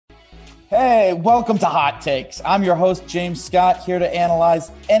Hey, welcome to Hot Takes. I'm your host, James Scott, here to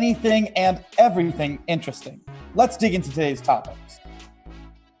analyze anything and everything interesting. Let's dig into today's topics.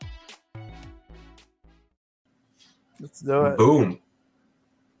 Let's do it. Boom.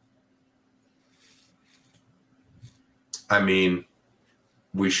 I mean,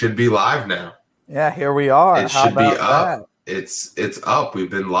 we should be live now. Yeah, here we are. It should be up. It's up.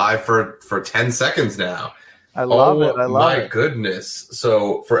 We've been live for 10 seconds now. I love it. I love it. My goodness.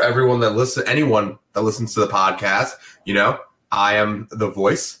 So for anyone that listens to the podcast, I am the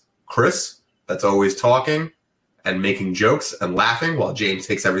voice, Chris, that's always talking and making jokes and laughing while James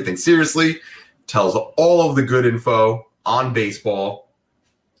takes everything seriously, tells all of the good info on baseball.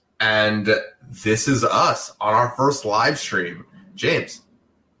 And this is us on our first live stream. James.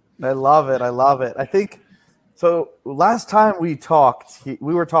 I love it. I think so. Last time we talked,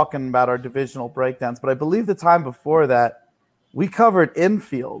 we were talking about our divisional breakdowns, but I believe the time before that, we covered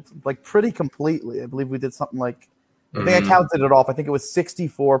infield like pretty completely. I believe we did something like, I think I counted it off. I think it was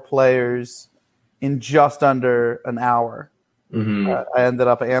 64 players in just under an hour. I ended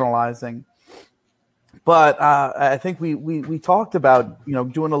up analyzing. But I think we talked about,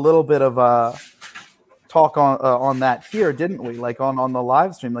 doing a little bit of a talk on that here, didn't we? Like on the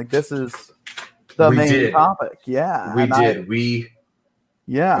live stream, like this is the main topic. Yeah, we did.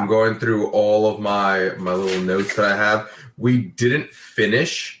 I'm going through all of my little notes that I have. We didn't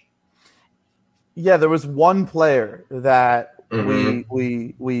finish. Yeah, there was one player that we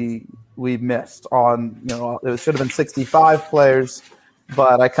missed on. It should have been 65 players,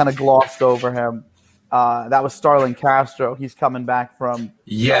 but I kind of glossed over him. That was Starlin Castro. He's coming back from.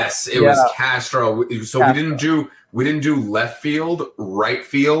 Yes, it was Castro. So Castro. we didn't do left field, right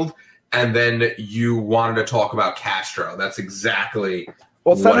field, and then you wanted to talk about Castro. That's exactly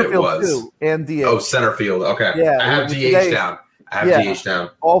what it was. Too, and DH. Oh, center field. Okay. Yeah, I have DH down. DH down.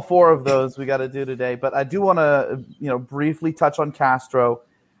 All four of those we got to do today, but I do want to briefly touch on Castro.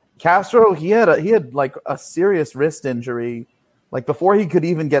 Castro, he had like a serious wrist injury. Like before he could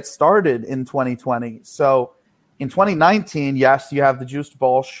even get started in 2020. So in 2019, yes, you have the juiced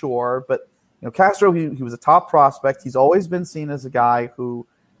ball, sure. But, Castro, he was a top prospect. He's always been seen as a guy who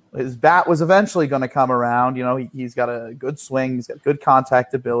his bat was eventually going to come around. He's got a good swing. He's got good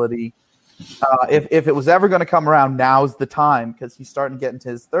contact ability. If it was ever going to come around, now's the time because he's starting to get into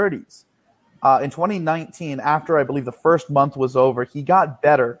his 30s. In 2019, after I believe the first month was over, he got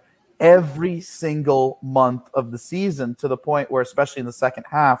better every single month of the season to the point where, especially in the second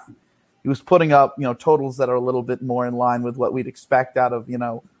half, he was putting up, totals that are a little bit more in line with what we'd expect out of,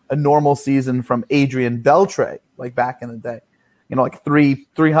 a normal season from Adrian Beltre, like back in the day, like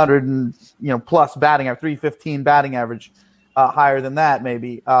 300 and, plus batting average, 315 batting average, higher than that,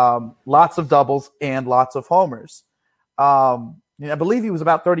 maybe. Lots of doubles and lots of homers. I believe he was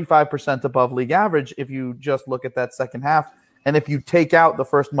about 35% above league average if you just look at that second half. And if you take out the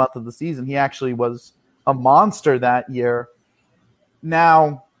first month of the season, he actually was a monster that year.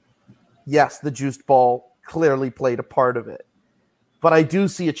 Now, yes, the juiced ball clearly played a part of it. But I do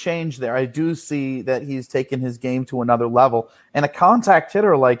see a change there. I do see that he's taken his game to another level. And a contact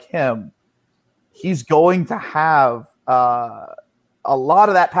hitter like him, he's going to have a lot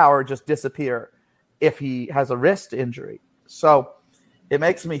of that power just disappear if he has a wrist injury. So it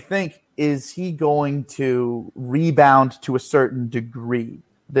makes me think, is he going to rebound to a certain degree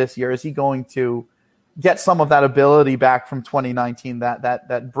this year? Is he going to get some of that ability back from 2019,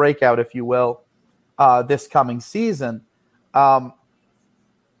 that breakout, if you will, this coming season?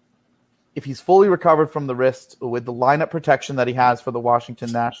 If he's fully recovered from the wrist with the lineup protection that he has for the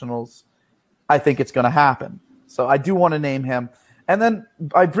Washington Nationals, I think it's going to happen. So I do want to name him. And then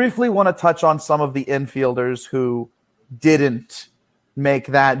I briefly want to touch on some of the infielders who didn't make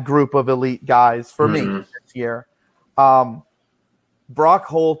that group of elite guys for me this year. Brock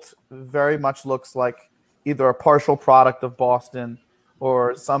Holt very much looks like either a partial product of Boston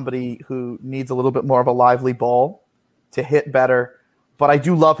or somebody who needs a little bit more of a lively ball to hit better. But I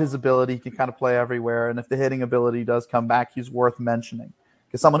do love his ability. He can kind of play everywhere. And if the hitting ability does come back, he's worth mentioning.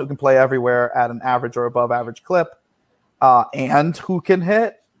 Because someone who can play everywhere at an average or above average clip and who can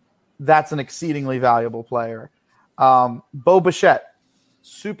hit, that's an exceedingly valuable player. Bo Bichette,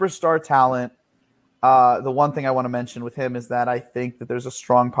 superstar talent. The one thing I want to mention with him is that I think that there's a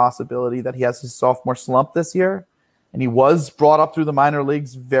strong possibility that he has his sophomore slump this year. And he was brought up through the minor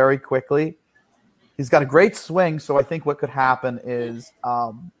leagues very quickly. He's got a great swing, so I think what could happen is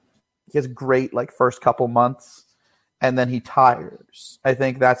he has a great first couple months, and then he tires. I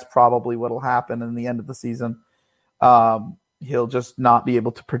think that's probably what will happen in the end of the season. He'll just not be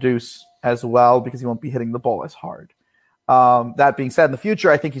able to produce as well because he won't be hitting the ball as hard. That being said, in the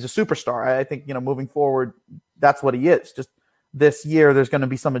future, I think he's a superstar. I think, moving forward, that's what he is. Just this year, there's going to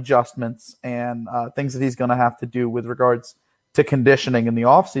be some adjustments and things that he's going to have to do with regards to conditioning in the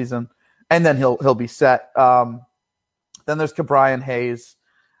offseason, and then he'll be set. Then there's Ke'Bryan Hayes.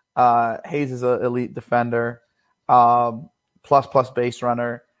 Hayes is an elite defender, plus base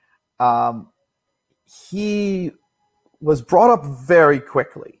runner. He was brought up very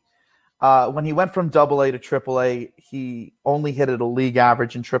quickly. When he went from AA to AAA, he only hit at a league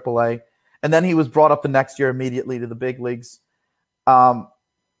average in AAA, and then he was brought up the next year immediately to the big leagues.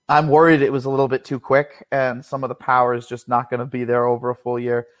 I'm worried it was a little bit too quick, and some of the power is just not going to be there over a full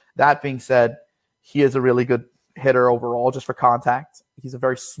year. That being said, he is a really good hitter overall, just for contact. He's a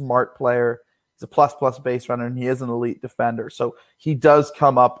very smart player. He's a plus base runner, and he is an elite defender. So he does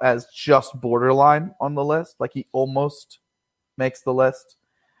come up as just borderline on the list. Like, he almost makes the list.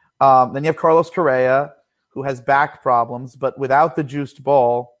 Then you have Carlos Correa, who has back problems, but without the juiced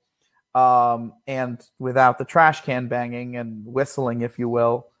ball and without the trash can banging and whistling, if you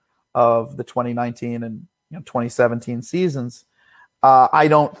will, of the 2019 and 2017 seasons, I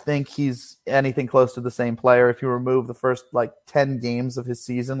don't think he's anything close to the same player. If you remove the first 10 games of his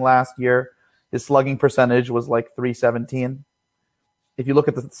season last year, his slugging percentage was like .317. If you look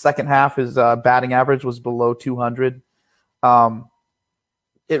at the second half, his batting average was below 200.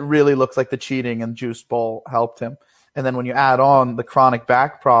 It really looks like the cheating and juiced ball helped him. And then when you add on the chronic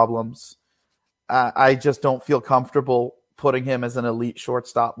back problems, I just don't feel comfortable putting him as an elite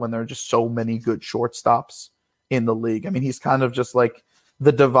shortstop when there are just so many good shortstops in the league. I mean, he's kind of just like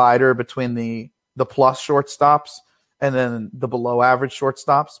the divider between the plus shortstops and then the below average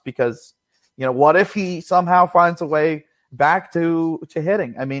shortstops, because, what if he somehow finds a way back to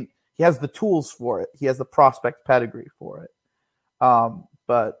hitting? I mean, he has the tools for it. He has the prospect pedigree for it.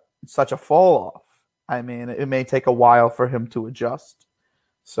 But it's such a fall off. I mean, it may take a while for him to adjust.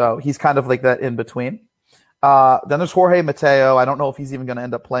 So he's kind of like that in between. Then there's Jorge Mateo. I don't know if he's even going to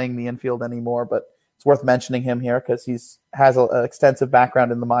end up playing the infield anymore, but it's worth mentioning him here because has an extensive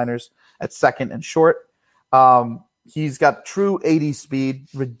background in the minors at second and short. He's got true 80 speed,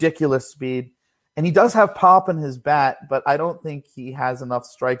 ridiculous speed, and he does have pop in his bat, but I don't think he has enough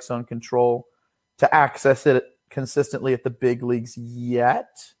strike zone control to access it consistently at the big leagues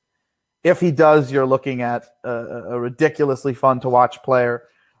yet. If he does, you're looking at a ridiculously fun to watch player,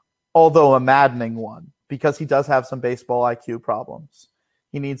 although a maddening one, because he does have some baseball IQ problems.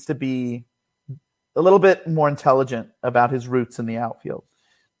 He needs to be a little bit more intelligent about his routes in the outfield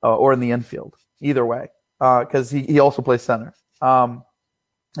or in the infield, either way, because he also plays center.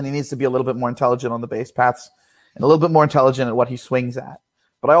 And he needs to be a little bit more intelligent on the base paths and a little bit more intelligent at what he swings at.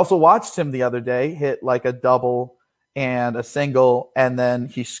 But I also watched him the other day hit like a double and a single, and then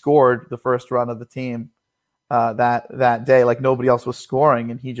he scored the first run of the team that day. Like, nobody else was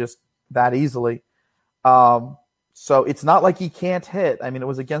scoring, and he just that easily. So it's not like he can't hit. I mean, it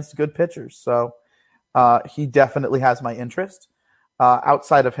was against good pitchers. So he definitely has my interest.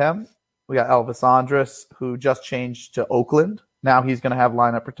 Outside of him, we got Elvis Andrus, who just changed to Oakland. Now he's going to have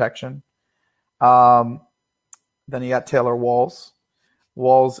lineup protection. Then you got Taylor Walls.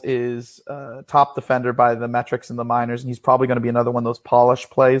 Walls is top defender by the metrics in the minors, and he's probably going to be another one of those polished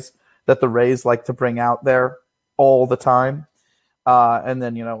plays that the Rays like to bring out there all the time. And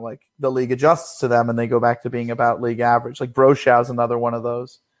then, like, the league adjusts to them and they go back to being about league average. Like, Broshow's another one of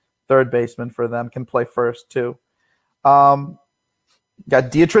those. Third baseman for them, can play first too.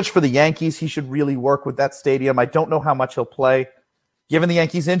 Got Dietrich for the Yankees. He should really work with that stadium. I don't know how much he'll play. Given the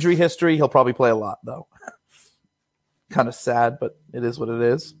Yankees' injury history, he'll probably play a lot, though. Kind of sad, but it is what it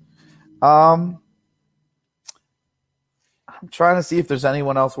is. I'm trying to see if there's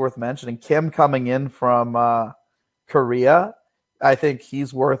anyone else worth mentioning. Kim coming in from Korea. I think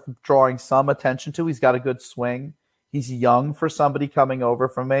he's worth drawing some attention to. He's got a good swing. He's young for somebody coming over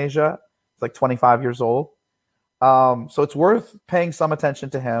from Asia. He's like 25 years old. So it's worth paying some attention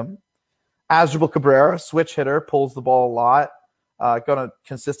to him. Asdrubal Cabrera, switch hitter, pulls the ball a lot. Going to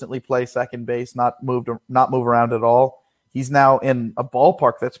consistently play second base, not move around at all. He's now in a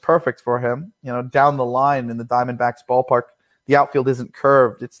ballpark that's perfect for him. Down the line in the Diamondbacks ballpark, the outfield isn't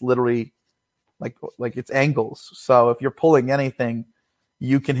curved. It's literally like it's angles. So if you're pulling anything,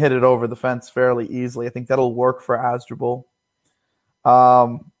 you can hit it over the fence fairly easily. I think that'll work for Asdrubal.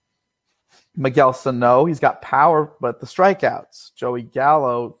 Miguel Sano, he's got power, but the strikeouts. Joey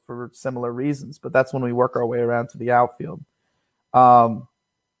Gallo for similar reasons, but that's when we work our way around to the outfield.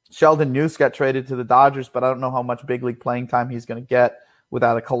 Sheldon Neuse got traded to the Dodgers, but I don't know how much big league playing time he's going to get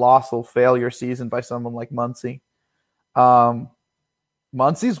without a colossal failure season by someone like Muncy.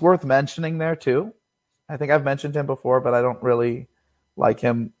 Muncy's worth mentioning there too. I think I've mentioned him before, but I don't really like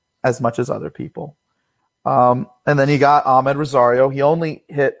him as much as other people. And then you got Ahmed Rosario. He only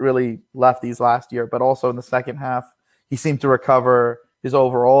hit really lefties last year, but also in the second half, he seemed to recover his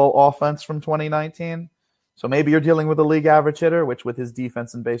overall offense from 2019. So maybe you're dealing with a league average hitter, which with his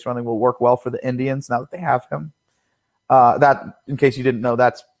defense and base running will work well for the Indians now that they have him. That, in case you didn't know,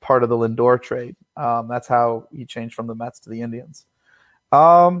 that's part of the Lindor trade. That's how he changed from the Mets to the Indians.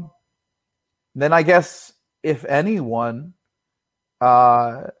 Then I guess, if anyone,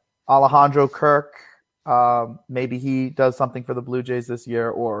 Alejandro Kirk, maybe he does something for the Blue Jays this year,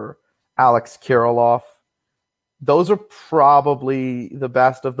 or Alex Kirilloff. Those are probably the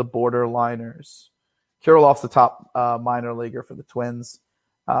best of the borderliners. Kirilloff's the top minor leaguer for the Twins.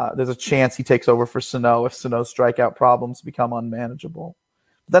 There's a chance he takes over for Sano if Sano's strikeout problems become unmanageable.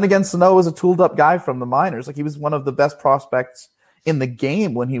 But then again, Sano was a tooled-up guy from the minors. Like, he was one of the best prospects in the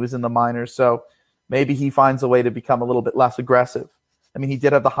game when he was in the minors, so maybe he finds a way to become a little bit less aggressive. I mean, he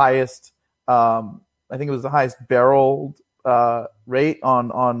did have the highest, I think it was the highest barreled rate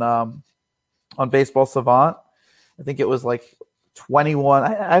on Baseball Savant. I think it was like 21.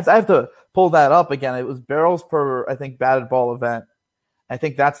 I have to pull that up again. It was barrels per, I think, batted ball event. I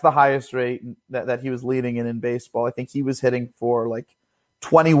think that's the highest rate that he was leading in baseball. I think he was hitting for like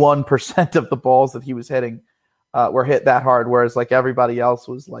 21% of the balls that he was hitting were hit that hard, whereas like everybody else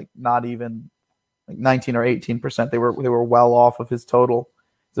was like not even like 19 or 18%. They were well off of his total.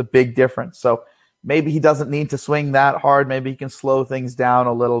 It's a big difference. So maybe he doesn't need to swing that hard. Maybe he can slow things down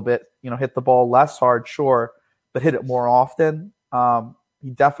a little bit, hit the ball less hard, sure, but hit it more often. He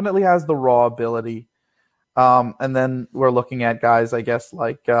definitely has the raw ability. And then we're looking at guys, I guess,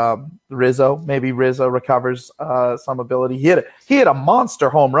 like Rizzo. Maybe Rizzo recovers some ability. He hit a monster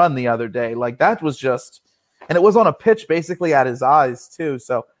home run the other day. Like, that was just – and it was on a pitch basically at his eyes too.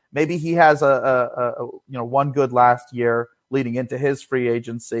 So maybe he has a one good last year leading into his free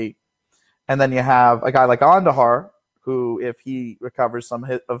agency. And then you have a guy like Andahar, who, if he recovers some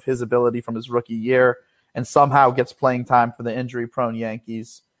of his ability from his rookie year and somehow gets playing time for the injury-prone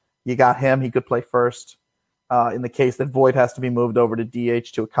Yankees, you got him. He could play first in the case that Voit has to be moved over to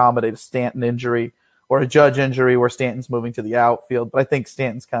DH to accommodate a Stanton injury or a Judge injury where Stanton's moving to the outfield. But I think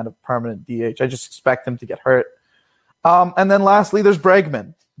Stanton's kind of permanent DH. I just expect him to get hurt. And then lastly, there's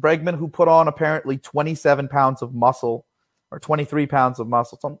Bregman. Bregman, who put on apparently 27 pounds of muscle, or 23 pounds of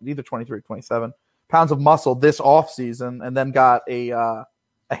muscle, either 23 or 27 pounds of muscle this offseason, and then got a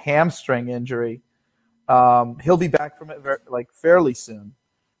hamstring injury. He'll be back from it fairly soon.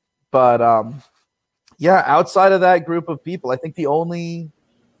 But yeah, outside of that group of people, I think the only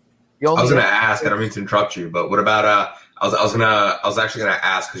I was going to ask, I don't mean to interrupt you, but what about I was actually going to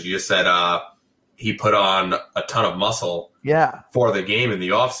ask, because you just said he put on a ton of muscle for the game in the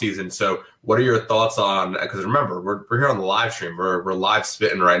offseason. So what are your thoughts on, because remember, we're here on the live stream. We're live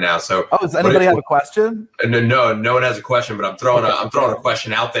spitting right now. So does anybody have a question? No one has a question, but I'm throwing a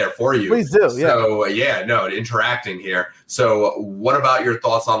question out there for you. Please do. So interacting here. So what about your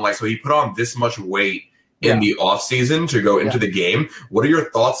thoughts on, so he put on this much weight in the offseason to go into the game. What are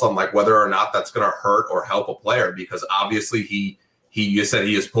your thoughts on whether or not that's going to hurt or help a player? Because obviously you said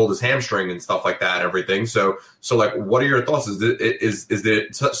he has pulled his hamstring and stuff like that, everything. So what are your thoughts? Is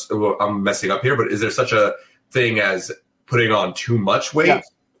there such, I'm messing up here, but is there such a thing as putting on too much weight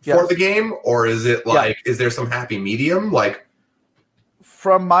for the game? Or is it is there some happy medium?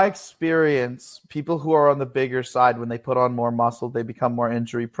 From my experience, people who are on the bigger side, when they put on more muscle, they become more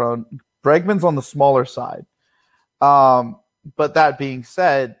injury prone. Bregman's on the smaller side. But that being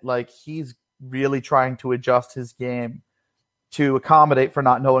said, he's really trying to adjust his game to accommodate for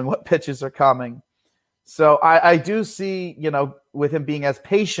not knowing what pitches are coming. So I do see, with him being as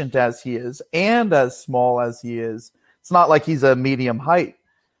patient as he is and as small as he is, it's not like he's a medium height.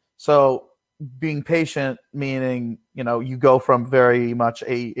 So being patient, meaning, you go from very much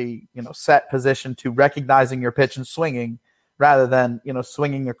a set position to recognizing your pitch and swinging, rather than,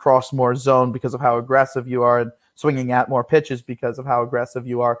 swinging across more zone because of how aggressive you are and swinging at more pitches because of how aggressive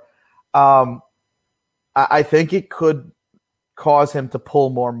you are. I think it could cause him to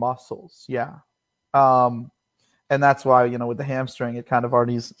pull more muscles. Yeah. And that's why, with the hamstring, it kind of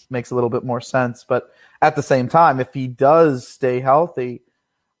already makes a little bit more sense. But at the same time, if he does stay healthy,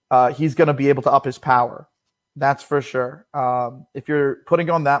 he's going to be able to up his power. That's for sure. If you're putting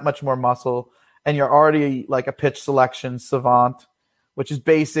on that much more muscle, and you're already a pitch selection savant, which is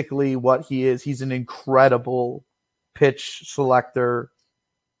basically what he is. He's an incredible pitch selector.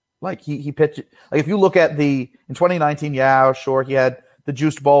 He pitched. If you look at in 2019, sure, he had the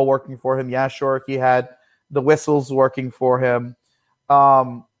juiced ball working for him. Yeah, sure, he had the whistles working for him.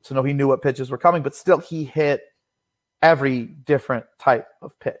 So no, he knew what pitches were coming, but still he hit every different type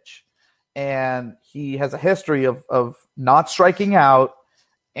of pitch. And he has a history of not striking out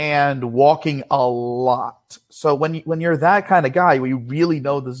and walking a lot. So when you're that kind of guy where you really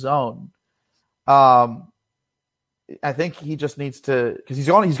know the zone, I think he just needs to, because he's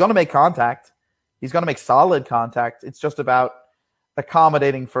going to make contact. He's going to make solid contact. It's just about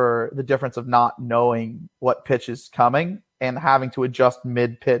accommodating for the difference of not knowing what pitch is coming and having to adjust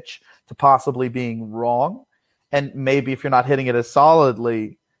mid-pitch to possibly being wrong. And maybe if you're not hitting it as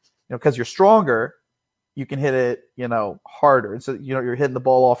solidly, because you're stronger, you can hit it, harder. And so, you're hitting the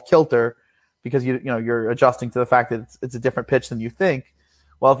ball off kilter because you're adjusting to the fact that it's a different pitch than you think.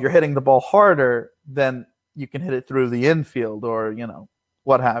 Well, if you're hitting the ball harder, then you can hit it through the infield or,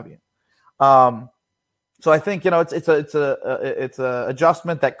 what have you. So I think, it's a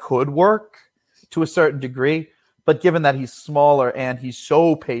adjustment that could work to a certain degree, but given that he's smaller and he's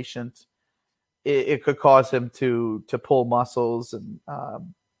so patient, it could cause him to pull muscles and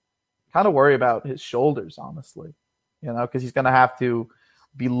kind of worry about his shoulders, honestly, because he's going to have to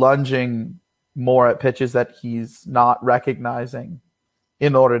be lunging more at pitches that he's not recognizing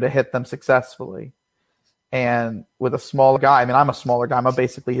in order to hit them successfully. And with a smaller guy, I'm a smaller guy. I'm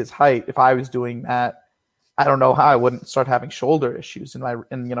basically his height. If I was doing that, I don't know how I wouldn't start having shoulder issues in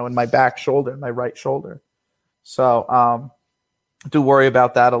my back shoulder, my right shoulder. So do worry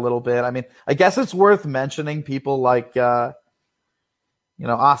about that a little bit. I guess it's worth mentioning people like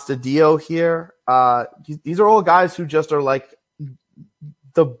Astudillo here. These are all guys who just are like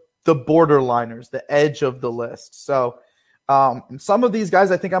the borderliners, the edge of the list. So some of these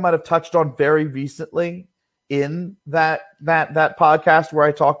guys I think I might have touched on very recently in that podcast where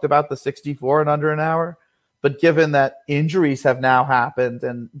I talked about the 64 in under an hour. But given that injuries have now happened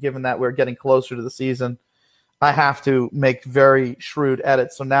and given that we're getting closer to the season, I have to make very shrewd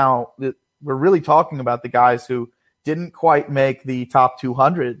edits. So now we're really talking about the guys who didn't quite make the top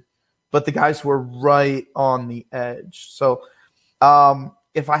 200, but the guys who were right on the edge. So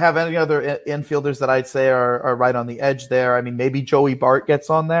if I have any other infielders that I'd say are right on the edge there, maybe Joey Bart gets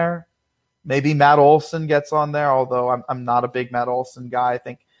on there. Maybe Matt Olson gets on there, although I'm not a big Matt Olson guy. I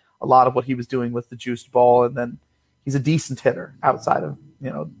think a lot of what he was doing with the juiced ball, and then he's a decent hitter outside of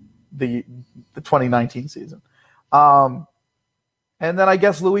the 2019 season. And then I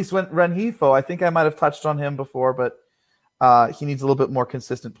guess Luis Rengifo, I think I might have touched on him before, but he needs a little bit more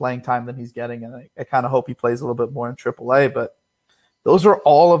consistent playing time than he's getting, and I kind of hope he plays a little bit more in AAA. But those are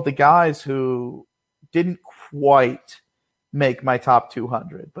all of the guys who didn't quite make my top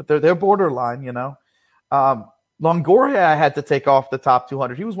 200, but they're borderline, Longoria, I had to take off the top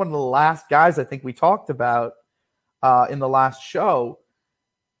 200. He was one of the last guys I think we talked about in the last show.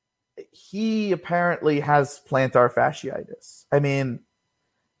 He apparently has plantar fasciitis.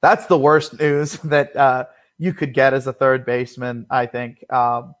 That's the worst news that you could get as a third baseman, I think,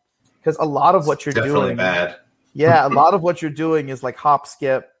 because a lot of what you're doing, bad. Yeah, a lot of what you're doing is like hop,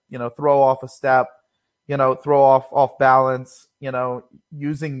 skip, throw off a step, throw off balance,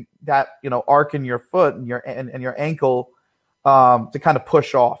 using that, arc in your foot and your ankle to kind of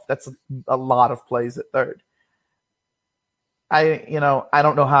push off. That's a lot of plays at third. I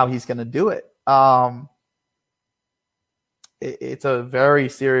don't know how he's going to do it. It's a very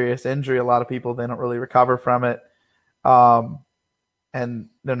serious injury. A lot of people, they don't really recover from it. And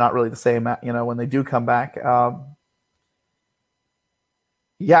they're not really the same, when they do come back.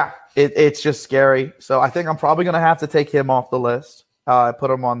 It's just scary. So I think I'm probably going to have to take him off the list. I put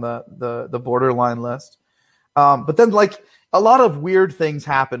him on the borderline list. But then, like, a lot of weird things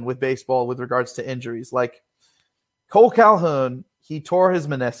happen with baseball with regards to injuries. Like Cole Calhoun, he tore his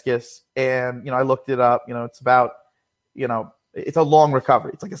meniscus, and I looked it up. It's about it's a long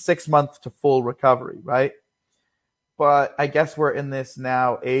recovery. It's like a 6 month to full recovery, right? But I guess we're in this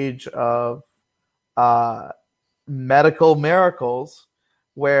now age of medical miracles,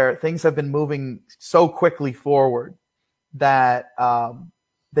 where things have been moving so quickly forward that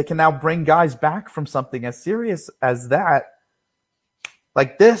they can now bring guys back from something as serious as that,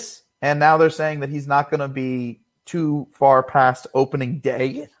 like this. And now they're saying that he's not going to be too far past opening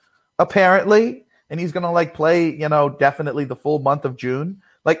day, apparently. And he's going to play, definitely the full month of June.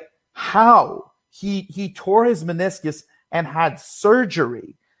 Like, how? He tore his meniscus and had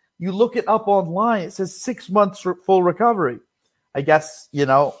surgery. You look it up online, it says 6 months full recovery. I guess,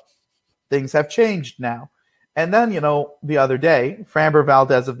 things have changed now. And then, the other day, Framber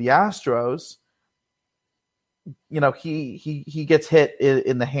Valdez of the Astros, he gets hit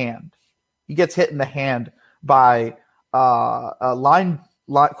in the hand. He gets hit in the hand by a line,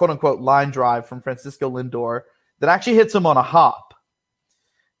 quote unquote, line drive from Francisco Lindor that actually hits him on a hop.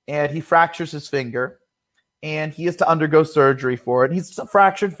 and he fractures his finger, and he has to undergo surgery for it. He's a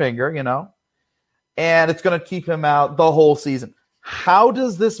fractured finger, and it's going to keep him out the whole season. How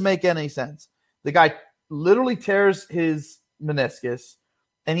does this make any sense? The guy literally tears his meniscus,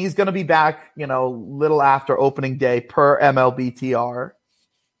 and he's going to be back, little after opening day per MLBTR.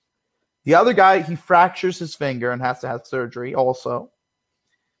 The other guy, he fractures his finger and has to have surgery also.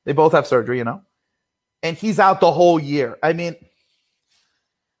 They both have surgery, and he's out the whole year. I mean,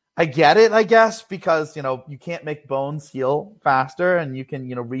 I get it, I guess, because, you can't make bones heal faster and you can,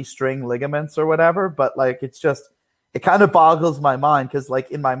 restring ligaments or whatever. But it kind of boggles my mind because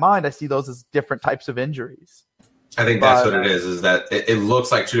in my mind, I see those as different types of injuries. I think that's what it is that it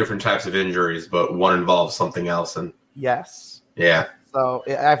looks like two different types of injuries, but one involves something else. And yes. Yeah. So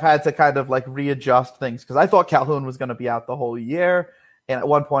I've had to kind of readjust things because I thought Calhoun was going to be out the whole year. And at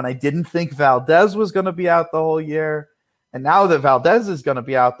one point I didn't think Valdez was going to be out the whole year. And now that Valdez is going to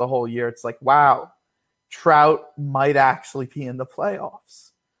be out the whole year, it's wow, Trout might actually be in the playoffs.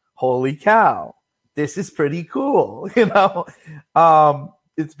 Holy cow. This is pretty cool.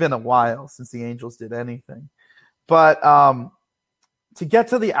 It's been a while since the Angels did anything. But to get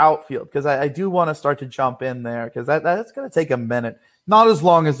to the outfield, because I do want to start to jump in there because that's going to take a minute. Not as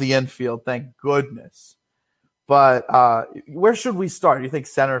long as the infield, thank goodness. But where should we start? You think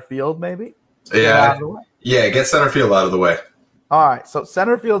center field maybe? Yeah. Get center field out of the way. All right. So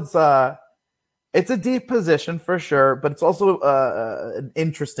center field's it's a deep position for sure, but it's also an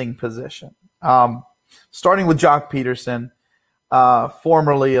interesting position. Starting with Joc Pederson,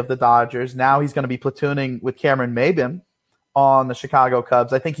 formerly of the Dodgers. Now he's going to be platooning with Cameron Maybin on the Chicago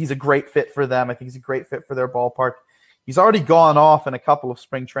Cubs. I think he's a great fit for them. I think he's a great fit for their ballpark. He's already gone off in a couple of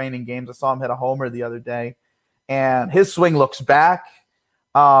spring training games. I saw him hit a homer the other day, and his swing looks back.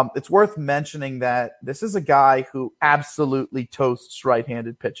 It's worth mentioning that this is a guy who absolutely toasts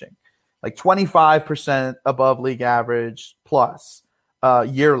right-handed pitching, 25% above league average plus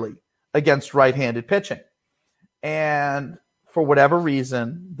yearly against right-handed pitching. And for whatever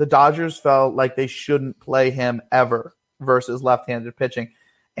reason, the Dodgers felt like they shouldn't play him ever versus left-handed pitching.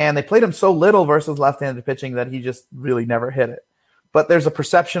 And they played him so little versus left-handed pitching that he just really never hit it. But there's a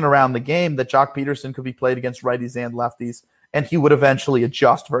perception around the game that Joc Pederson could be played against righties and lefties, and he would eventually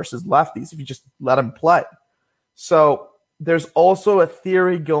adjust versus lefties if you just let him play. So there's also a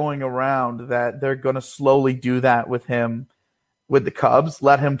theory going around that they're going to slowly do that with him with the Cubs,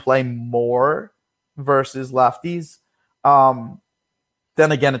 let him play more versus lefties.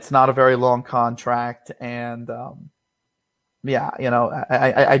 Then again, it's not a very long contract, and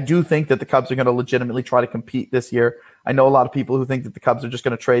I do think that the Cubs are going to legitimately try to compete this year. I know a lot of people who think that the Cubs are just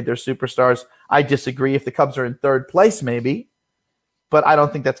going to trade their superstars. I disagree. If the Cubs are in third place, maybe, but I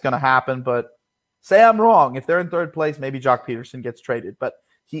don't think that's going to happen. But say I'm wrong. If they're in third place, maybe Joc Pederson gets traded. But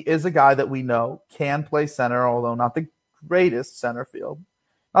he is a guy that we know can play center, although not the greatest center field.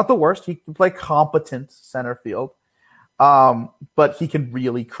 Not the worst. He can play competent center field. But he can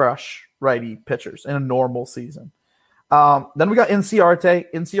really crush righty pitchers in a normal season. Then we got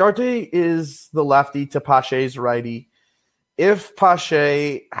Inciarte. Inciarte is the lefty to Pache's righty. If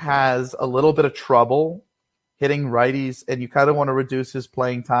Pache has a little bit of trouble hitting righties and you kind of want to reduce his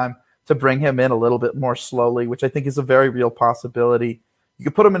playing time to bring him in a little bit more slowly, which I think is a very real possibility, you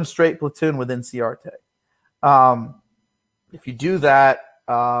could put him in a straight platoon with Inciarte. If you do that,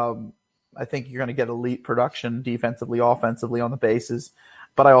 I think you're going to get elite production defensively, offensively on the bases.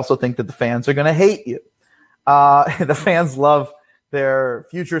 But I also think that the fans are going to hate you. The fans love their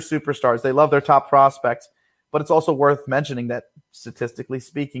future superstars. They love their top prospects. But it's also worth mentioning that, statistically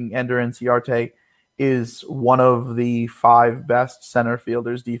speaking, Ender Inciarte is one of the 5 best center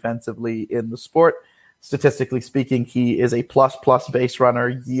fielders defensively in the sport. Statistically speaking, he is a plus base runner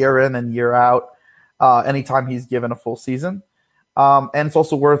year in and year out anytime he's given a full season. And it's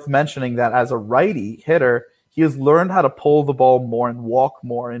also worth mentioning that as a righty hitter, he has learned how to pull the ball more and walk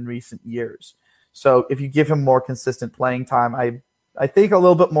more in recent years. So if you give him more consistent playing time, I think a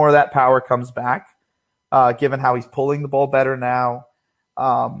little bit more of that power comes back, given how he's pulling the ball better now.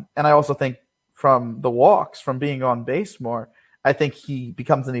 And I also think from the walks, from being on base more, I think he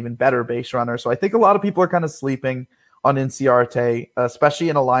becomes an even better base runner. So I think a lot of people are kind of sleeping on Inciarte, especially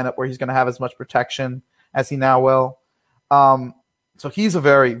in a lineup where he's going to have as much protection as he now will. So he's a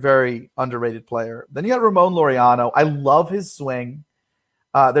very, very underrated player. Then you got Ramon Laureano. I love his swing.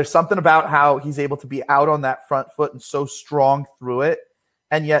 There's something about how he's able to be out on that front foot and so strong through it,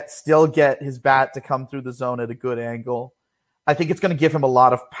 and yet still get his bat to come through the zone at a good angle. I think it's going to give him a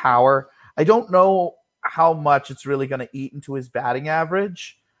lot of power. I don't know how much it's really going to eat into his batting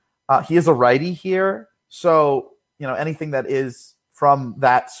average. He is a righty here, so anything that is from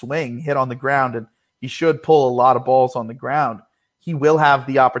that swing hit on the ground, and he should pull a lot of balls on the ground, he will have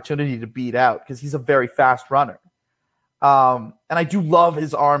the opportunity to beat out because he's a very fast runner. And I do love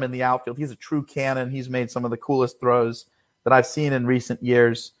his arm in the outfield. He's a true cannon. He's made some of the coolest throws that I've seen in recent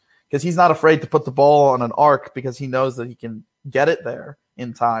years because he's not afraid to put the ball on an arc because he knows that he can get it there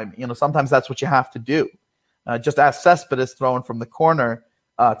in time. Sometimes that's what you have to do. Just ask Cespedes throwing from the corner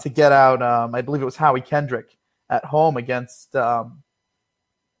to get out. I believe it was Howie Kendrick at home against.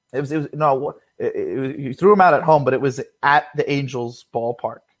 He threw him out at home, but it was at the Angels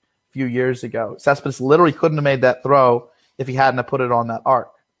ballpark a few years ago. Cespedes literally couldn't have made that throw if he hadn't have put it on that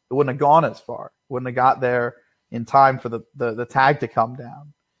arc. It wouldn't have gone as far. Wouldn't have got there in time for the tag to come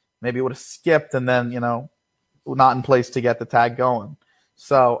down. Maybe it would have skipped and then, not in place to get the tag going.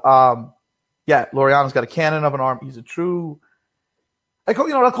 So, Laureano's got a cannon of an arm. He's a true I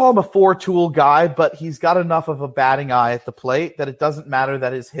call him a 4-tool guy, but he's got enough of a batting eye at the plate that it doesn't matter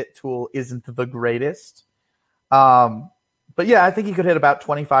that his hit tool isn't the greatest. But yeah, I think he could hit about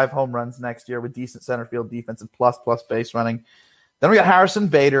 25 home runs next year with decent center field defense and plus base running. Then we got Harrison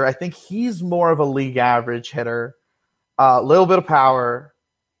Bader. I think he's more of a league average hitter, a little bit of power,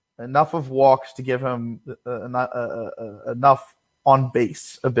 enough of walks to give him enough on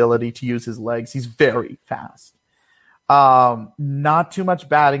base ability to use his legs. He's very fast. Not too much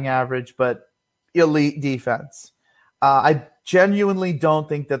batting average, but elite defense. I genuinely don't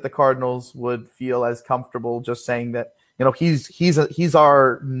think that the Cardinals would feel as comfortable just saying that, he's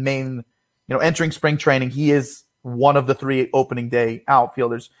our main, entering spring training. He is one of the 3 opening day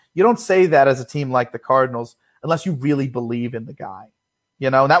outfielders. You don't say that as a team like the Cardinals unless you really believe in the guy,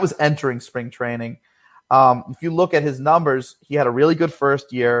 and that was entering spring training. If you look at his numbers, he had a really good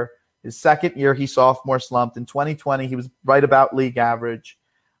first year. His second year, he sophomore slumped. In 2020, he was right about league average.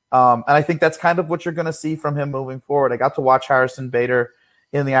 And I think that's kind of what you're going to see from him moving forward. I got to watch Harrison Bader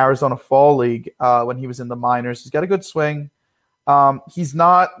in the Arizona Fall League when he was in the minors. He's got a good swing. He's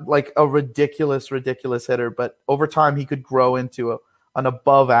not like a ridiculous hitter, but over time he could grow into an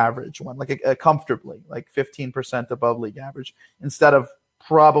above average one, like a comfortably, like 15% above league average instead of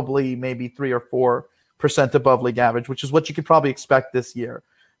probably maybe 3 or 4% above league average, which is what you could probably expect this year.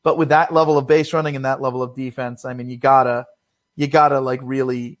 But with that level of base running and that level of defense, I mean, you gotta like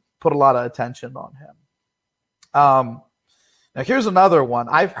really put a lot of attention on him. Now here's another one.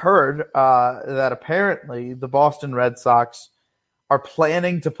 I've heard that apparently the Boston Red Sox are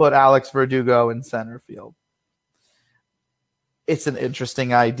planning to put Alex Verdugo in center field. It's an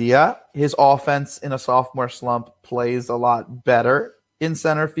interesting idea. His offense in a sophomore slump plays a lot better in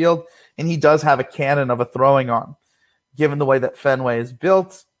center field, and he does have a cannon of a throwing arm. Given the way that Fenway is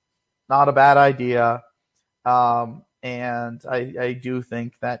built, not a bad idea. And I do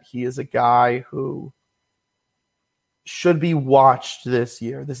think that he is a guy who should be watched this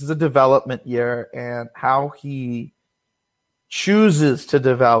year. This is a development year, and how he chooses to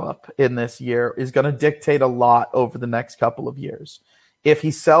develop in this year is going to dictate a lot over the next couple of years. If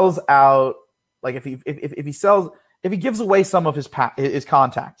he sells out, like if he gives away some of his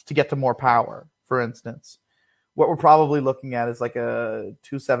contact to get to more power, for instance, what we're probably looking at is like a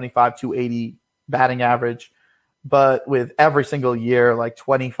 275, 280 batting average, but with every single year, like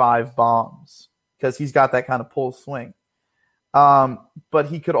 25 bombs, because he's got that kind of pull swing. But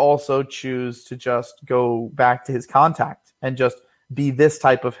he could also choose to just go back to his contact and just be this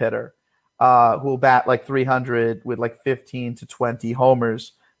type of hitter who will bat like 300 with like 15 to 20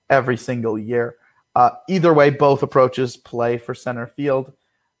 homers every single year. Either way, both approaches play for center field.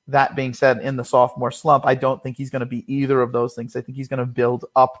 That being said, in the sophomore slump, I don't think he's going to be either of those things. I think he's going to build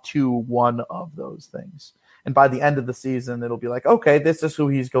up to one of those things. And by the end of the season, it'll be like, okay, this is who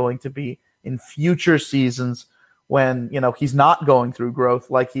he's going to be in future seasons when, he's not going through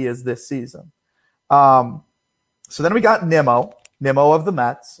growth like he is this season. So then we got Nimmo of the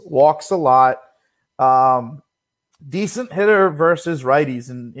Mets, walks a lot, decent hitter versus righties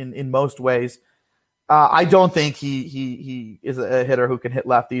in most ways. I don't think he is a hitter who can hit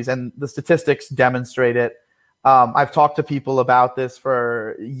lefties, and the statistics demonstrate it. I've talked to people about this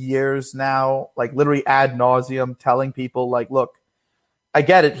for years now, like literally ad nauseum, telling people like, look, I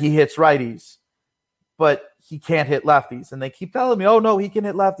get it. He hits righties, but he can't hit lefties. And they keep telling me, oh no, he can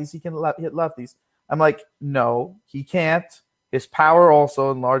hit lefties. He can hit lefties. I'm like, no, he can't. His power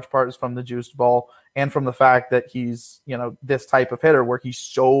also in large part is from the juiced ball and from the fact that he's, this type of hitter where he's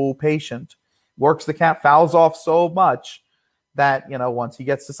so patient, works the cap, fouls off so much that, once he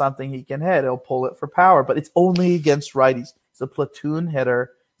gets to something he can hit, he'll pull it for power. But it's only against righties. He's a platoon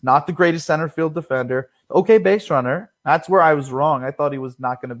hitter, not the greatest center field defender. Okay, base runner. That's where I was wrong. I thought he was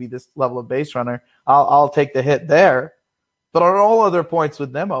not going to be this level of base runner. I'll take the hit there. But on all other points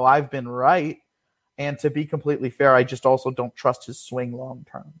with Nimmo, I've been right. And to be completely fair, I just also don't trust his swing long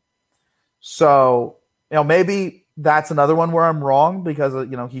term. So, maybe that's another one where I'm wrong because,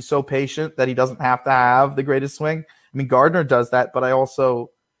 he's so patient that he doesn't have to have the greatest swing. I mean, Gardner does that, but I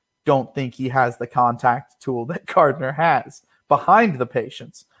also don't think he has the contact tool that Gardner has behind the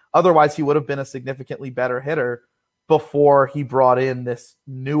patience. Otherwise, he would have been a significantly better hitter before he brought in this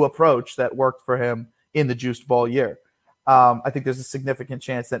new approach that worked for him in the juiced ball year. I think there's a significant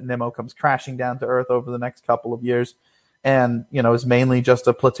chance that Nimmo comes crashing down to earth over the next couple of years and, is mainly just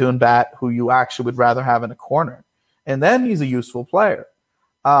a platoon bat who you actually would rather have in a corner. And then he's a useful player.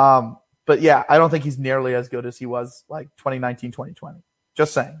 But yeah, I don't think he's nearly as good as he was like 2019, 2020.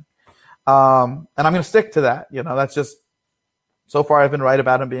 Just saying. And I'm going to stick to that. That's just so far I've been right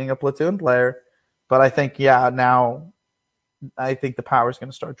about him being a platoon player. But I think, now I think the power is going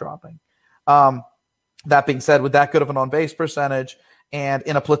to start dropping. That being said, with that good of an on-base percentage and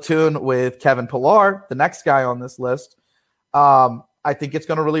in a platoon with Kevin Pillar, the next guy on this list, I think it's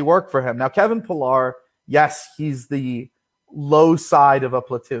going to really work for him. Now, Kevin Pillar, yes, he's the low side of a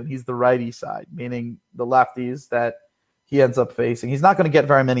platoon. He's the righty side, meaning the lefties that he ends up facing. He's not going to get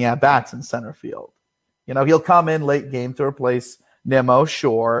very many at-bats in center field. He'll come in late game to replace Nimmo,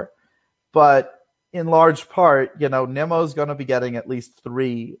 sure. But in large part, Nimmo's going to be getting at least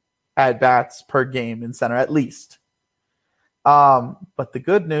 3 at-bats per game in center, at least. But the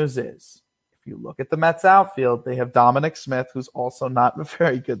good news is, if you look at the Mets outfield, they have Dominic Smith, who's also not a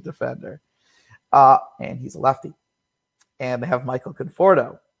very good defender. And he's a lefty. And they have Michael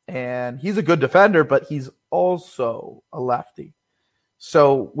Conforto. And he's a good defender, but he's also a lefty.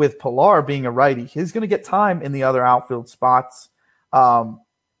 So with Pillar being a righty, he's going to get time in the other outfield spots. And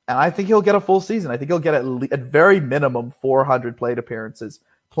I think he'll get a full season. I think he'll get at very minimum 400 plate appearances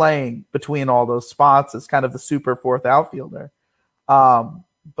playing between all those spots as kind of the super fourth outfielder.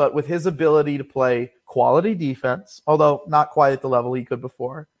 But with his ability to play quality defense, although not quite at the level he could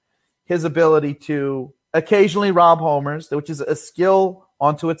before, his ability to occasionally rob homers, which is a skill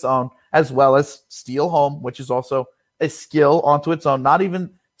onto its own, as well as steal home, which is also a skill onto its own. Not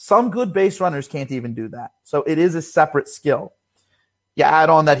even some good base runners can't even do that. So it is a separate skill. You add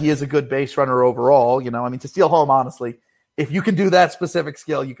on that he is a good base runner overall, to steal home, honestly, if you can do that specific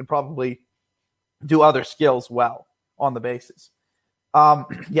skill, you can probably do other skills well on the bases.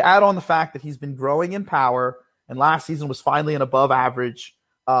 You add on the fact that he's been growing in power, and last season was finally an above average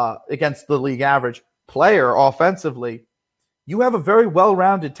against the league average player offensively. You have a very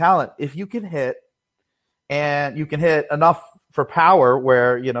well-rounded talent. If you can hit, and you can hit enough for power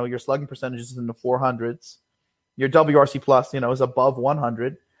where, your slugging percentage is in the 400s, your WRC plus, is above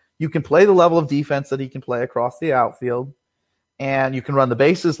 100. You can play the level of defense that he can play across the outfield, and you can run the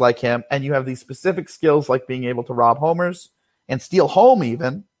bases like him, and you have these specific skills like being able to rob homers and steal home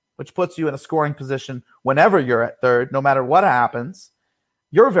even, which puts you in a scoring position whenever you're at third, no matter what happens.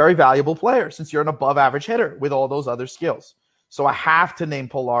 You're a very valuable player since you're an above-average hitter with all those other skills. So I have to name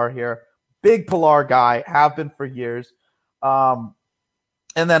Pillar here. Big Pillar guy, have been for years. And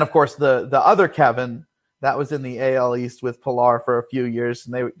then, of course, the other Kevin that was in the AL East with Pillar for a few years,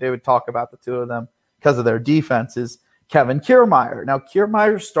 and they would talk about the two of them because of their defenses, Kevin Kiermaier. Now,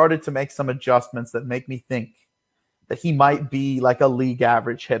 Kiermaier started to make some adjustments that make me think that he might be like a league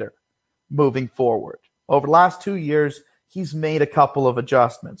average hitter moving forward. Over the last 2 years, he's made a couple of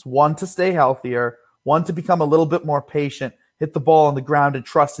adjustments. One to stay healthier, one to become a little bit more patient, hit the ball on the ground and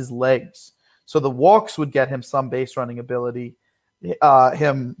trust his legs. So the walks would get him some base running ability.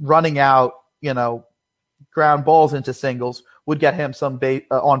 Him running out, ground balls into singles would get him some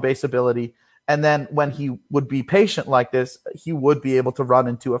on base ability. And then when he would be patient like this, he would be able to run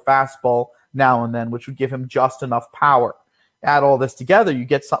into a fastball now and then, which would give him just enough power. Add all this together, you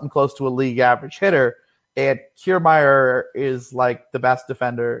get something close to a league average hitter. And Kiermaier is like the best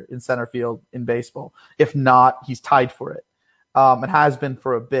defender in center field in baseball. If not, he's tied for it. And has been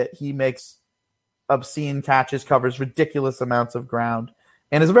for a bit. He makes obscene catches, covers ridiculous amounts of ground,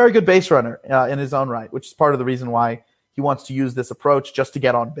 and is a very good base runner in his own right, which is part of the reason why he wants to use this approach just to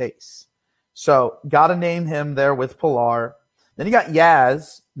get on base. So got to name him there with Pillar. Then you got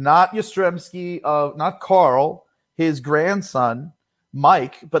Yaz, not Yastrzemski, not Carl, his grandson,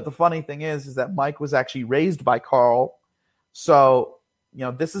 Mike. But the funny thing is that Mike was actually raised by Carl. So,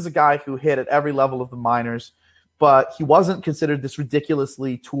 this is a guy who hit at every level of the minors, but he wasn't considered this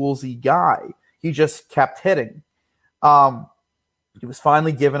ridiculously toolsy guy. He just kept hitting. He was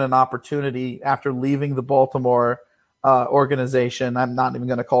finally given an opportunity after leaving the Baltimore organization. I'm not even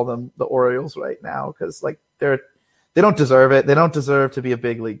going to call them the Orioles right now because they're they don't deserve it. They don't deserve to be a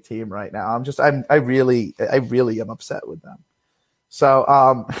big league team right now. I really am upset with them.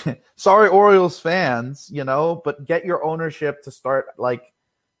 So, sorry, Orioles fans, but get your ownership to start like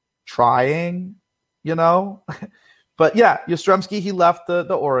trying, But yeah, Yastrzemski, he left the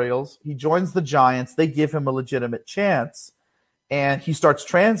Orioles. He joins the Giants. They give him a legitimate chance, and he starts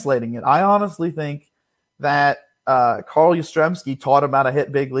translating it. I honestly think that Carl Yastrzemski taught him how to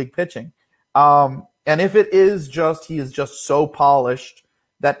hit big league pitching. And if it is just he is just so polished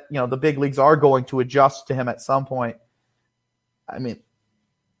that the big leagues are going to adjust to him at some point, I mean,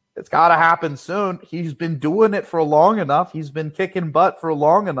 it's got to happen soon. He's been doing it for long enough. He's been kicking butt for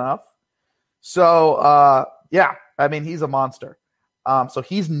long enough. So, yeah, I mean, he's a monster. So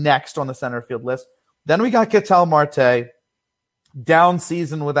he's next on the center field list. Then we got Ketel Marte, down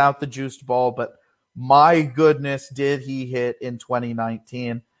season without the juiced ball, but my goodness, did he hit in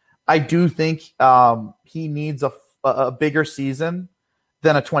 2019. I do think he needs a bigger season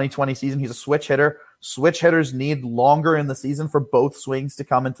than a 2020 season. He's a switch hitter. Switch hitters need longer in the season for both swings to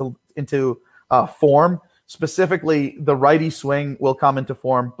come into form. Specifically, the righty swing will come into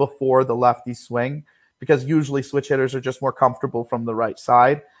form before the lefty swing because usually switch hitters are just more comfortable from the right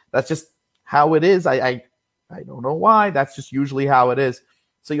side. That's just how it is. I don't know why. That's just usually how it is.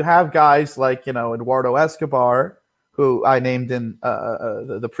 So you have guys like, Eduardo Escobar, who I named in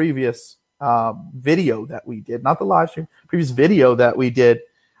the previous video that we did, not the live stream, previous video that we did,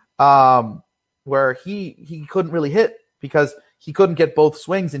 where he couldn't really hit because he couldn't get both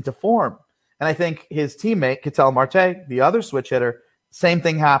swings into form. And I think his teammate, Ketel Marte, the other switch hitter, same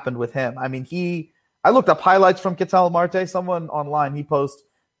thing happened with him. I mean, I looked up highlights from Ketel Marte. Someone online,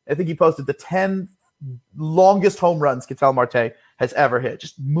 I think he posted the 10 longest home runs Ketel Marte has ever hit,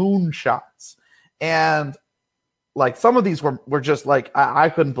 just moonshots. And like some of these were just like, I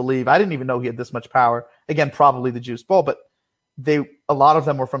couldn't believe, I didn't even know he had this much power. Again, probably the juice ball, but a lot of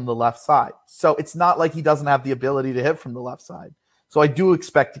them were from the left side. So it's not like he doesn't have the ability to hit from the left side. So I do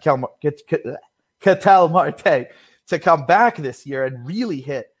expect Ketel Marte to come back this year and really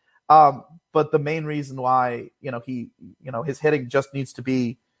hit. But the main reason why, his hitting just needs to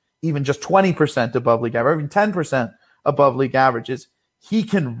be even just 20% above league average, or even 10% above league average is he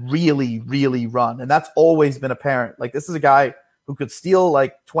can really, really run. And that's always been apparent. Like, this is a guy who could steal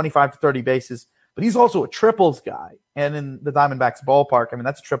like 25 to 30 bases, but he's also a triples guy. And in the Diamondbacks ballpark, I mean,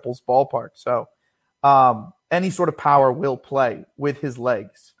 that's a triples ballpark. So any sort of power will play with his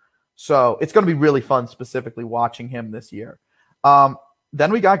legs. So it's going to be really fun, specifically watching him this year.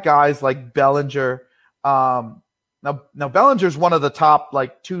 Then we got guys like Bellinger. Now Bellinger's one of the top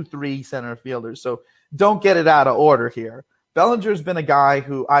like 2-3 center fielders. So don't get it out of order here. Bellinger's been a guy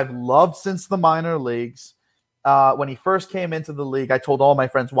who I've loved since the minor leagues. When he first came into the league, I told all my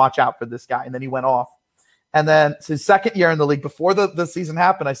friends, watch out for this guy. And then he went off. And then his second year in the league, before the season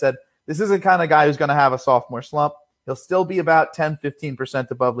happened, I said, this is the kind of guy who's going to have a sophomore slump. He'll still be about 10,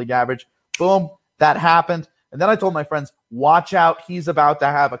 15% above league average. Boom, that happened. And then I told my friends, watch out. He's about to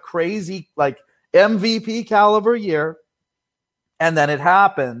have a crazy, like, MVP caliber year. And then it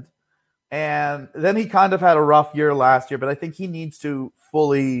happened. And then he kind of had a rough year last year, but I think he needs a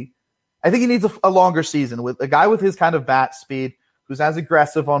longer season with a guy with his kind of bat speed, who's as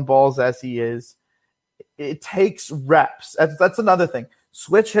aggressive on balls as he is. It takes reps. That's another thing.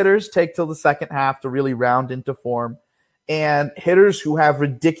 Switch hitters take till the second half to really round into form. And hitters who have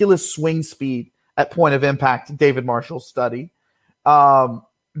ridiculous swing speed at point of impact, David Marshall's study,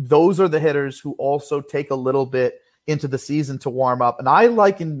 those are the hitters who also take a little bit into the season to warm up. And I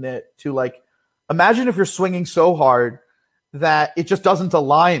liken it to, like, imagine if you're swinging so hard that it just doesn't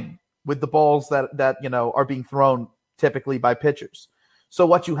align with the balls that are being thrown typically by pitchers. So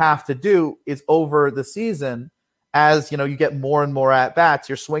what you have to do is over the season, as you get more and more at bats,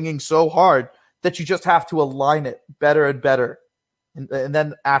 you're swinging so hard that you just have to align it better and better. And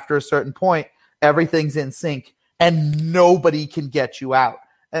then after a certain point, everything's in sync and nobody can get you out.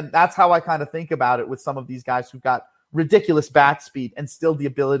 And that's how I kind of think about it with some of these guys who've got ridiculous bat speed and still the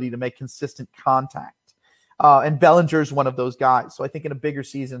ability to make consistent contact. And Bellinger's one of those guys. So I think in a bigger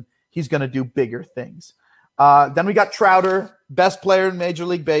season, he's going to do bigger things. Then we got Trouter, best player in Major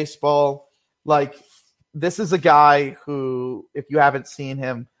League Baseball. Like, this is a guy who, if you haven't seen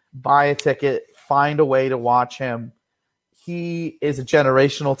him, buy a ticket, find a way to watch him. He is a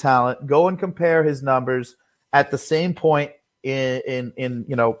generational talent. Go and compare his numbers at the same point in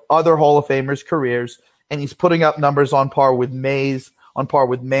other Hall of Famers' careers, and he's putting up numbers on par with Mays, on par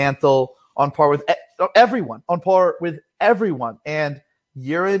with Mantle, on par with everyone, And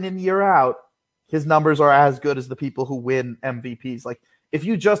year in and year out, his numbers are as good as the people who win MVPs. Like, if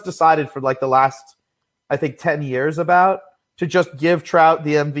you just decided for like the last, I think, 10 years about, to just give Trout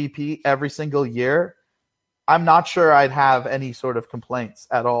the MVP every single year, I'm not sure I'd have any sort of complaints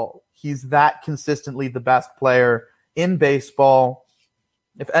at all. He's that consistently the best player in baseball.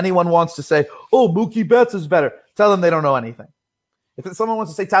 If anyone wants to say, oh, Mookie Betts is better, tell them they don't know anything. If someone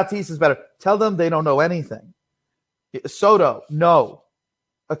wants to say Tatis is better, tell them they don't know anything. Soto, no.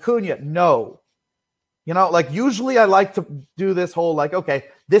 Acuna, no. Usually I like to do this whole, okay,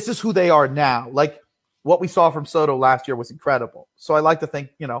 this is who they are now. What we saw from Soto last year was incredible. So I like to think,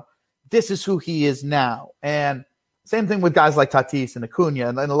 this is who he is now. And same thing with guys like Tatis and Acuna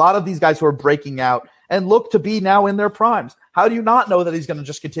and a lot of these guys who are breaking out and look to be now in their primes. How do you not know that he's going to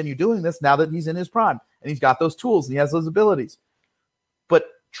just continue doing this now that he's in his prime and he's got those tools and he has those abilities? But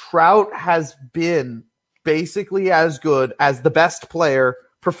Trout has been basically as good as the best player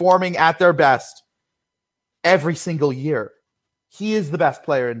performing at their best every single year. He is the best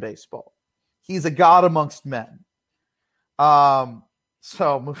player in baseball. He's a god amongst men. So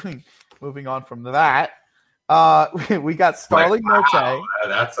moving on from that, we got Starling Marte. Wow,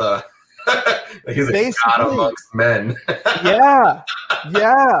 that's he's a god amongst men. yeah,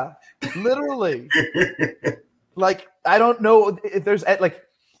 literally. I don't know if there's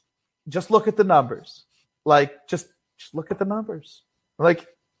just look at the numbers. Just look at the numbers.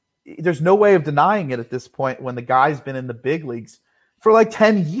 There's no way of denying it at this point when the guy's been in the big leagues for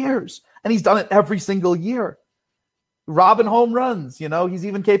 10 years and he's done it every single year. Robbing home runs, he's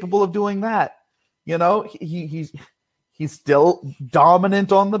even capable of doing that. He's still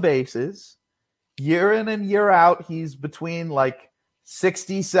dominant on the bases. Year in and year out, he's between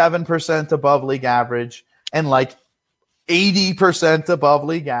 67% above league average and 80% above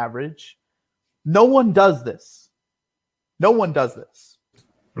league average. No one does this. No,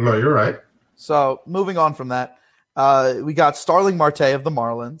 you're right. So moving on from that, we got Starling Marte of the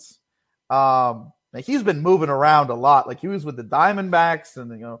Marlins. He's been moving around a lot. He was with the Diamondbacks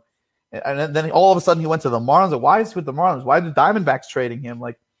and then all of a sudden he went to the Marlins. Why is he with the Marlins? Why did the Diamondbacks trading him?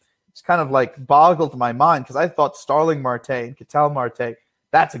 It's kind of boggled my mind because I thought Starling Marte and Ketel Marte,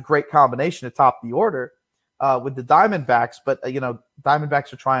 that's a great combination to top the order with the Diamondbacks. But,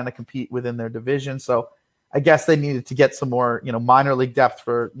 Diamondbacks are trying to compete within their division. So I guess they needed to get some more, minor league depth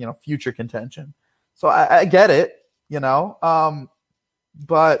for, future contention. So I get it,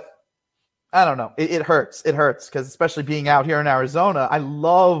 but I don't know. It hurts. It hurts because especially being out here in Arizona, I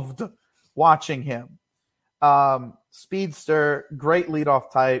loved watching him. Speedster, great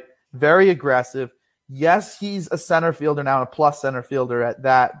leadoff type, very aggressive. Yes, he's a center fielder now, a plus center fielder at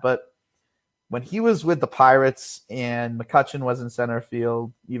that. But when he was with the Pirates and McCutchen was in center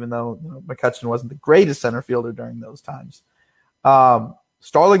field, even though McCutchen wasn't the greatest center fielder during those times,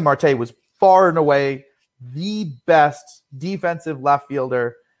 Starling Marte was far and away the best defensive left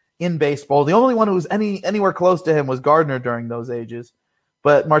fielder in baseball. The only one who was anywhere close to him was Gardner during those ages.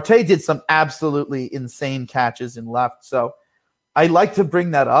 But Marte did some absolutely insane catches in left. So I like to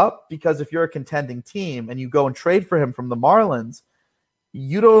bring that up because if you're a contending team and you go and trade for him from the Marlins,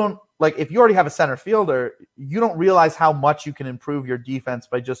 you don't if you already have a center fielder, you don't realize how much you can improve your defense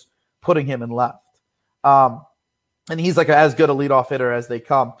by just putting him in left. And he's as good a leadoff hitter as they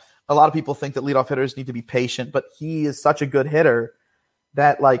come. A lot of people think that leadoff hitters need to be patient, but he is such a good hitter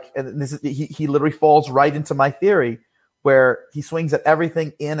that and this is he literally falls right into my theory where he swings at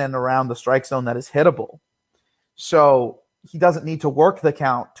everything in and around the strike zone that is hittable. So he doesn't need to work the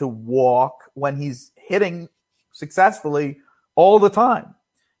count to walk when he's hitting successfully all the time.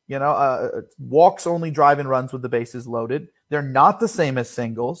 Walks only drive in runs with the bases loaded. They're not the same as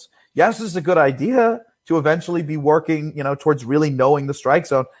singles. Yes, it's a good idea to eventually be working, towards really knowing the strike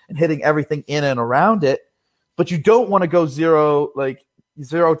zone and hitting everything in and around it. But you don't want to go 0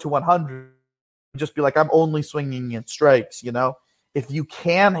 to 100. Just be I'm only swinging at strikes, If you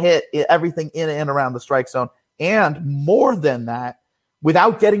can hit everything in and around the strike zone and more than that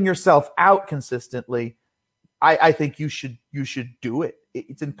without getting yourself out consistently, I think you should do it.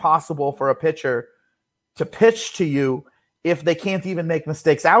 It's impossible for a pitcher to pitch to you if they can't even make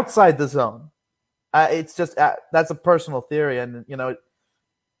mistakes outside the zone. It's just that's a personal theory, and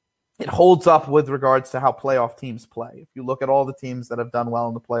it holds up with regards to how playoff teams play. If you look at all the teams that have done well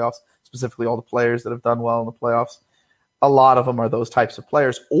in the playoffs, specifically all the players that have done well in the playoffs, a lot of them are those types of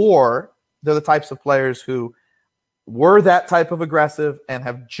players, or they're the types of players who were that type of aggressive and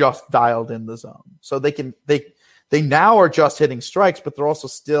have just dialed in the zone. So they now are just hitting strikes, but they're also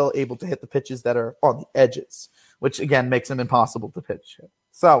still able to hit the pitches that are on the edges, which again makes them impossible to pitch.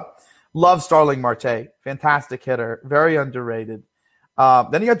 So love Starling Marte, fantastic hitter, very underrated.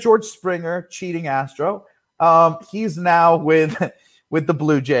 Then you got George Springer, cheating Astro. He's now with with the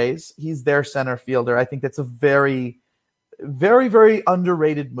Blue Jays. He's their center fielder. I think that's a very, very, very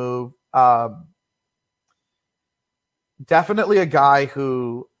underrated move. Definitely a guy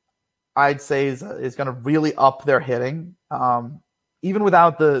who I'd say is going to really up their hitting. Even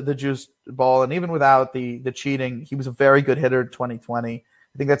without the juice ball and even without the cheating, he was a very good hitter in 2020.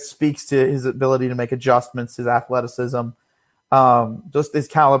 I think that speaks to his ability to make adjustments, his athleticism, just his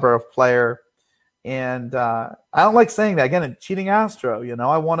caliber of player. And I don't like saying that. Again, a cheating Astro,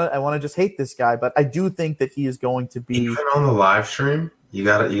 I want to just hate this guy, but I do think that he is going to be even on the live stream. You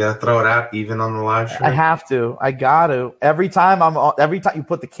gotta throw it out even on the live stream. I have to. I got to. Every time you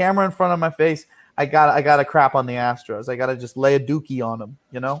put the camera in front of my face, I gotta crap on the Astros. I gotta just lay a dookie on them,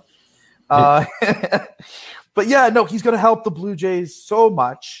 But yeah, no, he's gonna help the Blue Jays so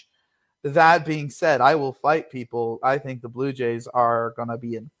much. That being said, I will fight people. I think the Blue Jays are gonna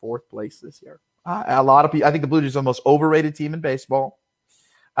be in 4th place this year. A lot of people. I think the Blue Jays are the most overrated team in baseball.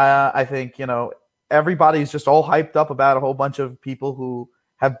 I think everybody's just all hyped up about a whole bunch of people who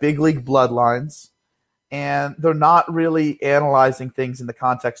have big league bloodlines, and they're not really analyzing things in the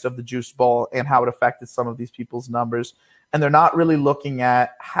context of the juice ball and how it affected some of these people's numbers. And they're not really looking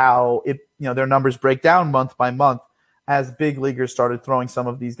at how their numbers break down month by month as big leaguers started throwing some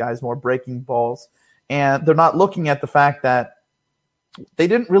of these guys more breaking balls. And they're not looking at the fact that they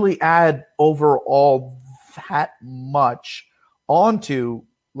didn't really add overall that much onto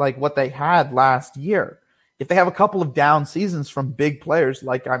like what they had last year. If they have a couple of down seasons from big players,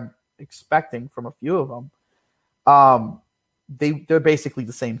 like I'm expecting from a few of them, they're basically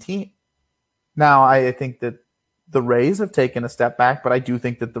the same team. Now, I think that the Rays have taken a step back, but I do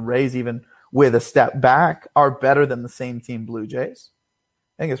think that the Rays, even with a step back, are better than the same team Blue Jays.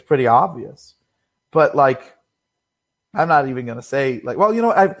 I think it's pretty obvious. But I'm not even going to say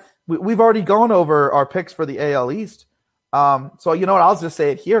we've already gone over our picks for the AL East. So you know what? I'll just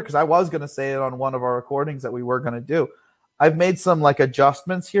say it here because I was going to say it on one of our recordings that we were going to do. I've made some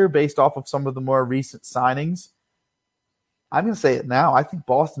adjustments here based off of some of the more recent signings. I'm going to say it now. I think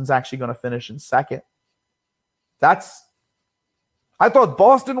Boston's actually going to finish in 2nd. I thought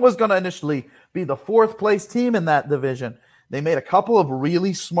Boston was going to initially be the 4th place team in that division. They made a couple of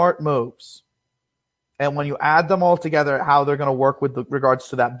really smart moves. And when you add them all together, how they're going to work with regards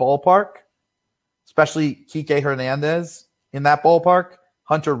to that ballpark, especially Kike Hernandez in that ballpark,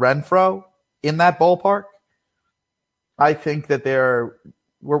 Hunter Renfroe in that ballpark, I think that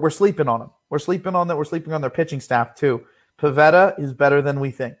we're sleeping on them. We're sleeping on them. We're sleeping on their pitching staff too. Pivetta is better than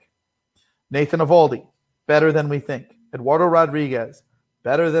we think. Nathan Eovaldi, better than we think. Eduardo Rodriguez,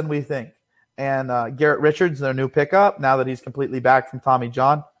 better than we think. And Garrett Richards, their new pickup, now that he's completely back from Tommy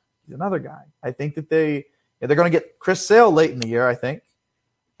John, he's another guy. I think that they're going to get Chris Sale late in the year, I think.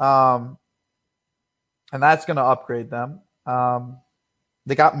 And that's going to upgrade them.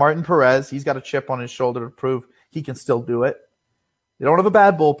 They got Martin Perez. He's got a chip on his shoulder to prove he can still do it. They don't have a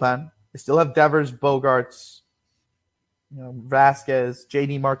bad bullpen. They still have Devers, Bogarts, Vasquez,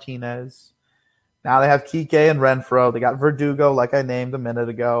 J.D. Martinez. Now they have Kike and Renfroe. They got Verdugo, like I named a minute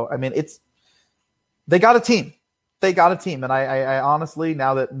ago. I mean, they got a team. They got a team. And I honestly,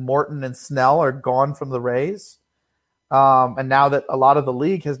 now that Morton and Snell are gone from the Rays, and now that a lot of the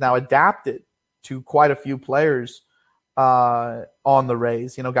league has now adapted to quite a few players on the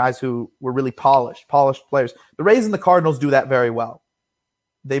Rays, guys who were really polished players. The Rays and the Cardinals do that very well.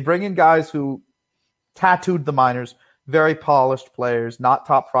 They bring in guys who tattooed the minors, very polished players, not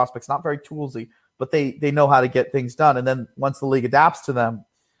top prospects, not very toolsy, but they know how to get things done. And then once the league adapts to them,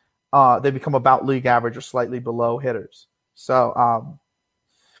 they become about league average or slightly below hitters. So,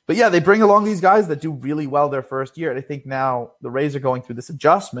 but yeah, they bring along these guys that do really well their first year. And I think now the Rays are going through this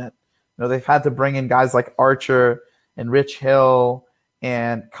adjustment. They've had to bring in guys like Archer and Rich Hill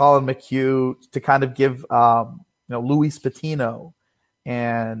and Colin McHugh to kind of give, Luis Patino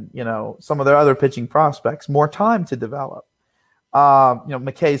and, some of their other pitching prospects more time to develop.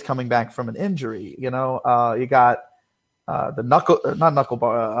 McKay's coming back from an injury. You got the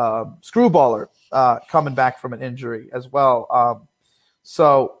screwballer coming back from an injury as well.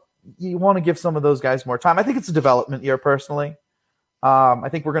 So you want to give some of those guys more time. I think it's a development year personally. I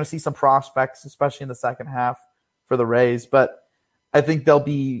think we're going to see some prospects, especially in the second half for the Rays, but I think they'll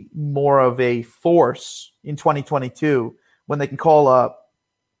be more of a force in 2022 when they can call up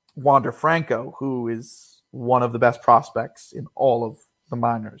Wander Franco, who is one of the best prospects in all of the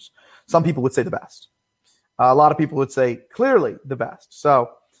minors. Some people would say the best. A lot of people would say clearly the best. So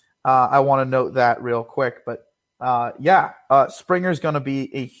I want to note that real quick. But Springer's going to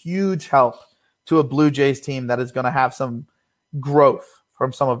be a huge help to a Blue Jays team that is going to have some growth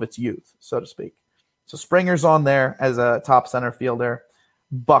from some of its youth, so to speak. So Springer's on there as a top center fielder.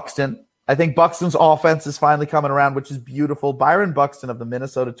 Buxton. I think Buxton's offense is finally coming around, which is beautiful. Byron Buxton of the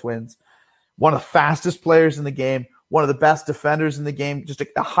Minnesota Twins, one of the fastest players in the game, one of the best defenders in the game, just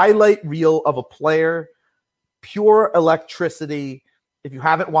a highlight reel of a player, pure electricity. If you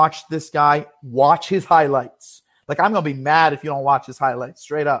haven't watched this guy, watch his highlights. Like, I'm going to be mad if you don't watch his highlights,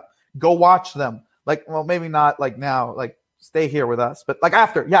 straight up. Go watch them. Like, well, maybe not like now, like stay here with us, but like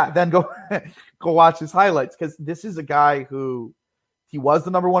after, then go go watch his highlights, because this is a guy who, he was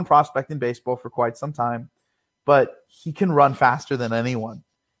the number one prospect in baseball for quite some time, but he can run faster than anyone.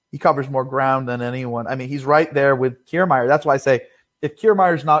 He covers more ground than anyone. I mean, he's right there with Kiermaier. That's why I say if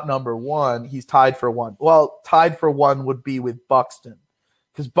Kiermaier's not number one, he's tied for one. Well, tied for one would be with Buxton,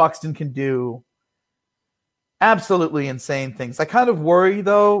 because Buxton can do absolutely insane things. I kind of worry,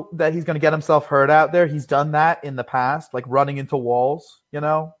 though, that he's going to get himself hurt out there. He's done that in the past, like running into walls, you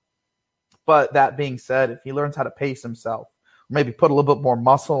know. But that being said, if he learns how to pace himself, maybe put a little bit more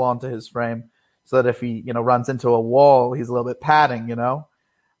muscle onto his frame so that if he, runs into a wall, he's a little bit padding,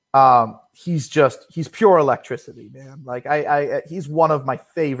 he's pure electricity, man. Like he's one of my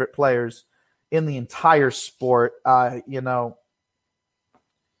favorite players in the entire sport.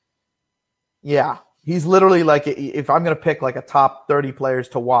 Yeah, he's literally like, if I'm going to pick like a top 30 players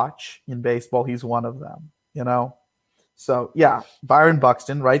to watch in baseball, he's one of them, So yeah, Byron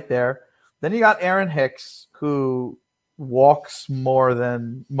Buxton right there. Then you got Aaron Hicks, who walks more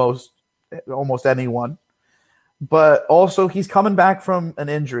than almost anyone. But also he's coming back from an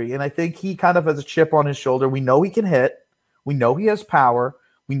injury, and I think he kind of has a chip on his shoulder. We know he can hit. We know he has power.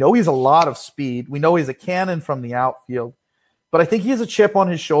 We know he has a lot of speed. We know he's a cannon from the outfield. But I think he has a chip on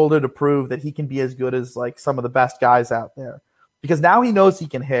his shoulder to prove that he can be as good as like some of the best guys out there. Because now he knows he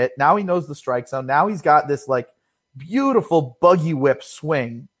can hit. Now he knows the strike zone. Now he's got this like beautiful buggy whip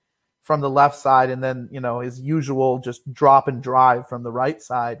swing from the left side, and then, his usual just drop and drive from the right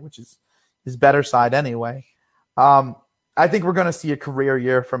side, which is his better side anyway. I think we're going to see a career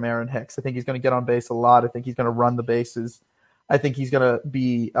year from Aaron Hicks. I think he's going to get on base a lot. I think he's going to run the bases. I think he's going to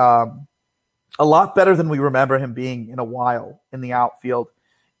be a lot better than we remember him being in a while in the outfield.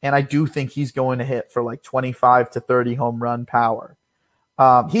 And I do think he's going to hit for like 25 to 30 home run power.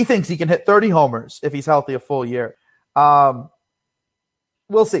 He thinks he can hit 30 homers if he's healthy a full year. We'll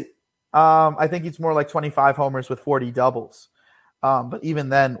see. I think it's more like 25 homers with 40 doubles. But even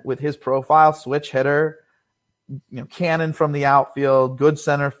then, with his profile, switch hitter, cannon from the outfield, good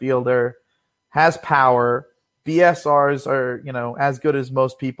center fielder, has power. BSRs are, as good as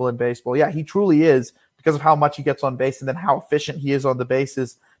most people in baseball. Yeah, he truly is, because of how much he gets on base and then how efficient he is on the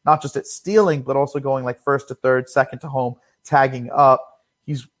bases, not just at stealing, but also going like first to third, second to home, tagging up.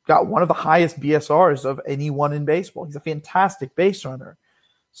 He's got one of the highest BSRs of anyone in baseball. He's a fantastic base runner.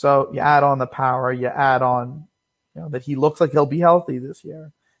 So you add on the power, you add on, that he looks like he'll be healthy this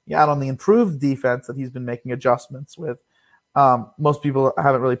year. You add on the improved defense that he's been making adjustments with. Most people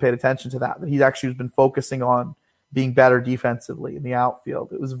haven't really paid attention to that, but he's actually been focusing on being better defensively in the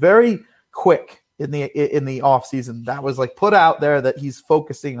outfield. It was very quick in the offseason. That was like put out there that he's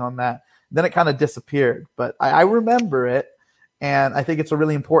focusing on that. Then it kind of disappeared. But I remember it, and I think it's a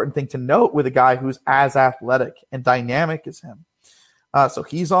really important thing to note with a guy who's as athletic and dynamic as him. So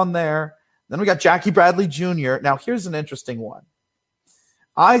he's on there. Then we got Jackie Bradley Jr. Now, here's an interesting one.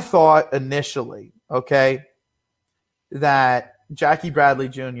 I thought initially, that Jackie Bradley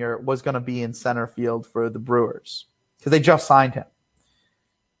Jr. was going to be in center field for the Brewers because they just signed him.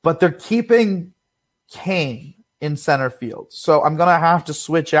 But they're keeping Kane in center field. So I'm going to have to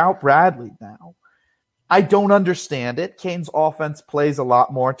switch out Bradley now. I don't understand it. Kane's offense plays a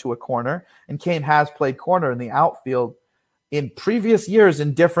lot more to a corner, and Kane has played corner in the outfield in previous years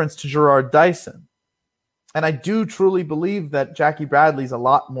in difference to Gerard Dyson. And I do truly believe that Jackie Bradley's a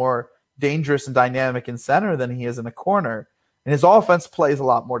lot more dangerous and dynamic in center than he is in a corner. And his offense plays a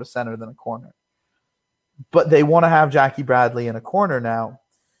lot more to center than a corner. But they want to have Jackie Bradley in a corner now.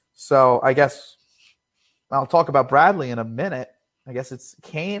 So I guess I'll talk about Bradley in a minute. I guess it's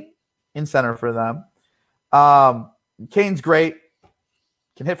Kane in center for them. Kane's great.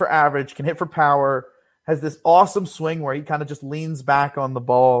 Can hit for average, can hit for power, has this awesome swing where he kind of just leans back on the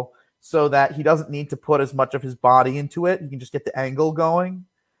ball so that he doesn't need to put as much of his body into it. He can just get the angle going.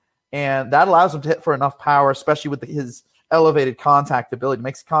 And that allows him to hit for enough power, especially with his elevated contact ability.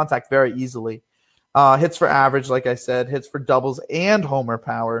 Makes contact very easily. Hits for average, like I said, hits for doubles and homer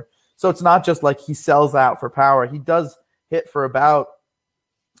power. So it's not just like he sells out for power. He does hit for about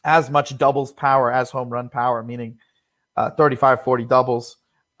as much doubles power as home run power, meaning 35, 40 doubles,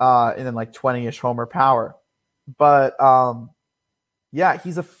 and then like 20-ish homer power. But, yeah,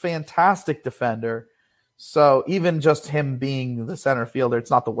 he's a fantastic defender. So even just him being the center fielder,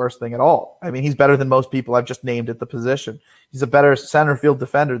 it's not the worst thing at all. I mean, he's better than most people I've just named at the position. He's a better center field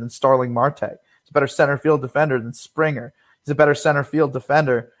defender than Starling Marte. He's a better center field defender than Springer. He's a better center field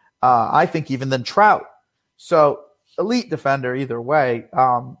defender, I think, even than Trout. So elite defender either way.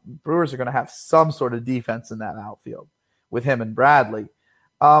 Brewers are going to have some sort of defense in that outfield with him and Bradley.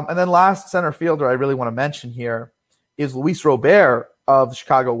 And then last center fielder I really want to mention here is Luis Robert of the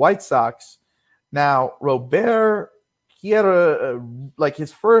Chicago White Sox. Now, Robert, he had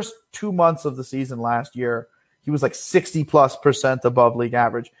his first 2 months of the season last year, he was like 60+% above league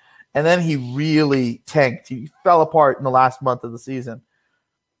average. And then he really tanked. He fell apart in the last month of the season.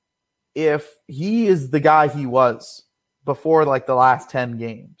 If he is the guy he was before like the last 10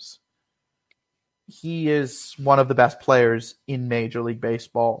 games, he is one of the best players in Major League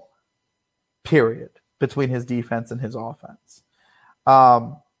Baseball, period, between his defense and his offense.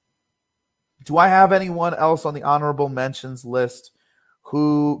 Do I have anyone else on the honorable mentions list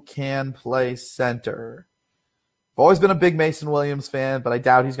who can play center? I've always been a big Mason Williams fan, but I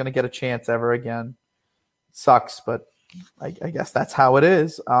doubt he's going to get a chance ever again. It sucks, but I guess that's how it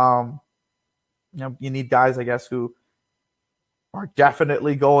is. You need guys, I guess, who are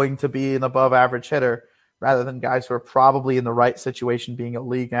definitely going to be an above-average hitter rather than guys who are probably in the right situation being a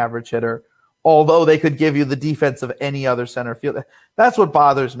league average hitter, although they could give you the defense of any other center field. That's what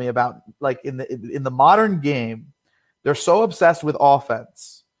bothers me about, like, in the modern game, they're so obsessed with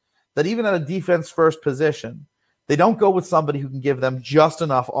offense that even at a defense-first position, they don't go with somebody who can give them just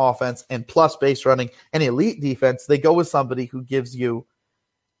enough offense and plus base running and elite defense. They go with somebody who gives you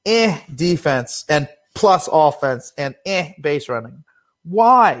defense and plus offense and base running.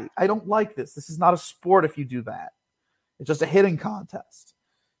 Why? I don't like this. This is not a sport if you do that. It's just a hitting contest.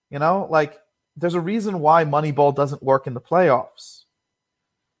 You know, like, there's a reason why Moneyball doesn't work in the playoffs.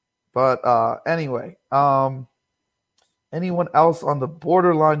 But anyway, anyone else on the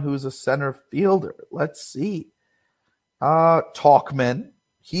borderline who's a center fielder? Let's see. Tauchman.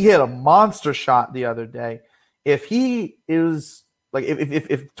 He hit a monster shot the other day. If he is like,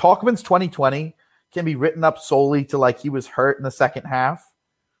 if Tauchman's 2020 can be written up solely to like he was hurt in the second half,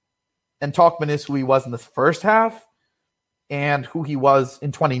 and Tauchman is who he was in the first half and who he was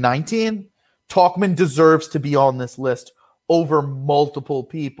in 2019, Tauchman deserves to be on this list over multiple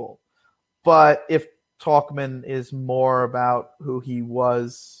people. But if Tauchman is more about who he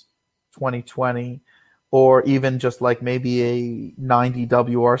was 2020, or even just like maybe a 90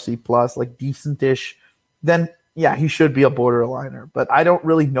 WRC plus, like decent-ish, then yeah, he should be a borderliner. But I don't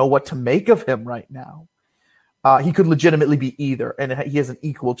really know what to make of him right now. He could legitimately be either, and he has an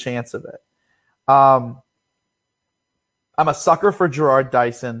equal chance of it. I'm a sucker for Gerard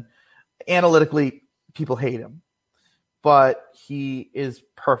Dyson. Analytically, people hate him, but he is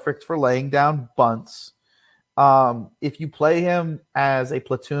perfect for laying down bunts. If you play him as a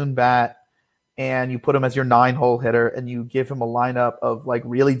platoon bat and you put him as your 9-hole hitter and you give him a lineup of like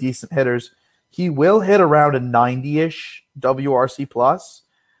really decent hitters, he will hit around a 90-ish WRC plus.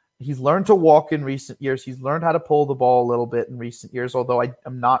 He's learned to walk in recent years. He's learned how to pull the ball a little bit in recent years, although I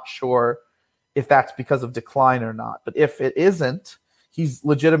am not sure if that's because of decline or not. But if it isn't, he's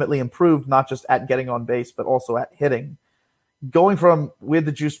legitimately improved, not just at getting on base, but also at hitting. Going from with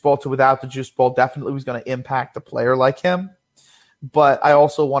the juice ball to without the juice ball definitely was going to impact a player like him. But I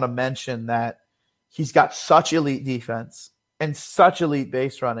also want to mention that he's got such elite defense and such elite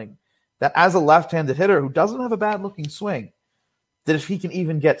base running that as a left-handed hitter who doesn't have a bad-looking swing, that if he can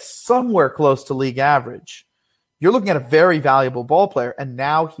even get somewhere close to league average, you're looking at a very valuable ball player. And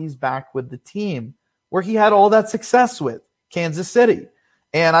now he's back with the team where he had all that success with, Kansas City.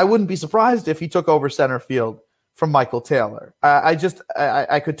 And I wouldn't be surprised if he took over center field from Michael Taylor.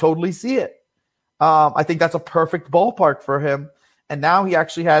 I could totally see it. I think that's a perfect ballpark for him. And now he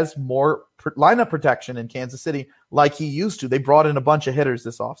actually has more lineup protection in Kansas City like he used to. They brought in a bunch of hitters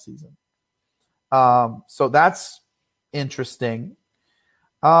this offseason. So that's interesting.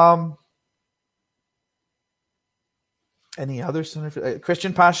 Any other center?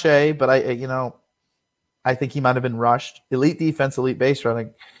 Christian Pache, but I think he might have been rushed. Elite defense, elite base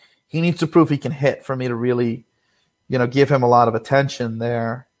running. He needs to prove he can hit for me to really, give him a lot of attention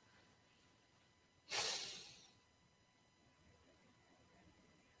there.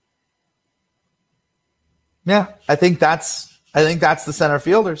 Yeah, I think that's the center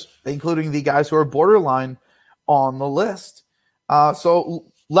fielders, including the guys who are borderline on the list.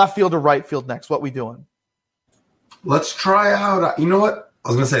 So left field or right field next? What we doing? Let's try out. You know what? I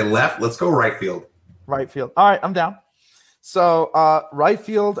was going to say left. Let's go right field. Right field. All right, I'm down. So right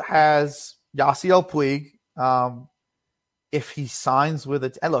field has Yasiel Puig. if he signs with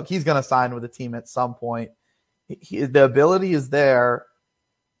it, and look, he's going to sign with a team at some point. The ability is there.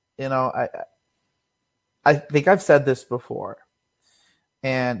 You know, I think I've said this before,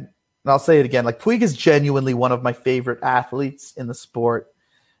 and I'll say it again. Like, Puig is genuinely one of my favorite athletes in the sport.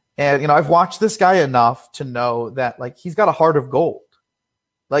 And, you know, I've watched this guy enough to know that, like, he's got a heart of gold.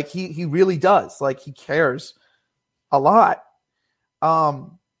 Like, he really does. Like, he cares a lot. But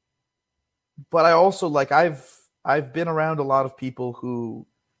I also, like, I've been around a lot of people who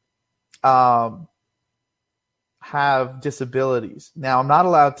have disabilities. Now, I'm not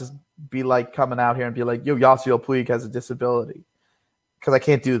allowed to be, like, coming out here and be like, yo, Yasiel Puig has a disability. Because I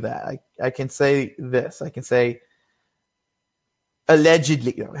can't do that. I can say this. I can say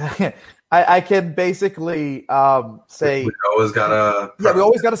allegedly. I can basically say. We always gotta. Yeah, we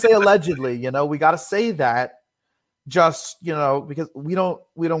always got to say allegedly. You know, we got to say that just, you know, because we don't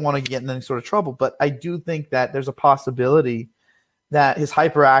want to get in any sort of trouble. But I do think that there's a possibility that his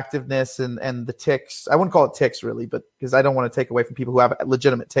hyperactiveness and the tics. I wouldn't call it tics really, but because I don't want to take away from people who have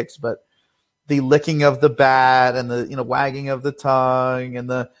legitimate tics, but the licking of the bat and the, you know, wagging of the tongue and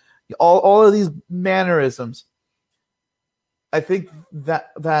the all of these mannerisms. I think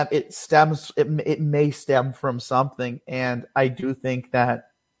that it may stem from something, and I do think that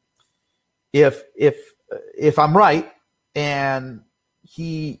if I'm right and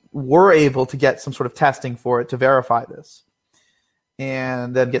he were able to get some sort of testing for it to verify this,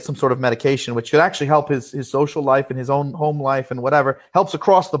 and then get some sort of medication, which could actually help his social life and his own home life and whatever, helps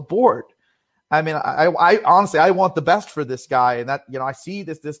across the board. I mean, I honestly, I want the best for this guy, and that, you know, I see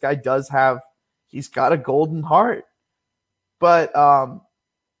this guy he's got a golden heart, but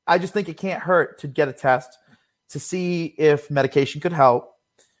I just think it can't hurt to get a test to see if medication could help,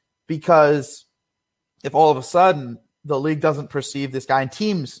 because if all of a sudden the league doesn't perceive this guy and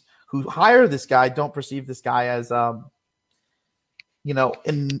teams who hire this guy don't perceive this guy as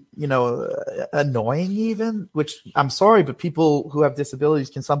annoying even, which I'm sorry, but people who have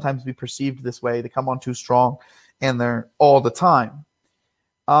disabilities can sometimes be perceived this way. They come on too strong and they're all the time.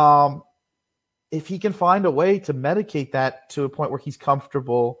 If he can find a way to medicate that to a point where he's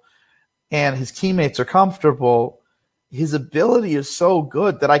comfortable and his teammates are comfortable, his ability is so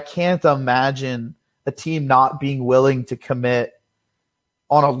good that I can't imagine a team not being willing to commit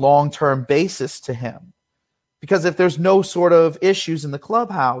on a long-term basis to him. Because if there's no sort of issues in the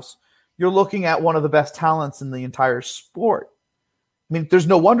clubhouse, you're looking at one of the best talents in the entire sport. I mean, there's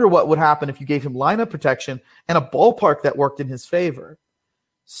no wonder what would happen if you gave him lineup protection and a ballpark that worked in his favor.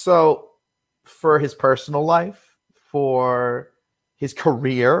 So for his personal life, for his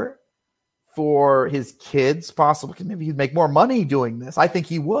career, for his kids, possibly, maybe he'd make more money doing this. I think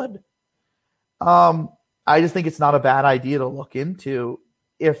he would. I just think it's not a bad idea to look into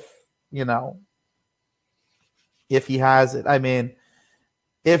if he has it. I mean,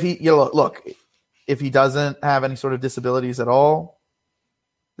 if he, look, if he doesn't have any sort of disabilities at all,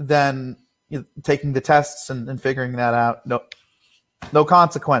 then taking the tests and figuring that out, no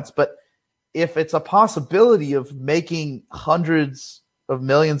consequence. But if it's a possibility of making hundreds of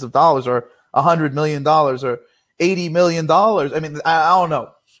millions of dollars or $100 million or $80 million, I mean, I don't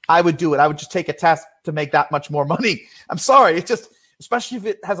know. I would do it. I would just take a test to make that much more money. I'm sorry. It's just, especially if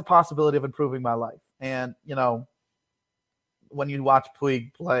it has a possibility of improving my life. And, when you watch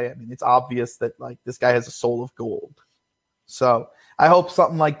Puig play, I mean, it's obvious that, like, this guy has a soul of gold. So I hope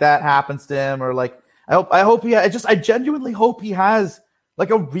something like that happens to him, or like, I genuinely hope he has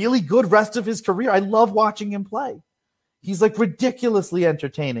like a really good rest of his career. I love watching him play. He's like ridiculously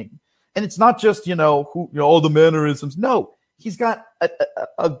entertaining. And it's not just, all the mannerisms. No, he's got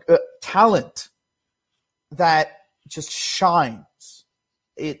a talent that just shines.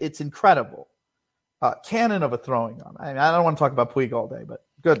 It's incredible. Cannon of a throwing arm. I mean, I don't want to talk about Puig all day, but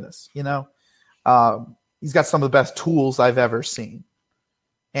goodness, he's got some of the best tools I've ever seen,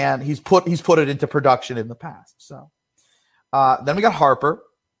 and he's put it into production in the past. So then we got Harper.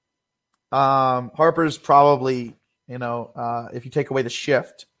 Harper's probably, if you take away the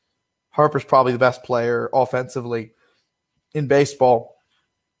shift, Harper's probably the best player offensively in baseball,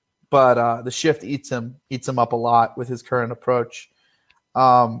 but the shift eats him up a lot with his current approach.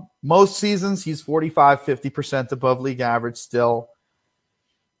 Most seasons he's 45-50% above league average still.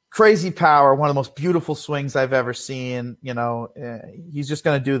 Crazy power, one of the most beautiful swings I've ever seen. He's just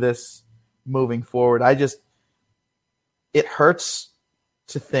going to do this moving forward. It hurts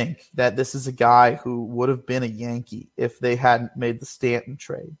to think that this is a guy who would have been a Yankee if they hadn't made the Stanton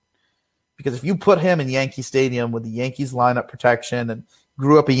trade. Because if you put him in Yankee Stadium with the Yankees lineup protection and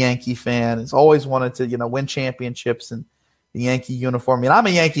grew up a Yankee fan, has always wanted to, win championships and the Yankee uniform. I mean, I'm a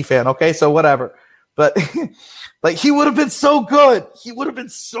Yankee fan, okay, so whatever. but like he would have been so good. He would have been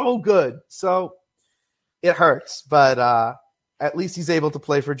so good. So it hurts, but at least he's able to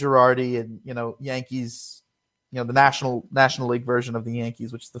play for Girardi and, Yankees, the National League version of the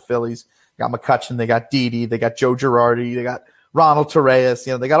Yankees, which is the Phillies. They got McCutchen, they got Didi, they got Joe Girardi, they got Ronald Torreyes.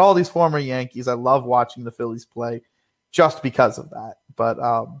 They got all these former Yankees. I love watching the Phillies play just because of that. But,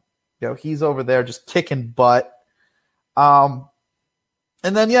 he's over there just kicking butt. And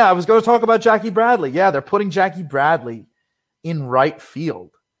then, I was going to talk about Jackie Bradley. Yeah, they're putting Jackie Bradley in right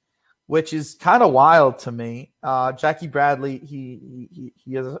field, which is kind of wild to me. Jackie Bradley, he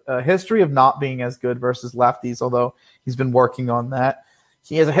has a history of not being as good versus lefties, although he's been working on that.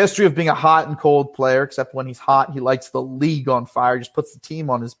 He has a history of being a hot and cold player, except when he's hot, he lights the league on fire, just puts the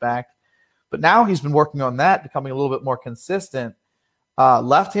team on his back. But now he's been working on that, becoming a little bit more consistent.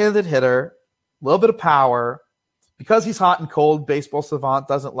 Left-handed hitter, a little bit of power. Because he's hot and cold, Baseball Savant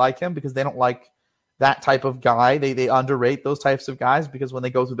doesn't like him because they don't like that type of guy. They underrate those types of guys because when they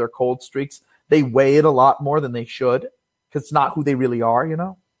go through their cold streaks, they weigh it a lot more than they should because it's not who they really are,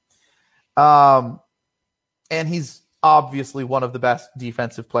 And he's obviously one of the best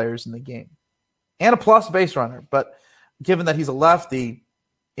defensive players in the game and a plus base runner. But given that he's a lefty,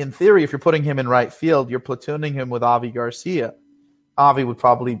 in theory, if you're putting him in right field, you're platooning him with Avi Garcia. Avi would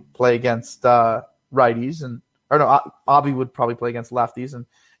probably play against righties Avi would probably play against lefties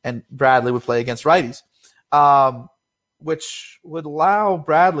and Bradley would play against righties, which would allow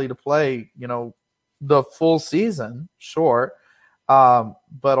Bradley to play, the full season, sure, but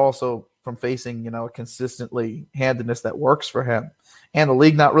also from facing, a consistently handedness that works for him and the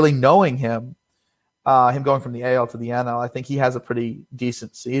league not really knowing him going from the AL to the NL. I think he has a pretty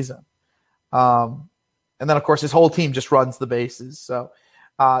decent season. And then, of course, his whole team just runs the bases, so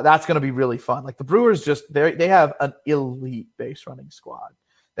that's going to be really fun. Like the Brewers they have an elite base running squad.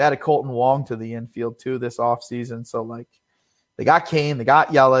 They added Colton Wong to the infield too this offseason. So like they got Kane, they got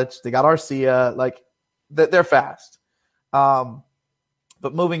Yelich, they got Arcia. Like they're fast. But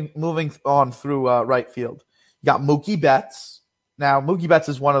moving on through right field, you got Mookie Betts. Now Mookie Betts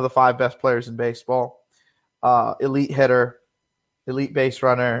is one of the 5 best players in baseball. Elite hitter, elite base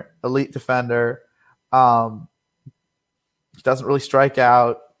runner, elite defender. He doesn't really strike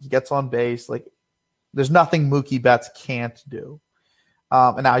out. He gets on base. Like, there's nothing Mookie Betts can't do.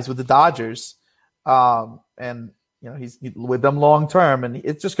 And now he's with the Dodgers. And, he's with them long term. And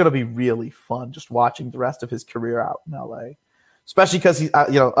it's just going to be really fun just watching the rest of his career out in L.A. Especially because,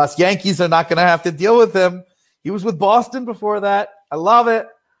 us Yankees are not going to have to deal with him. He was with Boston before that. I love it.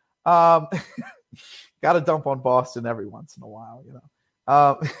 Got to dump on Boston every once in a while,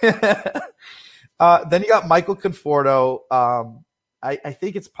 Then you got Michael Conforto. I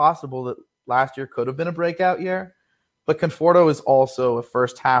think it's possible that last year could have been a breakout year, but Conforto is also a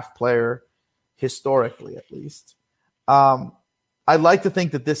first-half player, historically at least. I like to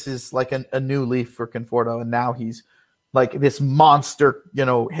think that this is like a new leaf for Conforto, and now he's like this monster,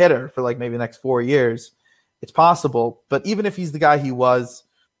 hitter for like maybe the next 4 years. It's possible, but even if he's the guy he was,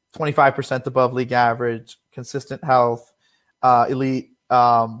 25% above league average, consistent health, elite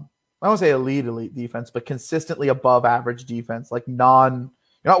I won't say elite defense, but consistently above average defense. Like you're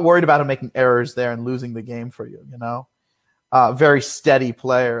not worried about him making errors there and losing the game for you, very steady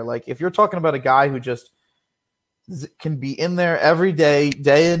player. Like if you're talking about a guy who just can be in there every day,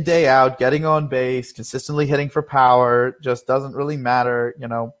 day in, day out, getting on base, consistently hitting for power, just doesn't really matter,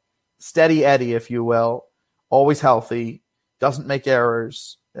 steady Eddie, if you will, always healthy, doesn't make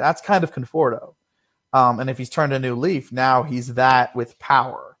errors. That's kind of Conforto. And if he's turned a new leaf, now he's that with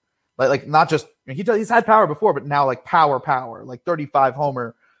power. Like not just he's had power before, but now like power, like 35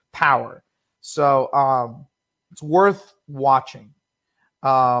 homer power. So it's worth watching.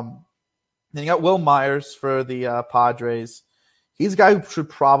 Then you got Will Myers for the Padres. He's a guy who should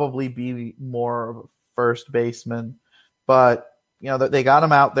probably be more of a first baseman, but they got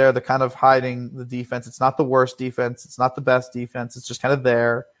him out there. They're kind of hiding the defense. It's not the worst defense. It's not the best defense. It's just kind of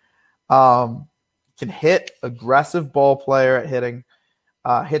there. Can hit, aggressive ball player at hitting.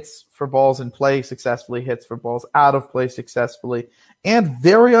 Hits for balls in play successfully, hits for balls out of play successfully, and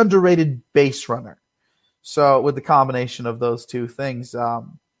very underrated base runner. So with the combination of those two things,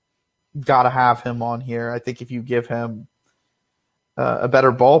 got to have him on here. I think if you give him a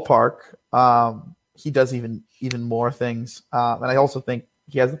better ballpark, he does even more things. And I also think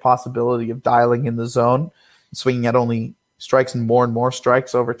he has the possibility of dialing in the zone, swinging at only strikes and more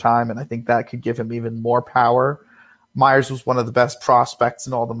strikes over time, and I think that could give him even more power. Myers was one of the best prospects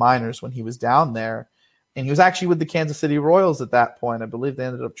in all the minors when he was down there. And he was actually with the Kansas City Royals at that point. I believe they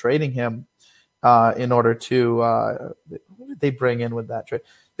ended up trading him in order to who did they bring in with that trade?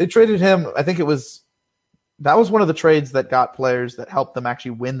 They traded him. I think that was one of the trades that got players that helped them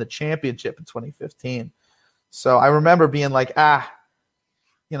actually win the championship in 2015. So I remember being like,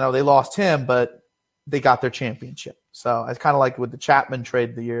 they lost him, but they got their championship. So it's kind of like with the Chapman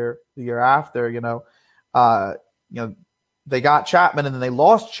trade the year after, they got Chapman and then they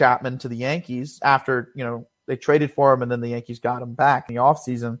lost Chapman to the Yankees after, they traded for him and then the Yankees got him back in the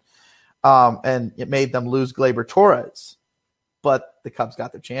offseason. And it made them lose Gleyber Torres, but the Cubs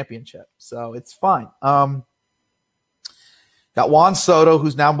got their championship. So it's fine. Got Juan Soto,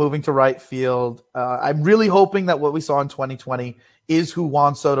 who's now moving to right field. I'm really hoping that what we saw in 2020 is who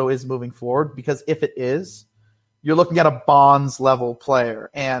Juan Soto is moving forward, because if it is, you're looking at a Bonds-level player.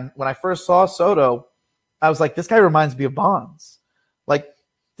 And when I first saw Soto, I was like, this guy reminds me of Bonds. Like,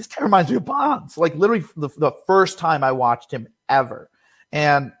 this guy reminds me of Bonds. Like, literally the first time I watched him ever.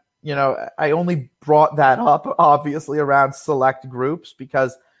 And, I only brought that up, obviously, around select groups,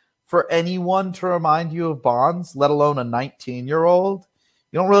 because for anyone to remind you of Bonds, let alone a 19-year-old,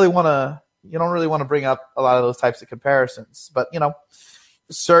 you don't really want to bring up a lot of those types of comparisons. But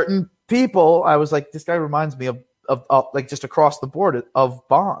certain people, I was like, this guy reminds me of like just across the board of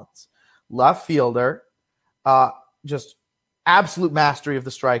Bonds. Left fielder, just absolute mastery of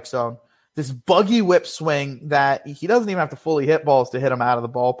the strike zone. This buggy whip swing that he doesn't even have to fully hit balls to hit him out of the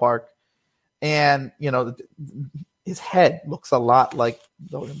ballpark. And his head looks a lot like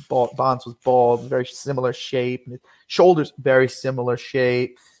Bonds was bald, very similar shape. And his shoulders, very similar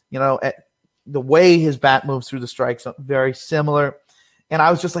shape. The way his bat moves through the strike zone, very similar. And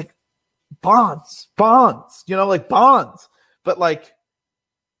I was just like, Bonds, like Bonds. But like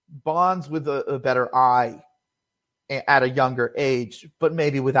Bonds with a better eye at a younger age, but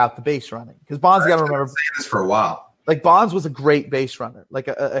maybe without the base running. Because Bonds, you got to remember, saying this for a while. Like Bonds was a great base runner, like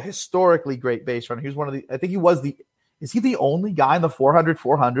a historically great base runner. He was one of the. I think he was the. Is he the only guy in the 400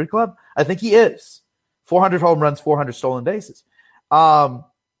 club? I think he is. 400 home runs, 400 stolen bases.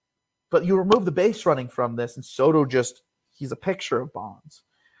 But you remove the base running from this, and Soto he's a picture of Bonds.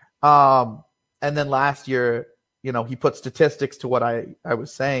 And then last year, he put statistics to what I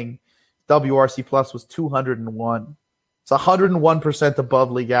was saying. WRC plus was 201. It's 101%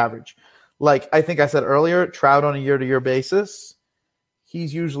 above league average. Like I think I said earlier, Trout on a year-to-year basis,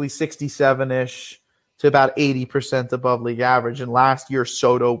 he's usually 67-ish to about 80% above league average. And last year,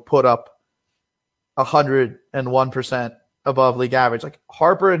 Soto put up 101% above league average. Like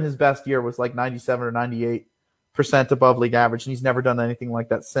Harper in his best year was like 97 or 98% above league average, and he's never done anything like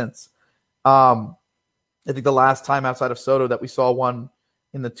that since. I think the last time outside of Soto that we saw one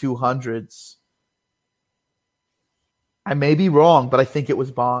in the 200s, I may be wrong, but I think it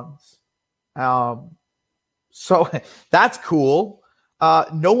was Bonds. So that's cool.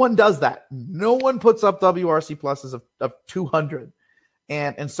 No one does that. No one puts up WRC pluses of 200,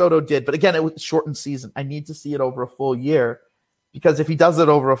 and Soto did. But again, it was a shortened season. I need to see it over a full year, because if he does it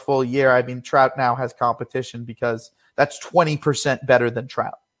over a full year, I mean, Trout now has competition, because that's 20% better than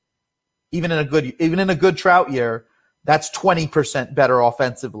Trout. Even in a good Trout year, that's 20% better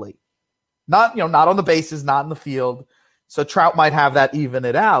offensively. Not on the bases, not in the field. So Trout might have that even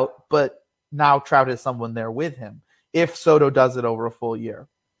it out, but now Trout has someone there with him if Soto does it over a full year.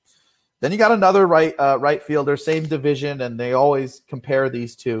 Then you got another right fielder, same division, and they always compare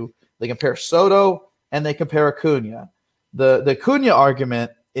these two. They compare Soto and they compare Acuna. The Acuna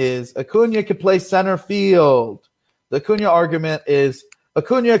argument is Acuna could play center field. The Acuna argument is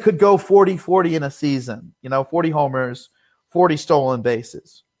Acuna could go 40-40 in a season, 40 homers, 40 stolen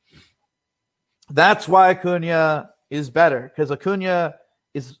bases. That's why Acuna is better, because Acuna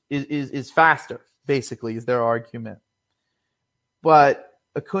is faster, basically, is their argument. But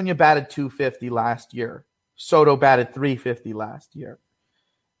Acuna batted 250 last year. Soto batted 350 last year.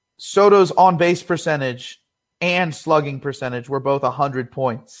 Soto's on-base percentage and slugging percentage were both 100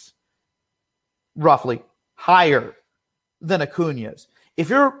 points, roughly, higher than Acuna's. If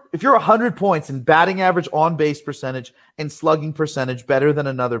you're 100 points in batting average, on-base percentage, and slugging percentage better than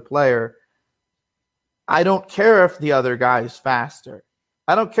another player, I don't care if the other guy is faster.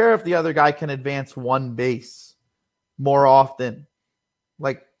 I don't care if the other guy can advance one base more often,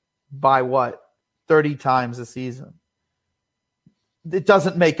 like by 30 times a season. It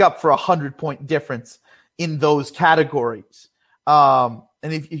doesn't make up for 100-point difference in those categories. And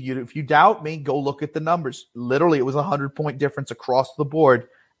if you doubt me, go look at the numbers. Literally, it was a 100-point difference across the board.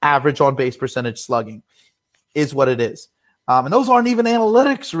 Average on-base percentage, slugging is what it is. And those aren't even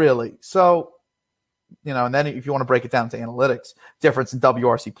analytics, really. So, and then if you want to break it down to analytics, difference in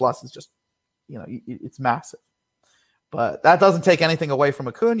WRC plus is just, it's massive. But that doesn't take anything away from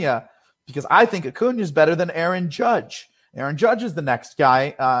Acuna, because I think Acuna is better than Aaron Judge. Aaron Judge is the next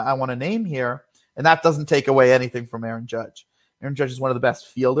guy I want to name here, and that doesn't take away anything from Aaron Judge. Aaron Judge is one of the best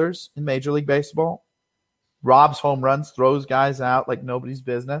fielders in Major League Baseball. Robs home runs, throws guys out like nobody's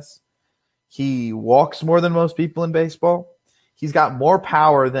business. He walks more than most people in baseball. He's got more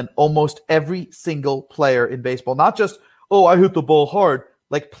power than almost every single player in baseball. Not just, oh, I hit the ball hard,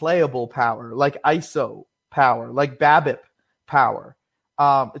 like playable power, like ISO power, like BABIP power.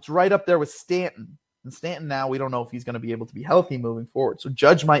 It's right up there with Stanton. And Stanton now, we don't know if he's going to be able to be healthy moving forward. So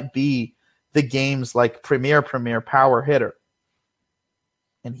Judge might be the game's like premier power hitter.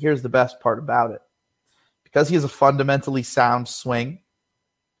 And here's the best part about it. Because he has a fundamentally sound swing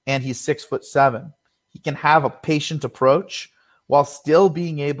and he's 6'7", he can have a patient approach while still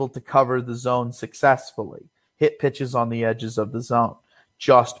being able to cover the zone successfully, hit pitches on the edges of the zone,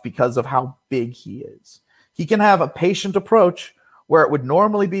 just because of how big he is. He can have a patient approach where it would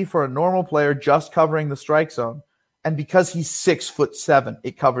normally be for a normal player just covering the strike zone. And because he's 6'7",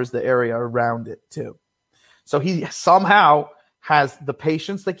 it covers the area around it too. So he somehow has the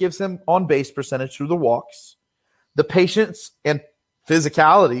patience that gives him on-base percentage through the walks, the patience and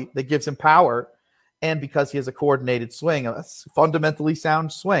physicality that gives him power, and because he has a coordinated swing, a fundamentally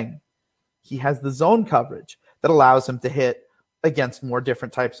sound swing, he has the zone coverage that allows him to hit against more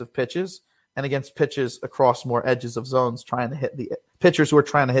different types of pitches and against pitches across more edges of zones, trying to hit the pitchers who are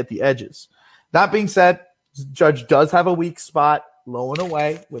trying to hit the edges. That being said, Judge does have a weak spot, low and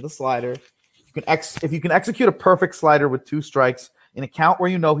away with a slider. If you can execute a perfect slider with 2 strikes in a count where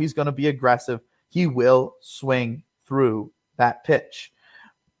you know he's going to be aggressive, he will swing through that pitch.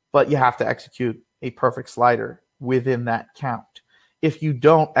 But you have to execute a perfect slider within that count. If you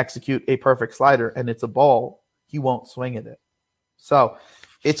don't execute a perfect slider and it's a ball, he won't swing at it. So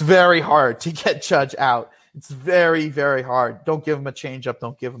it's very hard to get Judge out. It's very, very hard. Don't give him a changeup.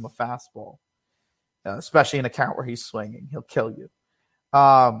 Don't give him a fastball, especially in a count where he's swinging. He'll kill you.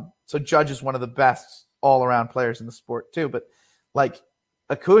 So Judge is one of the best all-around players in the sport too. But like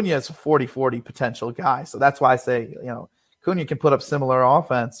Acuna is a 40-40 potential guy. So that's why I say, Acuna can put up similar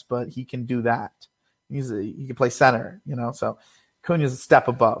offense, but he can do that. He can play center, so Acuna is a step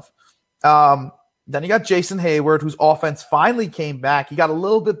above. Then you got Jason Hayward, whose offense finally came back. He got a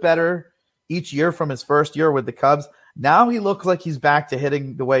little bit better each year from his first year with the Cubs. Now he looks like he's back to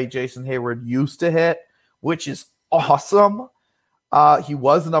hitting the way Jason Hayward used to hit, which is awesome. He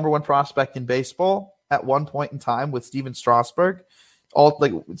was the number 1 prospect in baseball at one point in time with Steven Strasburg.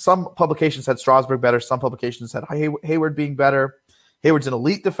 Some publications had Strasburg better. Some publications had Hayward being better. Hayward's an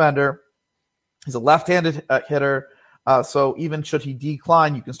elite defender. He's a left-handed hitter. So even should he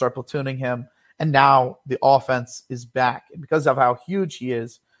decline, you can start platooning him. And now the offense is back. And because of how huge he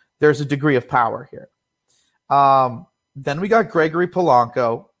is, there's a degree of power here. Then we got Gregory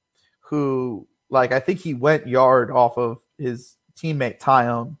Polanco, who, I think he went yard off of his teammate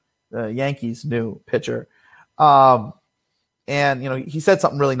Taillon, the Yankees' new pitcher. And, he said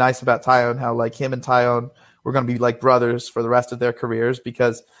something really nice about Taillon, how him and Taillon were going to be like brothers for the rest of their careers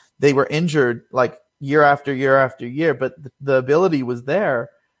because they were injured year after year after year, but the ability was there.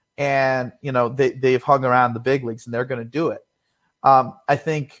 And, they've hung around the big leagues and they're going to do it. I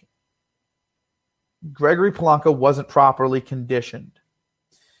think Gregory Polanco wasn't properly conditioned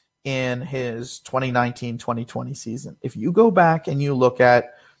in his 2019-2020 season. If you go back and you look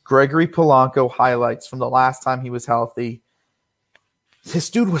at Gregory Polanco highlights from the last time he was healthy,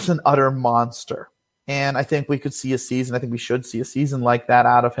 this dude was an utter monster. And I think we could see a season, I think we should see a season like that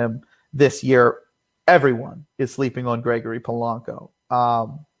out of him this year. Everyone is sleeping on Gregory Polanco.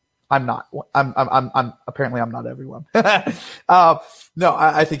 I'm not. I'm apparently I'm not everyone. No,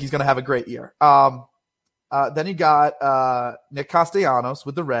 I think he's going to have a great year. Then you got Nick Castellanos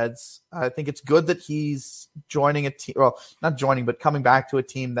with the Reds. I think it's good that he's joining a team. Well, not joining, but coming back to a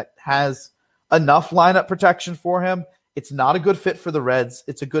team that has enough lineup protection for him. It's not a good fit for the Reds.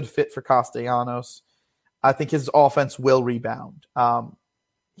 It's a good fit for Castellanos. I think his offense will rebound.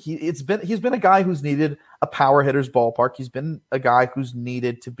 He's been a guy who's needed a power hitter's ballpark. He's been a guy who's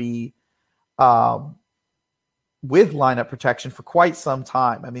needed to be with lineup protection for quite some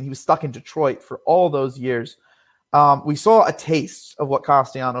time. I mean, he was stuck in Detroit for all those years. We saw a taste of what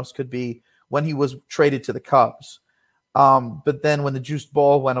Castellanos could be when he was traded to the Cubs. But then when the juiced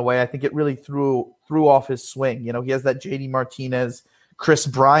ball went away, I think it really threw off his swing. He has that JD Martinez, Chris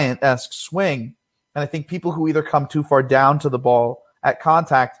Bryant-esque swing. And I think people who either come too far down to the ball at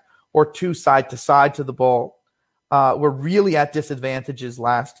contact or too side to side to the ball were really at disadvantages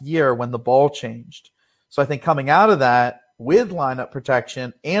last year when the ball changed. So I think coming out of that with lineup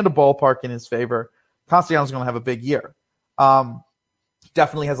protection and a ballpark in his favor, Castellanos is going to have a big year. He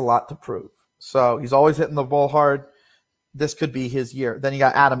definitely has a lot to prove. So he's always hitting the ball hard. this could be his year. Then you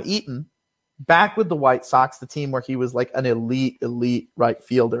got Adam Eaton back with the White Sox, the team where he was like an elite right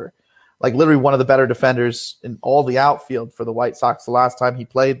fielder, like literally one of the better defenders in all the outfield for the White Sox the last time he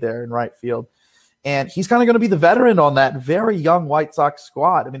played there in right field. And he's kind of going to be the veteran on that very young White Sox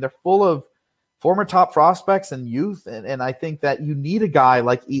squad. I mean, they're full of former top prospects and youth, and I think that you need a guy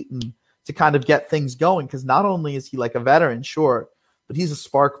like Eaton to kind of get things going, because not only is he like a veteran, sure, but he's a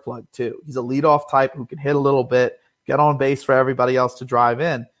spark plug too. He's a leadoff type who can hit a little bit, get on base for everybody else to drive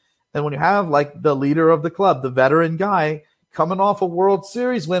in. And when you have like the leader of the club, the veteran guy coming off a World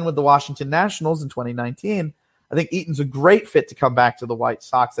Series win with the Washington Nationals in 2019, I think Eaton's a great fit to come back to the White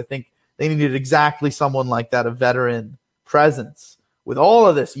Sox. I think they needed exactly someone like that, a veteran presence with all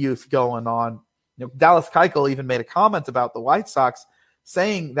of this youth going on. You know, Dallas Keuchel even made a comment about the White Sox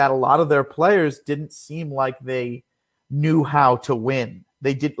saying that a lot of their players didn't seem like they knew how to win.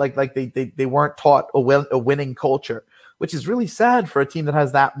 They did like they weren't taught a winning culture, which is really sad for a team that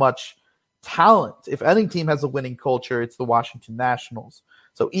has that much talent. If any team has a winning culture, it's the Washington Nationals.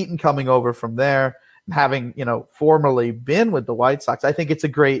 So Eaton coming over from there and having, you know, formerly been with the White Sox, I think it's a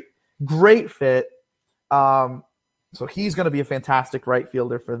great fit. So he's going to be a fantastic right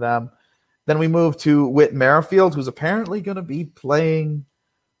fielder for them. Then we move to Whit Merrifield, who's apparently going to be playing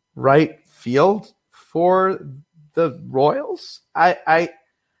right field for the Royals. I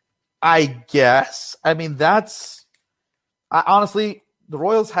guess. I mean, honestly, the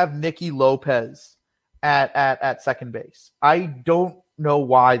Royals have Nicky Lopez at second base. I don't know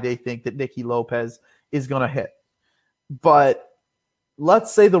why they think that Nicky Lopez is going to hit. But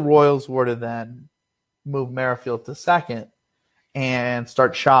let's say the Royals were to then move Merrifield to second and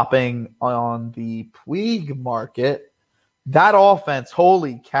start shopping on the Puig market. That offense,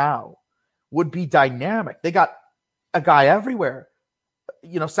 holy cow, would be dynamic. They got a guy everywhere.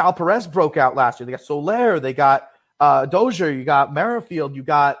 You know, Sal Perez broke out last year. They got Soler. They got Dozier. You got Merrifield. You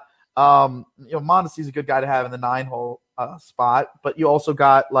got Mondesi's a good guy to have in the 9-hole spot. But you also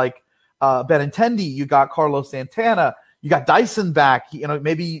got like Benintendi. You got Carlos Santana. You got Dyson back. You know,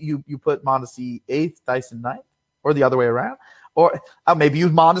 maybe you put Mondesi 8th, Dyson 9th, or the other way around. Or maybe use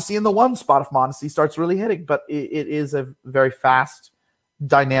Mondesi in the 1 spot if Mondesi starts really hitting. But it is a very fast,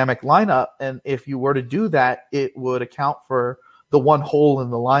 dynamic lineup. And if you were to do that, it would account for the one hole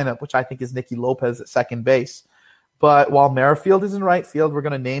in the lineup, which I think is Nicky Lopez at second base. But while Merrifield is in right field, we're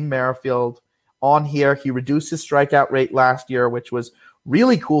going to name Merrifield on here. He reduced his strikeout rate last year, which was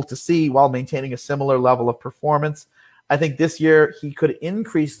really cool to see, while maintaining a similar level of performance. I think this year he could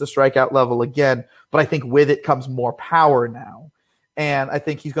increase the strikeout level again, but I think with it comes more power now. And I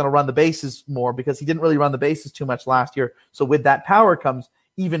think he's going to run the bases more, because he didn't really run the bases too much last year. So with that power comes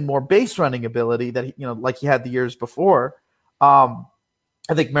even more base running ability that, like he had the years before. I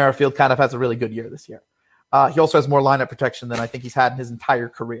think Merrifield kind of has a really good year this year. He also has more lineup protection than I think he's had in his entire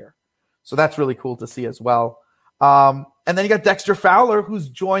career. So that's really cool to see as well. And then you got Dexter Fowler, who's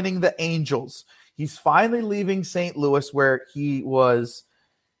joining the Angels. He's finally leaving St. Louis, where he was,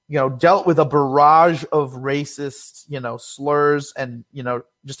 dealt with a barrage of racist, slurs and,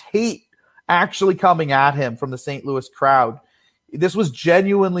 just hate actually coming at him from the St. Louis crowd. This was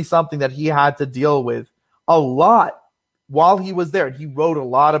genuinely something that he had to deal with a lot while he was there. And he wrote a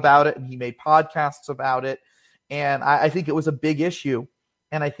lot about it, and he made podcasts about it. And I think it was a big issue.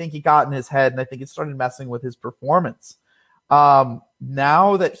 And I think he got in his head, and I think it started messing with his performance.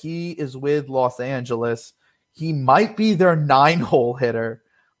 Now that he is with Los Angeles, he might be their 9-hole hitter.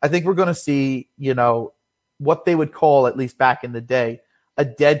 I think we're going to see, what they would call, at least back in the day, a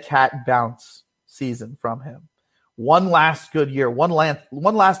dead cat bounce season from him. One last good year, one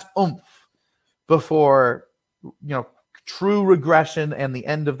last oomph before, true regression and the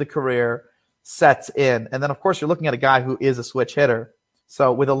end of the career sets in. And then, of course, you're looking at a guy who is a switch hitter.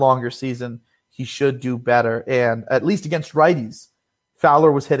 So with a longer season, he should do better. And at least against righties,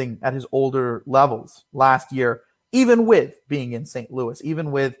 Fowler was hitting at his older levels last year, even with being in St. Louis,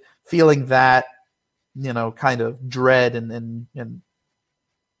 even with feeling that, kind of dread and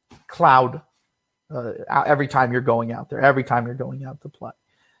cloud every time you're going out there, every time you're going out to play.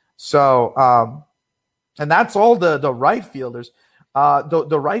 So, and that's all the right fielders.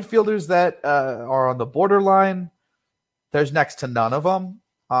 The right fielders that are on the borderline, there's next to none of them.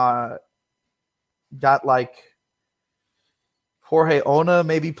 Got like Jorge Ona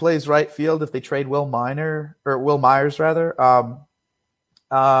maybe plays right field if they trade Will Myers rather.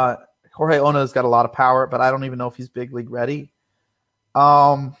 Jorge Ona's got a lot of power, but I don't even know if he's big league ready.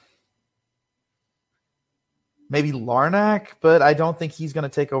 Maybe Larnach, but I don't think he's going to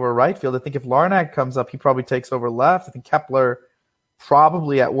take over right field. I think if Larnach comes up, he probably takes over left. I think Kepler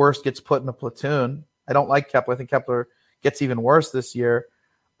probably at worst gets put in a platoon. I don't like Kepler. I think Kepler gets even worse this year.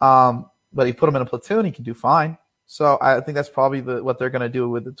 But you put him in a platoon, he can do fine. So I think that's probably what they're going to do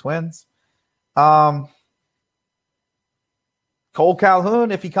with the Twins. Cole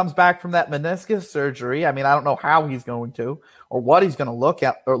Calhoun, if he comes back from that meniscus surgery, I mean, I don't know how he's going to or what he's going to look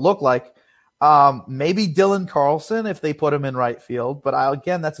like. Maybe Dylan Carlson if they put him in right field. But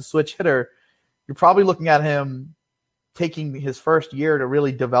again, that's a switch hitter. You're probably looking at him taking his first year to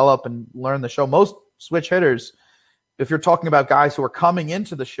really develop and learn the show. Most switch hitters, if you're talking about guys who are coming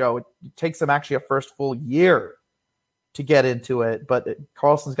into the show, it takes them actually a first full year to get into it. But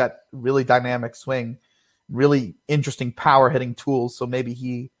Carlson's got really dynamic swing, really interesting power hitting tools. So maybe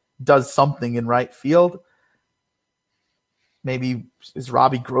he does something in right field. Maybe is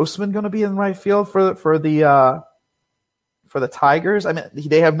Robbie Grossman going to be in right field for the Tigers? I mean,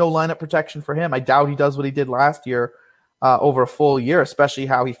 they have no lineup protection for him. I doubt he does what he did last year over a full year, especially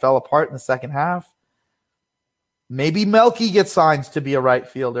how he fell apart in the second half. Maybe Melky gets signed to be a right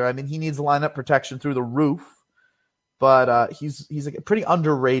fielder. I mean, he needs lineup protection through the roof, but he's a pretty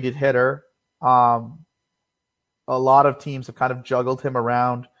underrated hitter. A lot of teams have kind of juggled him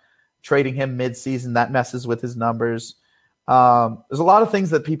around, trading him midseason. That messes with his numbers. There's a lot of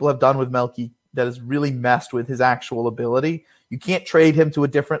things that people have done with Melky that has really messed with his actual ability. You can't trade him to a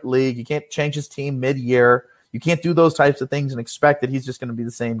different league. You can't change his team mid-year. You can't do those types of things and expect that he's just going to be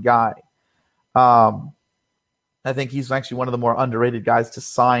the same guy. I think he's actually one of the more underrated guys to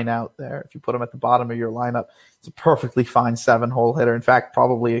sign out there. If you put him at the bottom of your lineup, it's a perfectly fine 7-hole hitter. In fact,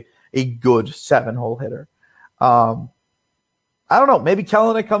 probably a good 7-hole hitter. I don't know. Maybe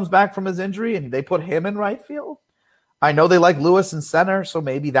Kelenic comes back from his injury and they put him in right field. I know they like Lewis in center, so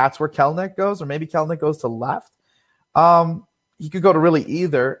maybe that's where Kelenic goes, or maybe Kelenic goes to left. He could go to really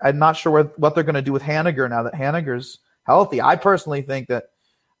either. I'm not sure what they're going to do with Haniger now that Haniger's healthy. I personally think that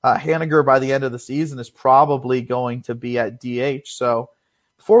Haniger by the end of the season is probably going to be at DH. So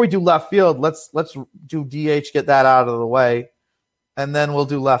before we do left field, let's do DH, get that out of the way, and then we'll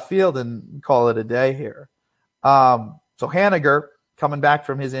do left field and call it a day here. So Haniger coming back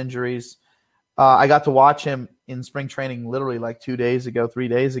from his injuries. I got to watch him in spring training literally like 3 days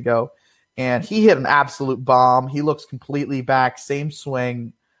ago, and he hit an absolute bomb. He looks completely back, same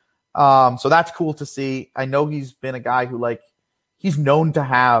swing. So that's cool to see. I know he's been a guy who he's known to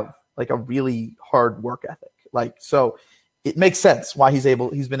have a really hard work ethic. So it makes sense why he's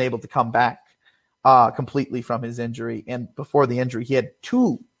been able to come back completely from his injury. And before the injury, he had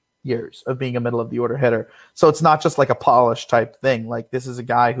 2 years of being a middle of the order hitter. So it's not just like a polish type thing. This is a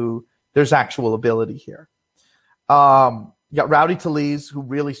guy who there's actual ability here. You got Rowdy Tellez, who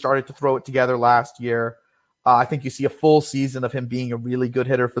really started to throw it together last year. I think you see a full season of him being a really good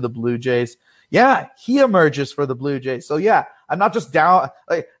hitter for the Blue Jays. Yeah, he emerges for the Blue Jays. So, yeah, I'm not just down.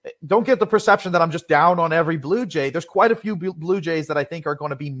 Don't get the perception that I'm just down on every Blue Jay. There's quite a few Blue Jays that I think are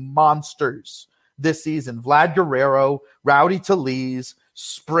going to be monsters this season. Vlad Guerrero, Rowdy Tellez,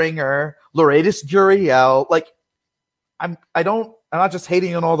 Springer, Lourdes Gurriel. I'm not just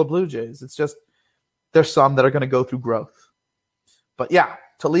hating on all the Blue Jays. It's just there's some that are going to go through growth. But, yeah,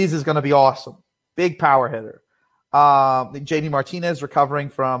 Tellez is going to be awesome. Big power hitter. JD Martinez recovering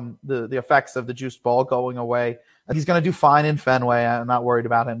from the effects of the juiced ball going away. And he's going to do fine in Fenway. I'm not worried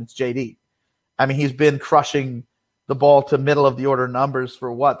about him. It's JD. I mean, he's been crushing the ball to middle of the order numbers for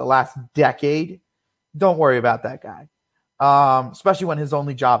the last decade. Don't worry about that guy, especially when his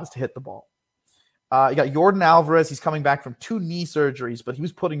only job is to hit the ball. You got Yordan Alvarez. He's coming back from 2 knee surgeries, but he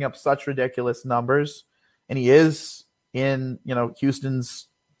was putting up such ridiculous numbers, and he is in Houston's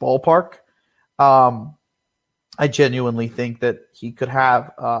ballpark. I genuinely think that he could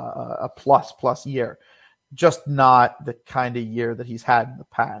have a plus year, just not the kind of year that he's had in the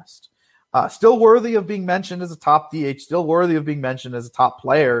past. Still worthy of being mentioned as a top DH, still worthy of being mentioned as a top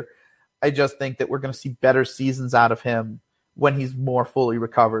player. I just think that we're going to see better seasons out of him when he's more fully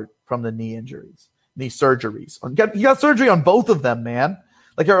recovered from the knee injuries, knee surgeries. He got surgery on both of them, man.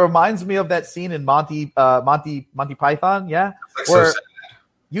 It reminds me of that scene in Monty Python, yeah? Where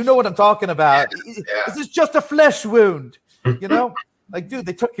you know what I'm talking about. Yeah. This is just a flesh wound, dude,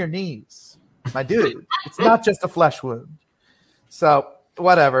 they took your knees. My dude, it's not just a flesh wound. So,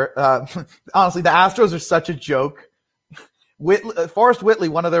 whatever. Honestly, the Astros are such a joke. Forrest Whitley,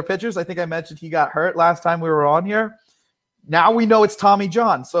 one of their pitchers, I think I mentioned he got hurt last time we were on here. Now we know it's Tommy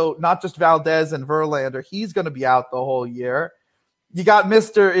John. So, not just Valdez and Verlander. He's going to be out the whole year. You got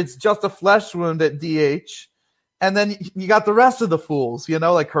Mr. It's just a flesh wound at DH. And then you got the rest of the fools,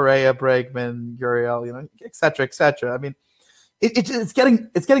 like Correa, Bregman, Gurriel, et cetera, et cetera. I mean, it's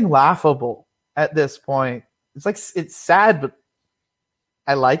getting laughable at this point. It's sad, but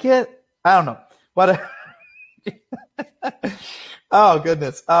I like it. I don't know. But Oh,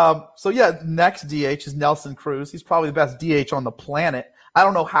 goodness. So, yeah, next DH is Nelson Cruz. He's probably the best DH on the planet. I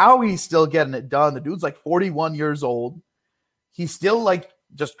don't know how he's still getting it done. The dude's like 41 years old. He's still like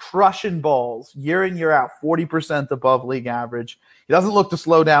just crushing balls year in, year out, 40% above league average. He doesn't look to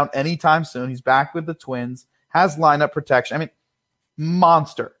slow down anytime soon. He's back with the Twins, has lineup protection. I mean,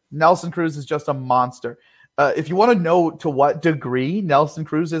 monster. Nelson Cruz is just a monster. If you want to know to what degree Nelson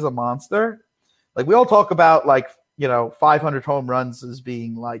Cruz is a monster, like we all talk about 500 home runs as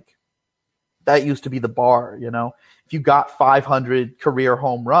being like, that used to be the bar, If you got 500 career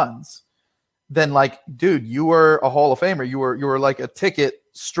home runs, then dude, you were a Hall of Famer. You were like a ticket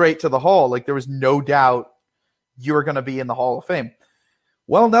straight to the Hall. Like there was no doubt you were going to be in the Hall of Fame.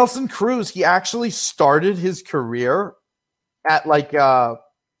 Well, Nelson Cruz, he actually started his career at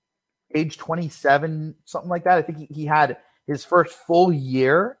age 27, something like that. I think he had his first full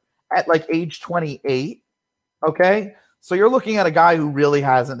year at age 28. Okay. So you're looking at a guy who really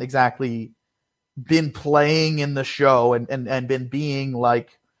hasn't exactly been playing in the show and been being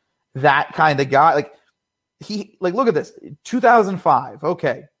that kind of guy. Look at this. 2005.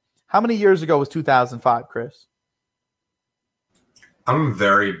 Okay. How many years ago was 2005, Chris? I'm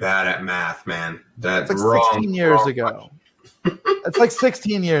very bad at math, man. That's it's 16 years ago. It's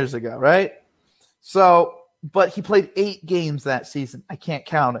 16 years ago, right? So, but he played 8 games that season. I can't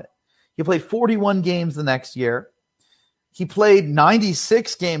count it. He played 41 games the next year. He played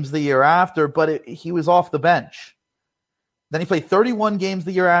 96 games the year after, but he was off the bench. Then he played 31 games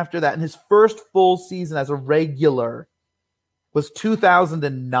the year after that, and his first full season as a regular was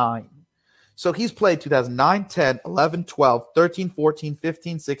 2009. So he's played 2009, 10, 11, 12, 13, 14,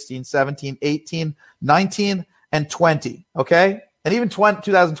 15, 16, 17, 18, 19, and 20, okay? And even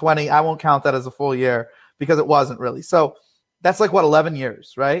 2020, I won't count that as a full year because it wasn't really. So that's 11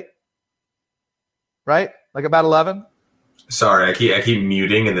 years, right? Right? About 11? Sorry, I keep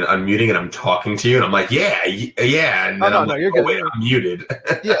muting and then unmuting, and I'm talking to you, and I'm like, yeah, and then no, you're good. Wait, I'm muted.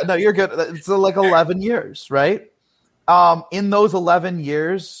 Yeah, no, you're good. It's 11 years, right? In those 11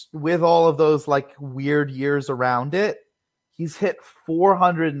 years, with all of those weird years around it, he's hit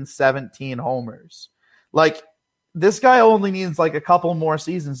 417 homers. This guy only needs a couple more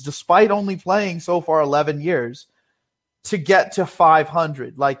seasons, despite only playing so far 11 years, to get to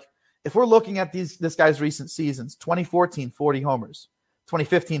 500. If we're looking at this guy's recent seasons, 2014, 40 homers,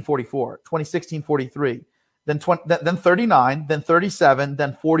 2015, 44, 2016, 43, then 39, then 37,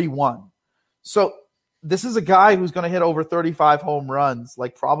 then 41. So this is a guy who's going to hit over 35 home runs,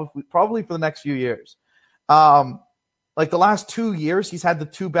 probably for the next few years. The last 2 years, he's had the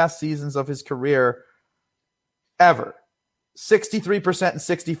 2 best seasons of his career ever. 63% and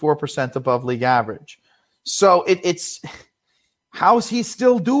 64% above league average. So it's how's he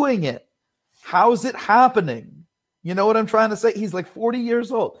still doing it? How's it happening? You know what I'm trying to say? He's 40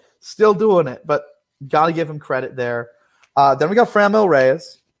 years old, still doing it, but got to give him credit there. Then we got Franmil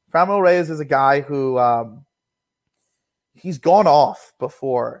Reyes. Franmil Reyes is a guy who he's gone off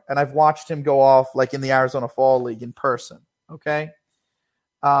before, and I've watched him go off in the Arizona Fall League in person, okay?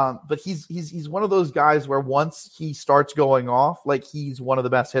 But he's one of those guys where once he starts going off, he's one of the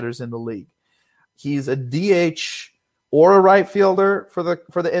best hitters in the league. He's a DH or a right fielder for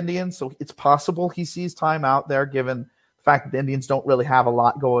the Indians, so it's possible he sees time out there given the fact that the Indians don't really have a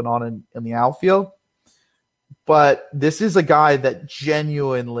lot going on in the outfield. But this is a guy that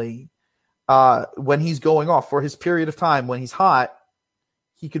genuinely, when he's going off for his period of time, when he's hot,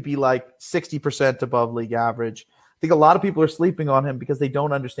 he could be 60% above league average. I think a lot of people are sleeping on him because they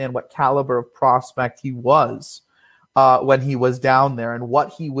don't understand what caliber of prospect he was when he was down there and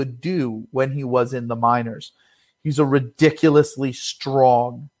what he would do when he was in the minors. He's a ridiculously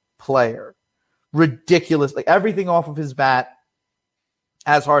strong player. Ridiculous. Everything off of his bat,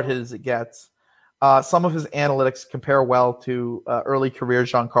 as hard hit as it gets. Some of his analytics compare well to early career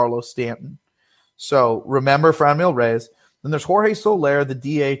Giancarlo Stanton. So remember Franmil Reyes. Then there's Jorge Soler, the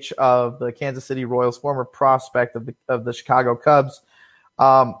DH of the Kansas City Royals, former prospect of the Chicago Cubs.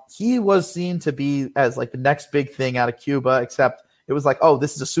 He was seen to be as the next big thing out of Cuba, except it was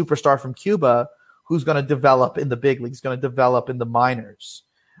this is a superstar from Cuba who's going to develop in the big leagues, going to develop in the minors.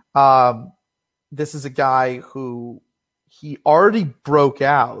 This is a guy who he already broke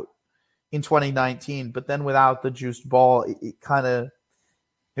out in 2019, but then without the juiced ball,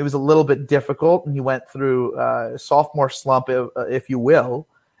 it was a little bit difficult, and he went through a sophomore slump, if you will,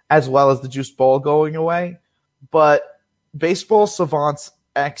 as well as the juiced ball going away. But Baseball Savants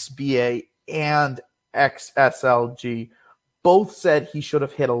XBA and XSLG both said he should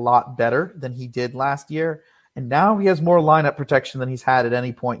have hit a lot better than he did last year, and now he has more lineup protection than he's had at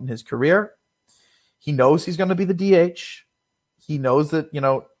any point in his career. He knows he's going to be the DH. He knows that,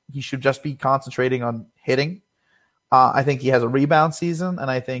 he should just be concentrating on hitting. I think he has a rebound season, and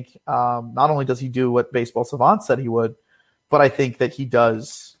I think not only does he do what Baseball Savant said he would, but I think that he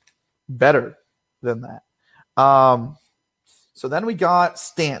does better than that. So then we got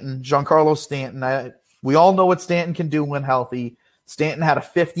Stanton, Giancarlo Stanton. We all know what Stanton can do when healthy. Stanton had a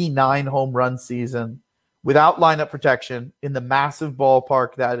 59 home run season without lineup protection in the massive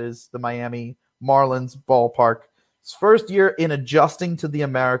ballpark that is the Miami Marlins ballpark. His first year in adjusting to the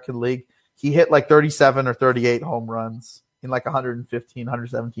American League, he hit like 37 or 38 home runs in like 115,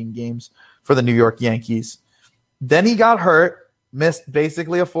 117 games for the New York Yankees. Then he got hurt, missed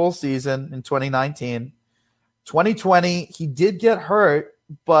basically a full season in 2019. 2020, he did get hurt,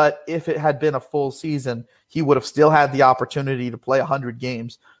 but if it had been a full season, he would have still had the opportunity to play 100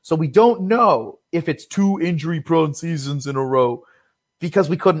 games. So we don't know if it's 2 injury-prone seasons in a row because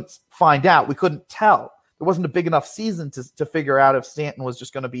we couldn't find out. We couldn't tell. There wasn't a big enough season to figure out if Stanton was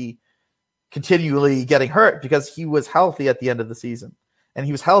just going to be continually getting hurt because he was healthy at the end of the season, and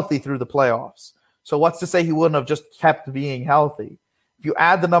he was healthy through the playoffs. So what's to say he wouldn't have just kept being healthy? If you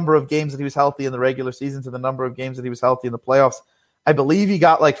add the number of games that he was healthy in the regular season to the number of games that he was healthy in the playoffs, I believe he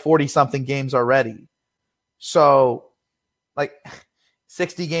got like 40-something games already. So like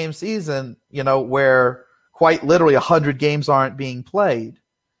 60-game season, where quite literally 100 games aren't being played,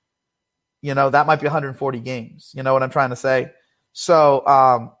 that might be 140 games. You know what I'm trying to say?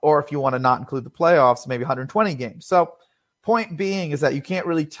 So, or if you want to not include the playoffs, maybe 120 games. So point being is that you can't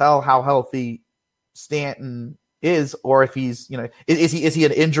really tell how healthy Stanton is, or if he's, is he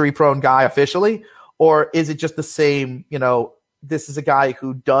an injury-prone guy officially, or is it just the same, this is a guy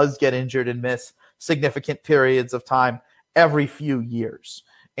who does get injured and miss significant periods of time every few years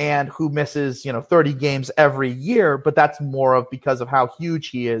and who misses, 30 games every year, but that's more of because of how huge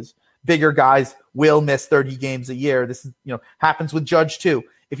he is. Bigger guys will miss 30 games a year. This is, happens with Judge too.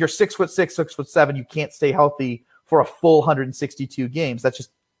 If you're 6'6", 6'7", you can't stay healthy for a full 162 games. That's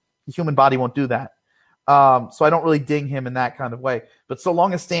just, the human body won't do that. So I don't really ding him in that kind of way. But so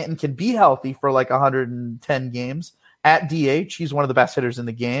long as Stanton can be healthy for like 110 games at DH, he's one of the best hitters in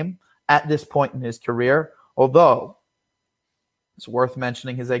the game at this point in his career. Although it's worth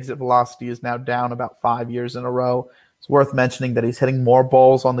mentioning his exit velocity is now down about 5 years in a row. It's worth mentioning that he's hitting more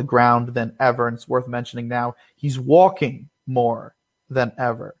balls on the ground than ever. And it's worth mentioning now he's walking more than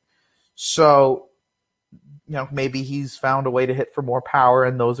ever. So, maybe he's found a way to hit for more power,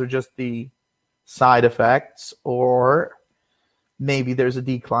 and those are just the side effects, or maybe there's a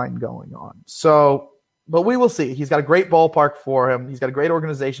decline going on. So, but we will see. He's got a great ballpark for him. He's got a great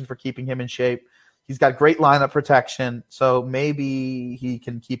organization for keeping him in shape. He's got great lineup protection. So maybe he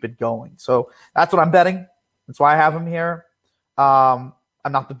can keep it going. So that's what I'm betting. That's why I have him here. I'm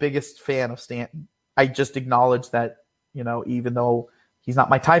not the biggest fan of Stanton. I just acknowledge that, even though he's not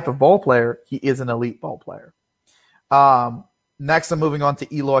my type of ball player, he is an elite ball player. Next, I'm moving on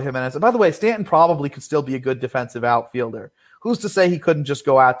to Eloy Jimenez. And by the way, Stanton probably could still be a good defensive outfielder. Who's to say he couldn't just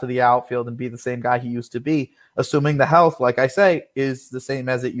go out to the outfield and be the same guy he used to be, assuming the health, like I say, is the same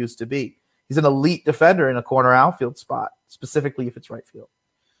as it used to be. He's an elite defender in a corner outfield spot, specifically if it's right field.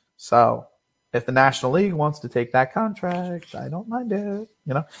 So if the National League wants to take that contract, I don't mind it.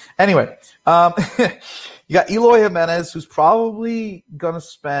 Anyway, you got Eloy Jimenez, who's probably going to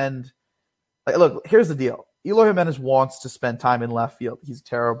spend – look, here's the deal. Eloy Jimenez wants to spend time in left field. He's a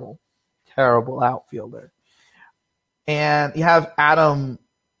terrible, terrible outfielder. And you have Adam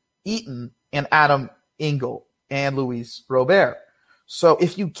Eaton and Adam Engel and Luis Robert. So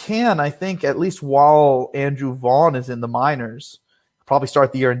if you can, I think at least while Andrew Vaughn is in the minors, probably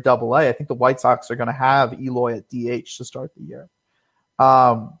start the year in Double-A. I think the White Sox are going to have Eloy at DH to start the year.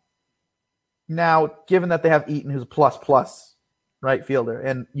 Now, given that they have Eaton, who's a plus right fielder,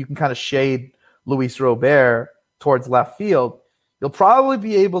 and you can kind of shade Luis Robert towards left field, you'll probably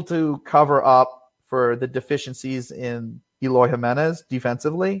be able to cover up for the deficiencies in Eloy Jimenez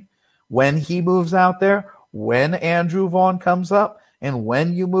defensively when he moves out there, when Andrew Vaughn comes up, and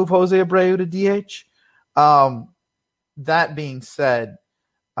when you move Jose Abreu to DH. That being said,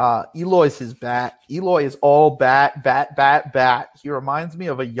 Eloy's his bat. Eloy is all bat. He reminds me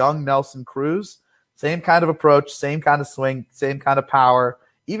of a young Nelson Cruz. Same kind of approach, same kind of swing, same kind of power.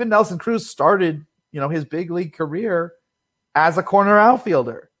 Even Nelson Cruz started, his big league career as a corner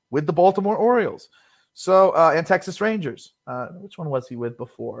outfielder with the Baltimore Orioles. So, and Texas Rangers. Which one was he with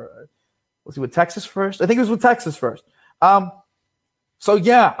before? Was he with Texas first? I think he was with Texas first. I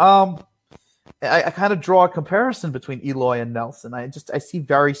kind of draw a comparison between Eloy and Nelson. I see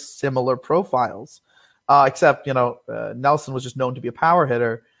very similar profiles, except, Nelson was just known to be a power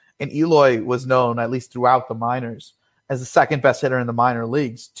hitter. And Eloy was known, at least throughout the minors, as the second best hitter in the minor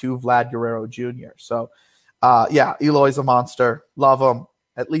leagues to Vlad Guerrero Jr. So, Eloy's a monster. Love him.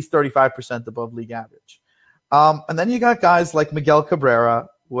 At least 35% above league average. And then you got guys like Miguel Cabrera,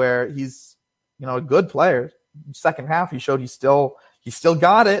 where he's, a good player. Second half, he showed he still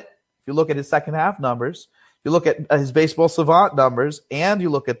got it. If you look at his second half numbers, you look at his baseball savant numbers, and you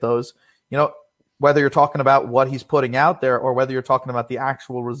look at those, whether you're talking about what he's putting out there or whether you're talking about the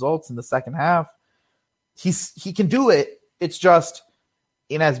actual results in the second half, he can do it. It's just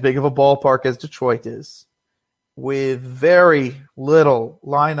in as big of a ballpark as Detroit is, with very little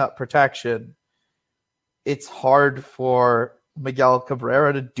lineup protection, it's hard for Miguel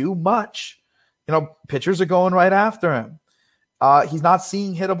Cabrera to do much. Pitchers are going right after him. He's not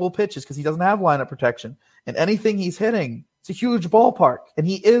seeing hittable pitches because he doesn't have lineup protection. And anything he's hitting, it's a huge ballpark. And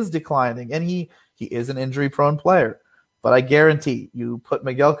he is declining. And he is an injury-prone player. But I guarantee you put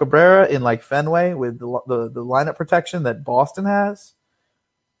Miguel Cabrera in like Fenway with the lineup protection that Boston has,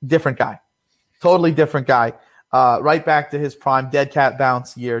 different guy. Totally different guy. Right back to his prime dead cat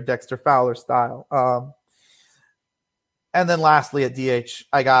bounce year, Dexter Fowler style. And then lastly at DH,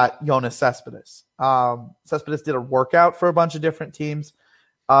 I got Yoenis Cespedes. Cespedes did a workout for a bunch of different teams.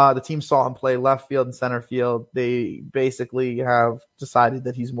 The team saw him play left field and center field. They basically have decided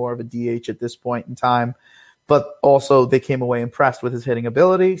that he's more of a DH at this point in time. But also they came away impressed with his hitting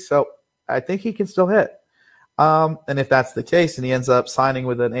ability. So I think he can still hit. And if that's the case and he ends up signing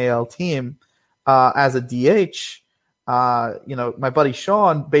with an AL team as a DH, my buddy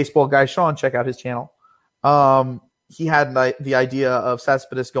Sean, baseball guy Sean, check out his channel. He had the idea of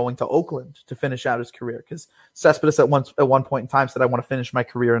Cespedes going to Oakland to finish out his career because Cespedes at one point in time said, I want to finish my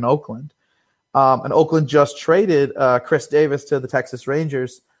career in Oakland. And Oakland just traded Chris Davis to the Texas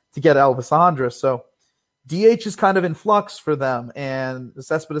Rangers to get Elvis Andrus. So DH is kind of in flux for them, and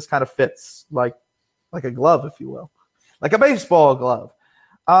Cespedes kind of fits like a glove, if you will, like a baseball glove.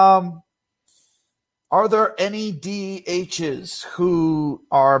 Are there any DHs who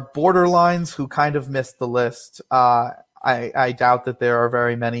are borderlines who kind of missed the list? I doubt that there are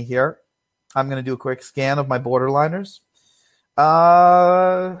very many here. I'm going to do a quick scan of my borderliners.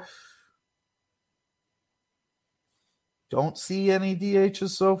 Don't see any DHs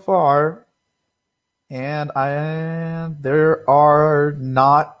so far. And there are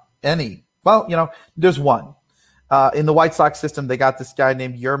not any. Well, there's one. In the White Sox system, they got this guy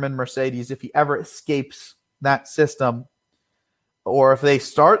named Yermin Mercedes. If he ever escapes that system, or if they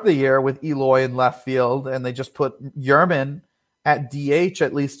start the year with Eloy in left field and they just put Yermin at DH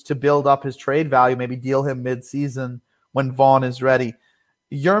at least to build up his trade value, maybe deal him midseason when Vaughn is ready.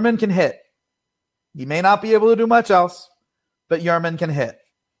 Yermin can hit. He may not be able to do much else, but Yermin can hit.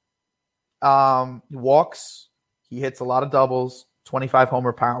 He walks. He hits a lot of doubles, 25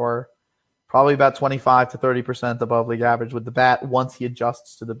 homer power. Probably about 25 to 30% above league average with the bat once he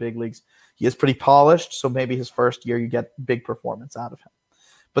adjusts to the big leagues. He is pretty polished, so maybe his first year you get big performance out of him.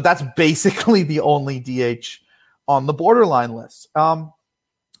 But that's basically the only DH on the borderline list. And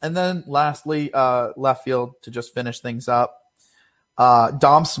then lastly, left field to just finish things up.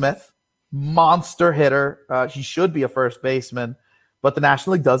 Dom Smith, monster hitter. He should be a first baseman, but the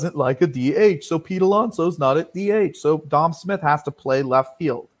National League doesn't like a DH, so Pete Alonso's not at DH. So Dom Smith has to play left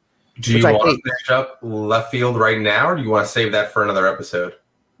field. Do you want to finish up left field right now, or do you want to save that for another episode?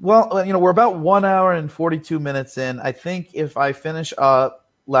 Well, we're about 1 hour and 42 minutes in. I think if I finish up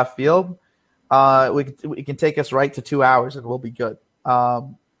left field, it can take us right to 2 hours, and we'll be good.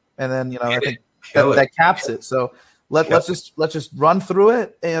 And then I think that caps it. So let's just run through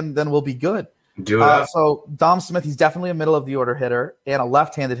it, and then we'll be good. Do it. So Dom Smith, he's definitely a middle of the order hitter and a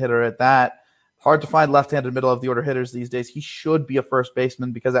left-handed hitter at that. Hard to find left-handed middle of the order hitters these days. He should be a first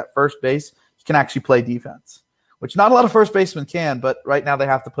baseman because at first base, he can actually play defense, which not a lot of first basemen can, but right now they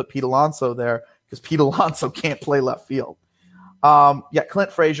have to put Pete Alonso there because Pete Alonso can't play left field.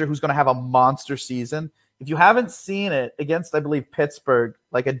 Clint Frazier, who's going to have a monster season. If you haven't seen it against, I believe, Pittsburgh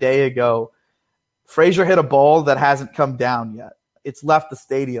like a day ago, Frazier hit a ball that hasn't come down yet. It's left the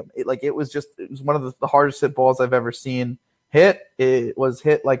stadium. It was one of the hardest hit balls I've ever seen hit. It was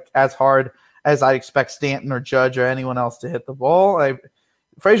hit like as hard as I expect Stanton or Judge or anyone else to hit the ball.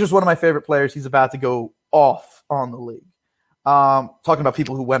 Frazier's one of my favorite players. He's about to go off on the league. Talking about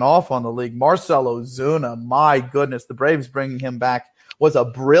people who went off on the league, Marcell Ozuna, my goodness, the Braves bringing him back was a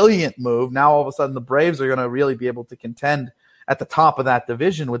brilliant move. Now all of a sudden the Braves are going to really be able to contend at the top of that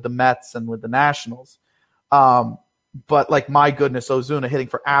division with the Mets and with the Nationals. But my goodness, Ozuna hitting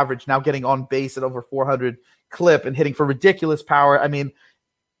for average, now getting on base at over 400 clip and hitting for ridiculous power. I mean,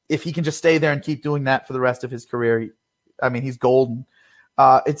 if he can just stay there and keep doing that for the rest of his career, he's golden.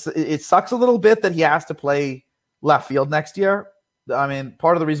 It sucks a little bit that he has to play left field next year. I mean,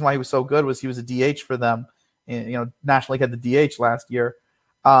 part of the reason why he was so good was he was a DH for them. And, National League had the DH last year.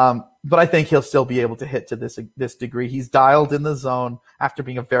 But I think he'll still be able to hit to this degree. He's dialed in the zone after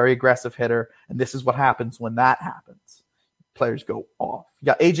being a very aggressive hitter, and this is what happens when that happens. Players go off. You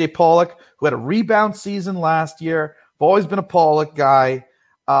got A.J. Pollock, who had a rebound season last year. I've always been a Pollock guy.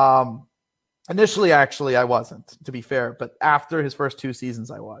 Initially, actually, I wasn't, to be fair, but after his first 2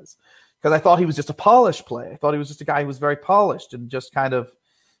 seasons, I was. Because I thought he was just a polished play. I thought he was just a guy who was very polished and just kind of,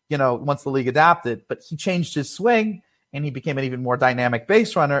 once the league adapted. But he changed his swing, and he became an even more dynamic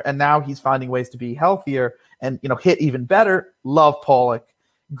base runner, and now he's finding ways to be healthier and, hit even better. Love Pollock.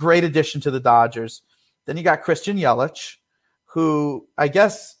 Great addition to the Dodgers. Then you got Christian Yelich, who I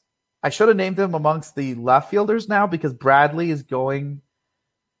guess I should have named him amongst the left fielders now because Bradley is going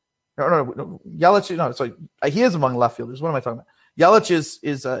 – no, Yelich – no, so he is among left fielders. What am I talking about? Yelich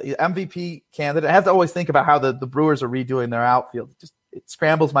is an MVP candidate. I have to always think about how the Brewers are redoing their outfield. It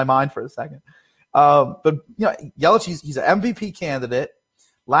scrambles my mind for a second. But Yelich, he's an MVP candidate.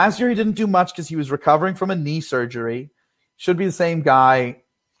 Last year he didn't do much because he was recovering from a knee surgery. Should be the same guy.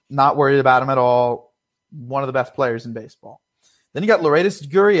 Not worried about him at all. One of the best players in baseball. Then you got Lourdes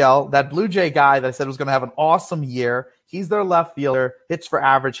Gurriel, that Blue Jay guy that I said was going to have an awesome year. He's their left fielder. Hits for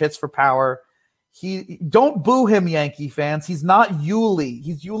average, hits for power. Don't boo him, Yankee fans. He's not Yuli.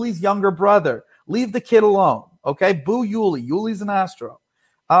 He's Yuli's younger brother. Leave the kid alone, okay? Boo Yuli. Yuli's an Astro.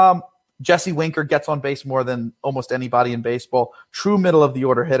 Jesse Winker gets on base more than almost anybody in baseball. True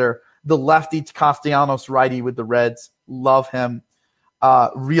middle-of-the-order hitter. The lefty Castellanos righty with the Reds. Love him.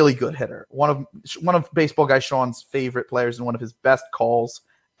 Really good hitter. One of baseball guy Sean's favorite players and one of his best calls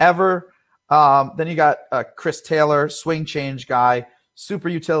ever. Then you got Chris Taylor, swing change guy. Super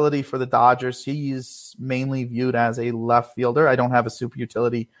utility for the Dodgers. He's mainly viewed as a left fielder. I don't have a super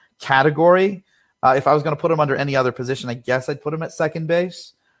utility category. If I was going to put him under any other position, I guess I'd put him at second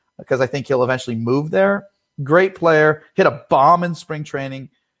base because I think he'll eventually move there. Great player. Hit a bomb in spring training.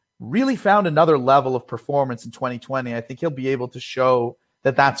 Really found another level of performance in 2020. I think he'll be able to show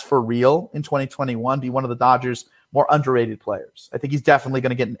that that's for real in 2021, be one of the Dodgers' more underrated players. I think he's definitely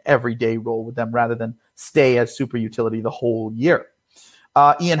going to get an everyday role with them rather than stay as super utility the whole year.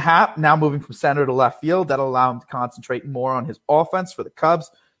 Ian Happ, now moving from center to left field. That'll allow him to concentrate more on his offense for the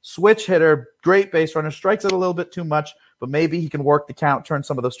Cubs. Switch hitter, great base runner, strikes it a little bit too much, but maybe he can work the count, turn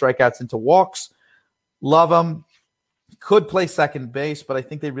some of those strikeouts into walks. Love him. Could play second base, but I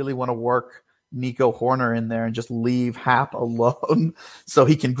think they really want to work Nico Horner in there and just leave Happ alone so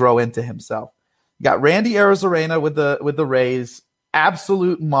he can grow into himself. You got Randy Arozarena with the Rays.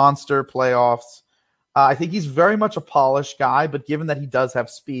 Absolute monster playoffs. I think he's very much a polished guy, but given that he does have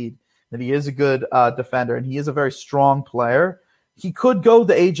speed, that he is a good defender, and he is a very strong player, he could go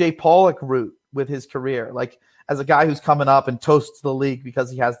the A.J. Pollock route with his career, like as a guy who's coming up and toasts the league because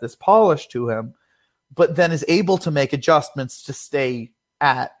he has this polish to him, but then is able to make adjustments to stay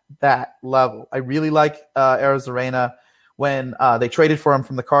at that level. I really like Arozarena. When they traded for him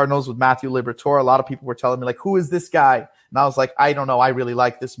from the Cardinals with Matthew Liberatore, a lot of people were telling me, like, who is this guy? And I was like, I don't know. I really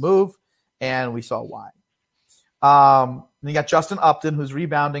like this move. And we saw why. Then you got Justin Upton, who's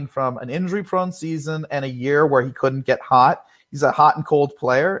rebounding from an injury-prone season and a year where he couldn't get hot. He's a hot and cold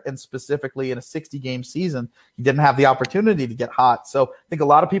player, and specifically in a 60-game season, he didn't have the opportunity to get hot. So I think a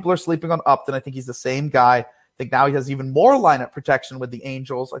lot of people are sleeping on Upton. I think he's the same guy. I think now he has even more lineup protection with the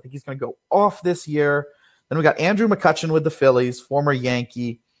Angels. I think he's going to go off this year. Then we got Andrew McCutchen with the Phillies, former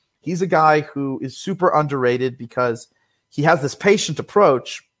Yankee. He's a guy who is super underrated because he has this patient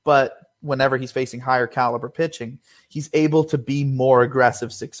approach, but whenever he's facing higher caliber pitching, he's able to be more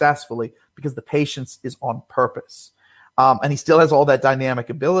aggressive successfully because the patience is on purpose. And he still has all that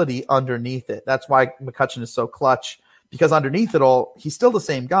dynamic ability underneath it. That's why McCutchen is so clutch, because underneath it all, he's still the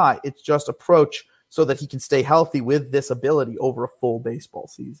same guy. It's just approach so that he can stay healthy with this ability over a full baseball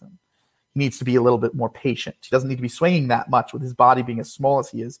season. He needs to be a little bit more patient. He doesn't need to be swinging that much with his body being as small as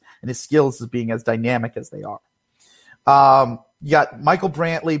he is and his skills as being as dynamic as they are. You got Michael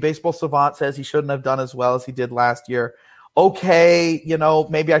Brantley. Baseball Savant says he shouldn't have done as well as he did last year. Okay,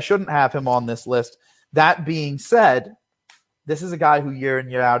 maybe I shouldn't have him on this list. That being said, this is a guy who year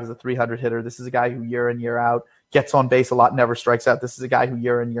in, year out is a 300 hitter. This is a guy who year in, year out gets on base a lot, never strikes out. This is a guy who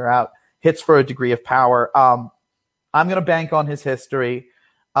year in, year out hits for a degree of power. I'm going to bank on his history.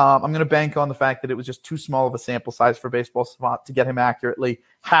 I'm going to bank on the fact that it was just too small of a sample size for Baseball Savant to get him accurately.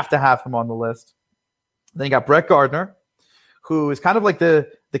 Have to have him on the list. Then you got Brett Gardner, who is kind of like the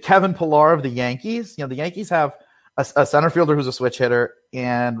Kevin Pillar of the Yankees. The Yankees have a center fielder who's a switch hitter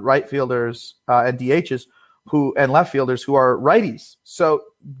and right fielders and DHs and left fielders who are righties. So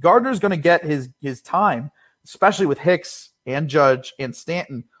Gardner's going to get his time, especially with Hicks and Judge and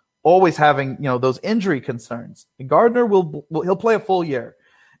Stanton always having, those injury concerns. And Gardner he'll play a full year.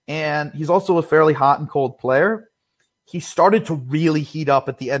 And he's also a fairly hot and cold player. He started to really heat up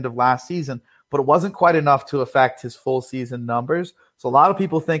at the end of last season, but it wasn't quite enough to affect his full season numbers. So a lot of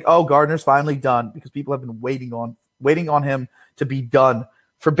people think, oh, Gardner's finally done, because people have been waiting on him to be done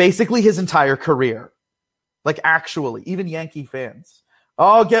for basically his entire career. Like, actually, even Yankee fans.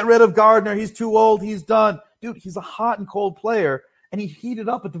 Oh, get rid of Gardner. He's too old. He's done. Dude, he's a hot and cold player, and he heated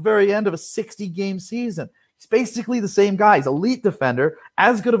up at the very end of a 60-game season. He's basically the same guy. He's an elite defender,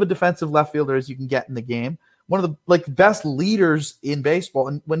 as good of a defensive left fielder as you can get in the game. One of the best leaders in baseball.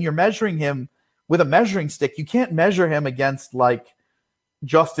 And when you're measuring him with a measuring stick, you can't measure him against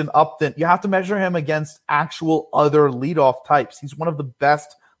Justin Upton. You have to measure him against actual other leadoff types. He's one of the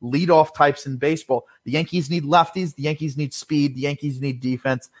best leadoff types in baseball. The Yankees need lefties. The Yankees need speed. The Yankees need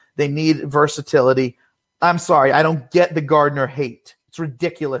defense. They need versatility. I'm sorry, I don't get the Gardner hate. It's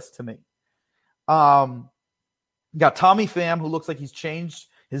ridiculous to me. Got Tommy Pham, who looks like he's changed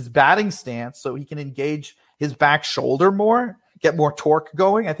his batting stance so he can engage his back shoulder more, get more torque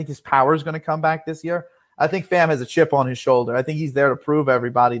going. I think his power is going to come back this year. I think Pham has a chip on his shoulder. I think he's there to prove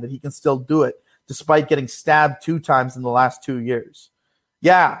everybody that he can still do it, despite getting stabbed 2 times in the last 2 years.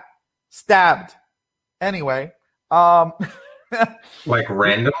 Yeah, stabbed. Anyway.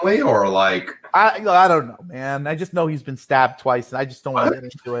 Randomly or I don't know, man. I just know he's been stabbed twice, and I just don't want to get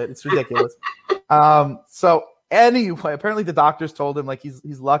into it. It's ridiculous. So anyway, apparently the doctors told him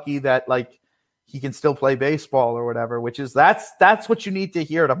he's lucky that he can still play baseball or whatever, which is that's what you need to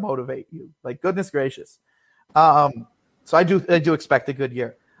hear to motivate you. Goodness gracious. So I do expect a good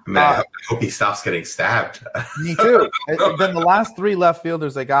year. Man, I hope he stops getting stabbed. Me too. And then the last 3 left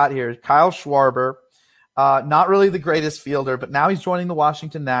fielders I got here: Kyle Schwarber, not really the greatest fielder, but now he's joining the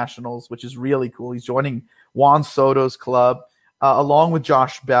Washington Nationals, which is really cool. He's joining Juan Soto's club, along with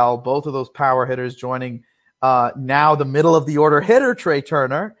Josh Bell, both of those power hitters joining now the middle of the order hitter, Trey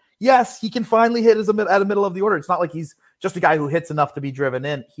Turner. Yes, he can finally hit at a middle of the order. It's not like he's just a guy who hits enough to be driven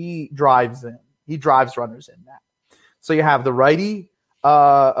in. He drives in. He drives runners in that. So you have the righty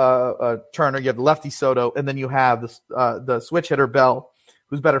Turner, you have the lefty Soto, and then you have the switch hitter Bell,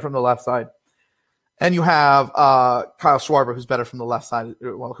 who's better from the left side. And you have Kyle Schwarber, who's better from the left side,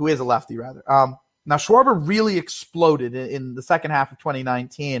 well, who is a lefty, rather. Now, Schwarber really exploded in the second half of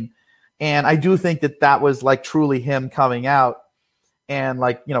 2019, and I do think that was truly him coming out and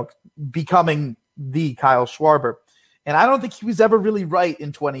becoming the Kyle Schwarber. And I don't think he was ever really right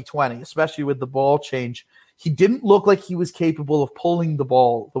in 2020, especially with the ball change. He didn't look like he was capable of pulling the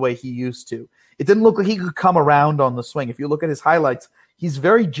ball the way he used to. It didn't look like he could come around on the swing. If you look at his highlights, he's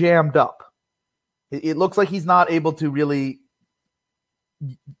very jammed up. It looks like he's not able to really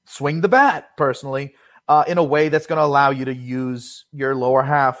swing the bat, personally, in a way that's going to allow you to use your lower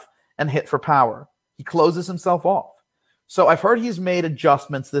half and hit for power. He closes himself off. So I've heard he's made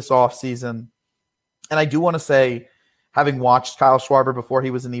adjustments this offseason. And I do want to say, having watched Kyle Schwarber before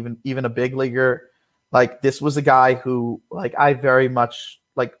he was even a big leaguer, this was a guy who, I very much,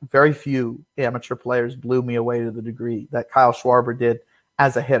 very few amateur players blew me away to the degree that Kyle Schwarber did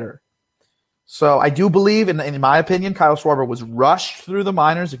as a hitter. So I do believe, in my opinion, Kyle Schwarber was rushed through the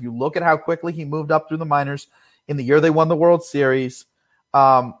minors. If you look at how quickly he moved up through the minors in the year they won the World Series,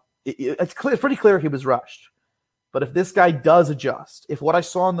 it's pretty clear he was rushed. But if this guy does adjust, if what I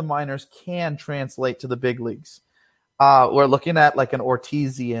saw in the minors can translate to the big leagues, we're looking at an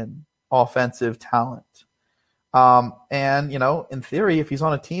Ortizian offensive talent. And, in theory, if he's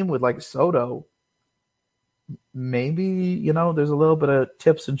on a team with Soto, maybe, there's a little bit of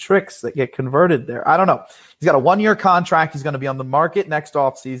tips and tricks that get converted there. I don't know. He's got a 1-year contract. He's going to be on the market next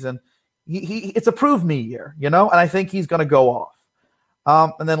offseason. It's a prove me year, and I think he's going to go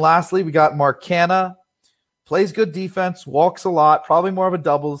off. And then lastly, we got Mark Canha. Plays good defense, walks a lot, probably more of a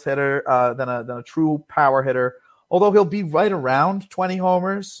doubles hitter than a true power hitter, although he'll be right around 20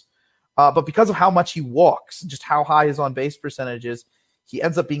 homers. But because of how much he walks, just how high his on-base percentage is, he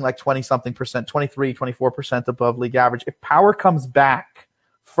ends up being 20-something percent, 23, 24% above league average. If power comes back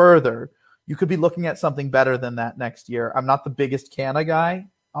further, you could be looking at something better than that next year. I'm not the biggest Canha guy,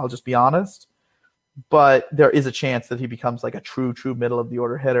 I'll just be honest, but there is a chance that he becomes a true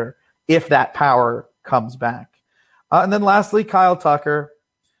middle-of-the-order hitter if that power comes back. And then lastly, Kyle Tucker.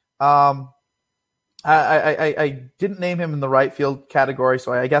 I didn't name him in the right field category,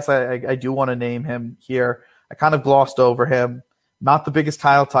 so I guess I do want to name him here. I kind of glossed over him. Not the biggest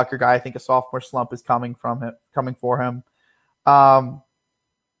Kyle Tucker guy. I think a sophomore slump is coming for him.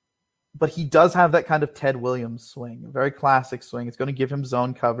 but he does have that kind of Ted Williams swing, a very classic swing. It's going to give him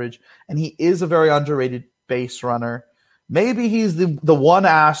zone coverage, and he is a very underrated base runner. Maybe he's the one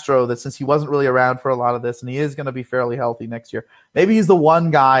Astro that, since he wasn't really around for a lot of this, and he is going to be fairly healthy next year, maybe he's the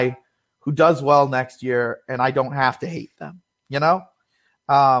one guy who does well next year, and I don't have to hate them,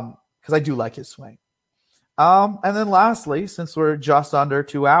 because I do like his swing. And then lastly, since we're just under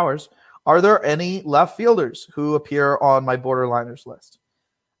 2 hours, are there any left fielders who appear on my borderliners list?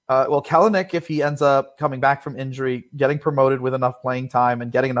 Well, Kelenic, if he ends up coming back from injury, getting promoted with enough playing time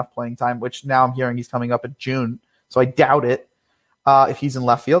and getting enough playing time, which now I'm hearing he's coming up in June, so I doubt it. If he's in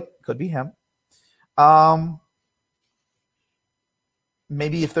left field, could be him.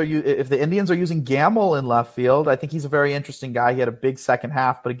 Maybe if the Indians are using Gamble in left field, I think he's a very interesting guy. He had a big second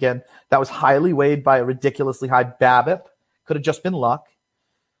half, but again, that was highly weighed by a ridiculously high BABIP. Could have just been luck.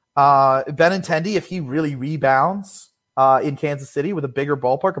 Benintendi, if he really rebounds in Kansas City with a bigger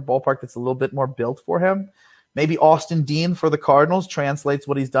ballpark, a ballpark that's a little bit more built for him. Maybe Austin Dean for the Cardinals translates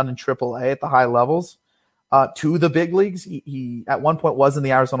what he's done in AAA at the high levels to the big leagues. He at one point was in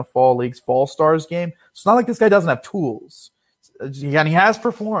the Arizona Fall League's Fall Stars game. It's not like this guy doesn't have tools. And he has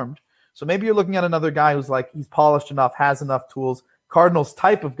performed. So maybe you're looking at another guy who's like, he's polished enough, has enough tools. Cardinals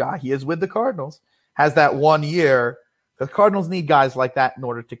type of guy. He is with the Cardinals. Has that 1 year. The Cardinals need guys like that in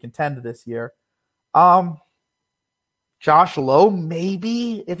order to contend this year. Josh Lowe,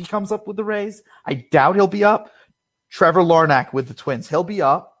 maybe, if he comes up with the Rays. I doubt he'll be up. Trevor Larnach with the Twins. He'll be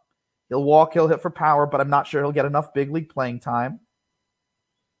up. He'll walk, he'll hit for power, but I'm not sure he'll get enough big league playing time.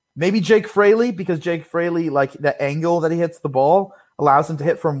 Maybe Jake Fraley, because Jake Fraley, like the angle that he hits the ball, allows him to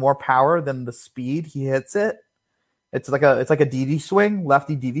hit for more power than the speed he hits it. It's like a Didi swing,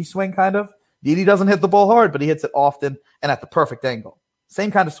 lefty Didi swing kind of. Didi doesn't hit the ball hard, but he hits it often and at the perfect angle. Same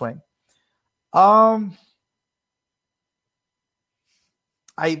kind of swing. I'm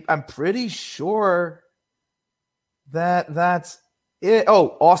pretty sure that's it.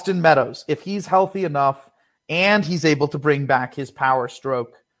 Oh, Austin Meadows. If he's healthy enough and he's able to bring back his power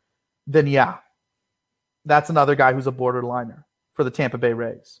stroke, then yeah, that's another guy who's a borderliner for the Tampa Bay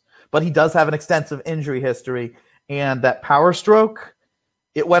Rays. But he does have an extensive injury history, and that power stroke,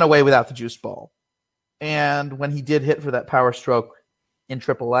 it went away without the juice ball. And when he did hit for that power stroke in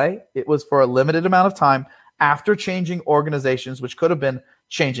AAA, it was for a limited amount of time after changing organizations, which could have been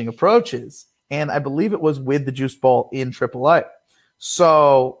changing approaches. And I believe it was with the juice ball in AAA.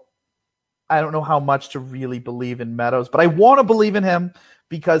 So I don't know how much to really believe in Meadows, but I want to believe in him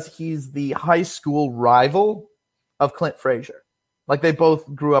because he's the high school rival of Clint Frazier. Like, they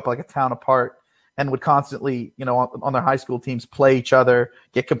both grew up like a town apart and would constantly, on their high school teams, play each other,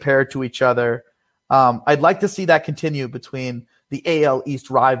 get compared to each other. I'd like to see that continue between the AL East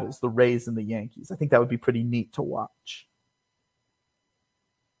rivals, the Rays and the Yankees. I think that would be pretty neat to watch.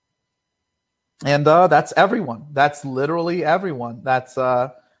 And that's everyone. That's literally everyone. That's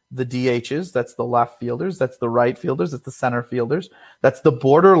the DHs, that's the left fielders, that's the right fielders, that's the center fielders, that's the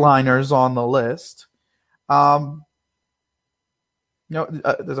borderliners on the list.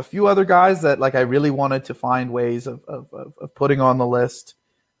 There's a few other guys that I really wanted to find ways of putting on the list.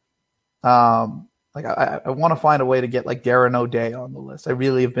 I want to find a way to get Darren O'Day on the list. I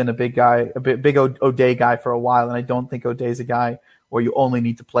really have been a big O'Day guy for a while, and I don't think O'Day's a guy where you only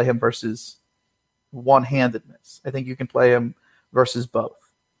need to play him versus one-handedness. I think you can play him versus both.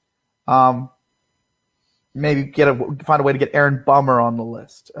 Maybe find a way to get Aaron Bummer on the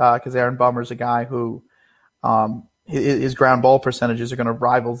list, because Aaron Bummer is a guy who his ground ball percentages are going to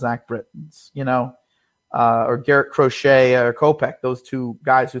rival Zach Britton's, or Garrett Crochet or Kopech, those two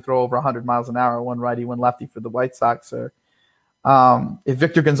guys who throw over 100 miles an hour, one righty, one lefty for the White Sox. Or if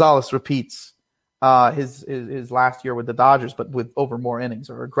Victor Gonzalez repeats his last year with the Dodgers, but with over more innings,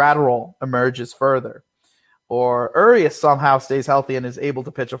 or Gratterall emerges further, or Urias somehow stays healthy and is able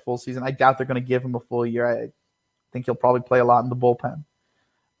to pitch a full season. I doubt they're going to give him a full year. I think he'll probably play a lot in the bullpen.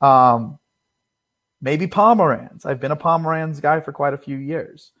 Maybe Pomeranz. I've been a Pomeranz guy for quite a few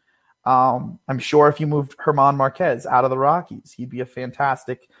years. I'm sure if you moved Herman Marquez out of the Rockies, he'd be a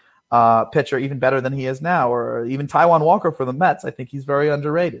fantastic pitcher, even better than he is now. Or even Taijuan Walker for the Mets. I think he's very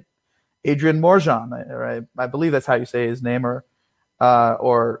underrated. Adrian Morjan, I believe that's how you say his name, or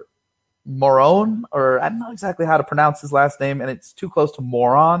Moron, or I don't know exactly how to pronounce his last name, and it's too close to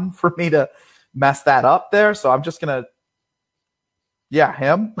moron for me to mess that up there. So I'm just going to,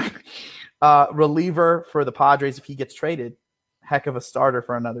 him. Reliever for the Padres if he gets traded. Heck of a starter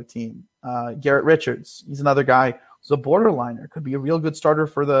for another team. Garrett Richards, he's another guy who's a borderliner. Could be a real good starter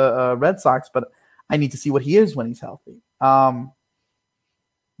for the Red Sox, but I need to see what he is when he's healthy.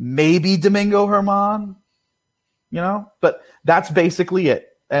 Maybe Domingo Germán, but that's basically it.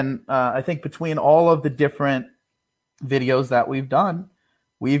 And I think between all of the different videos that we've done,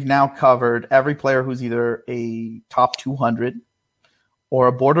 we've now covered every player who's either a top 200 or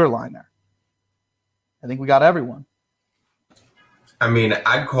a borderliner. I think we got everyone. I mean,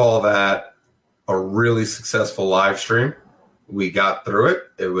 I'd call that a really successful live stream. We got through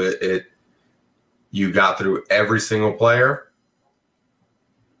it. You got through every single player.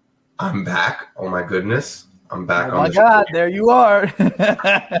 I'm back. Oh my goodness. I'm back on the show. Oh my God, there you are.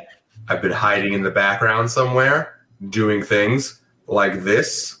 I've been hiding in the background somewhere, doing things like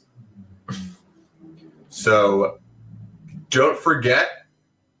this. So don't forget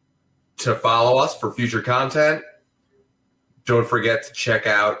to follow us for future content. Don't forget to check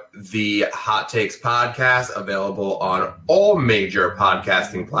out the Hot Takes podcast, available on all major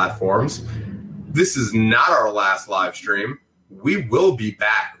podcasting platforms. This is not our last live stream. We will be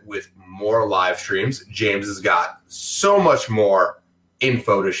back with more live streams. James has got so much more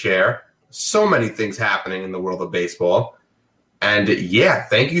info to share. So many things happening in the world of baseball. And yeah,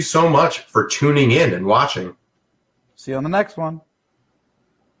 thank you so much for tuning in and watching. See you on the next one.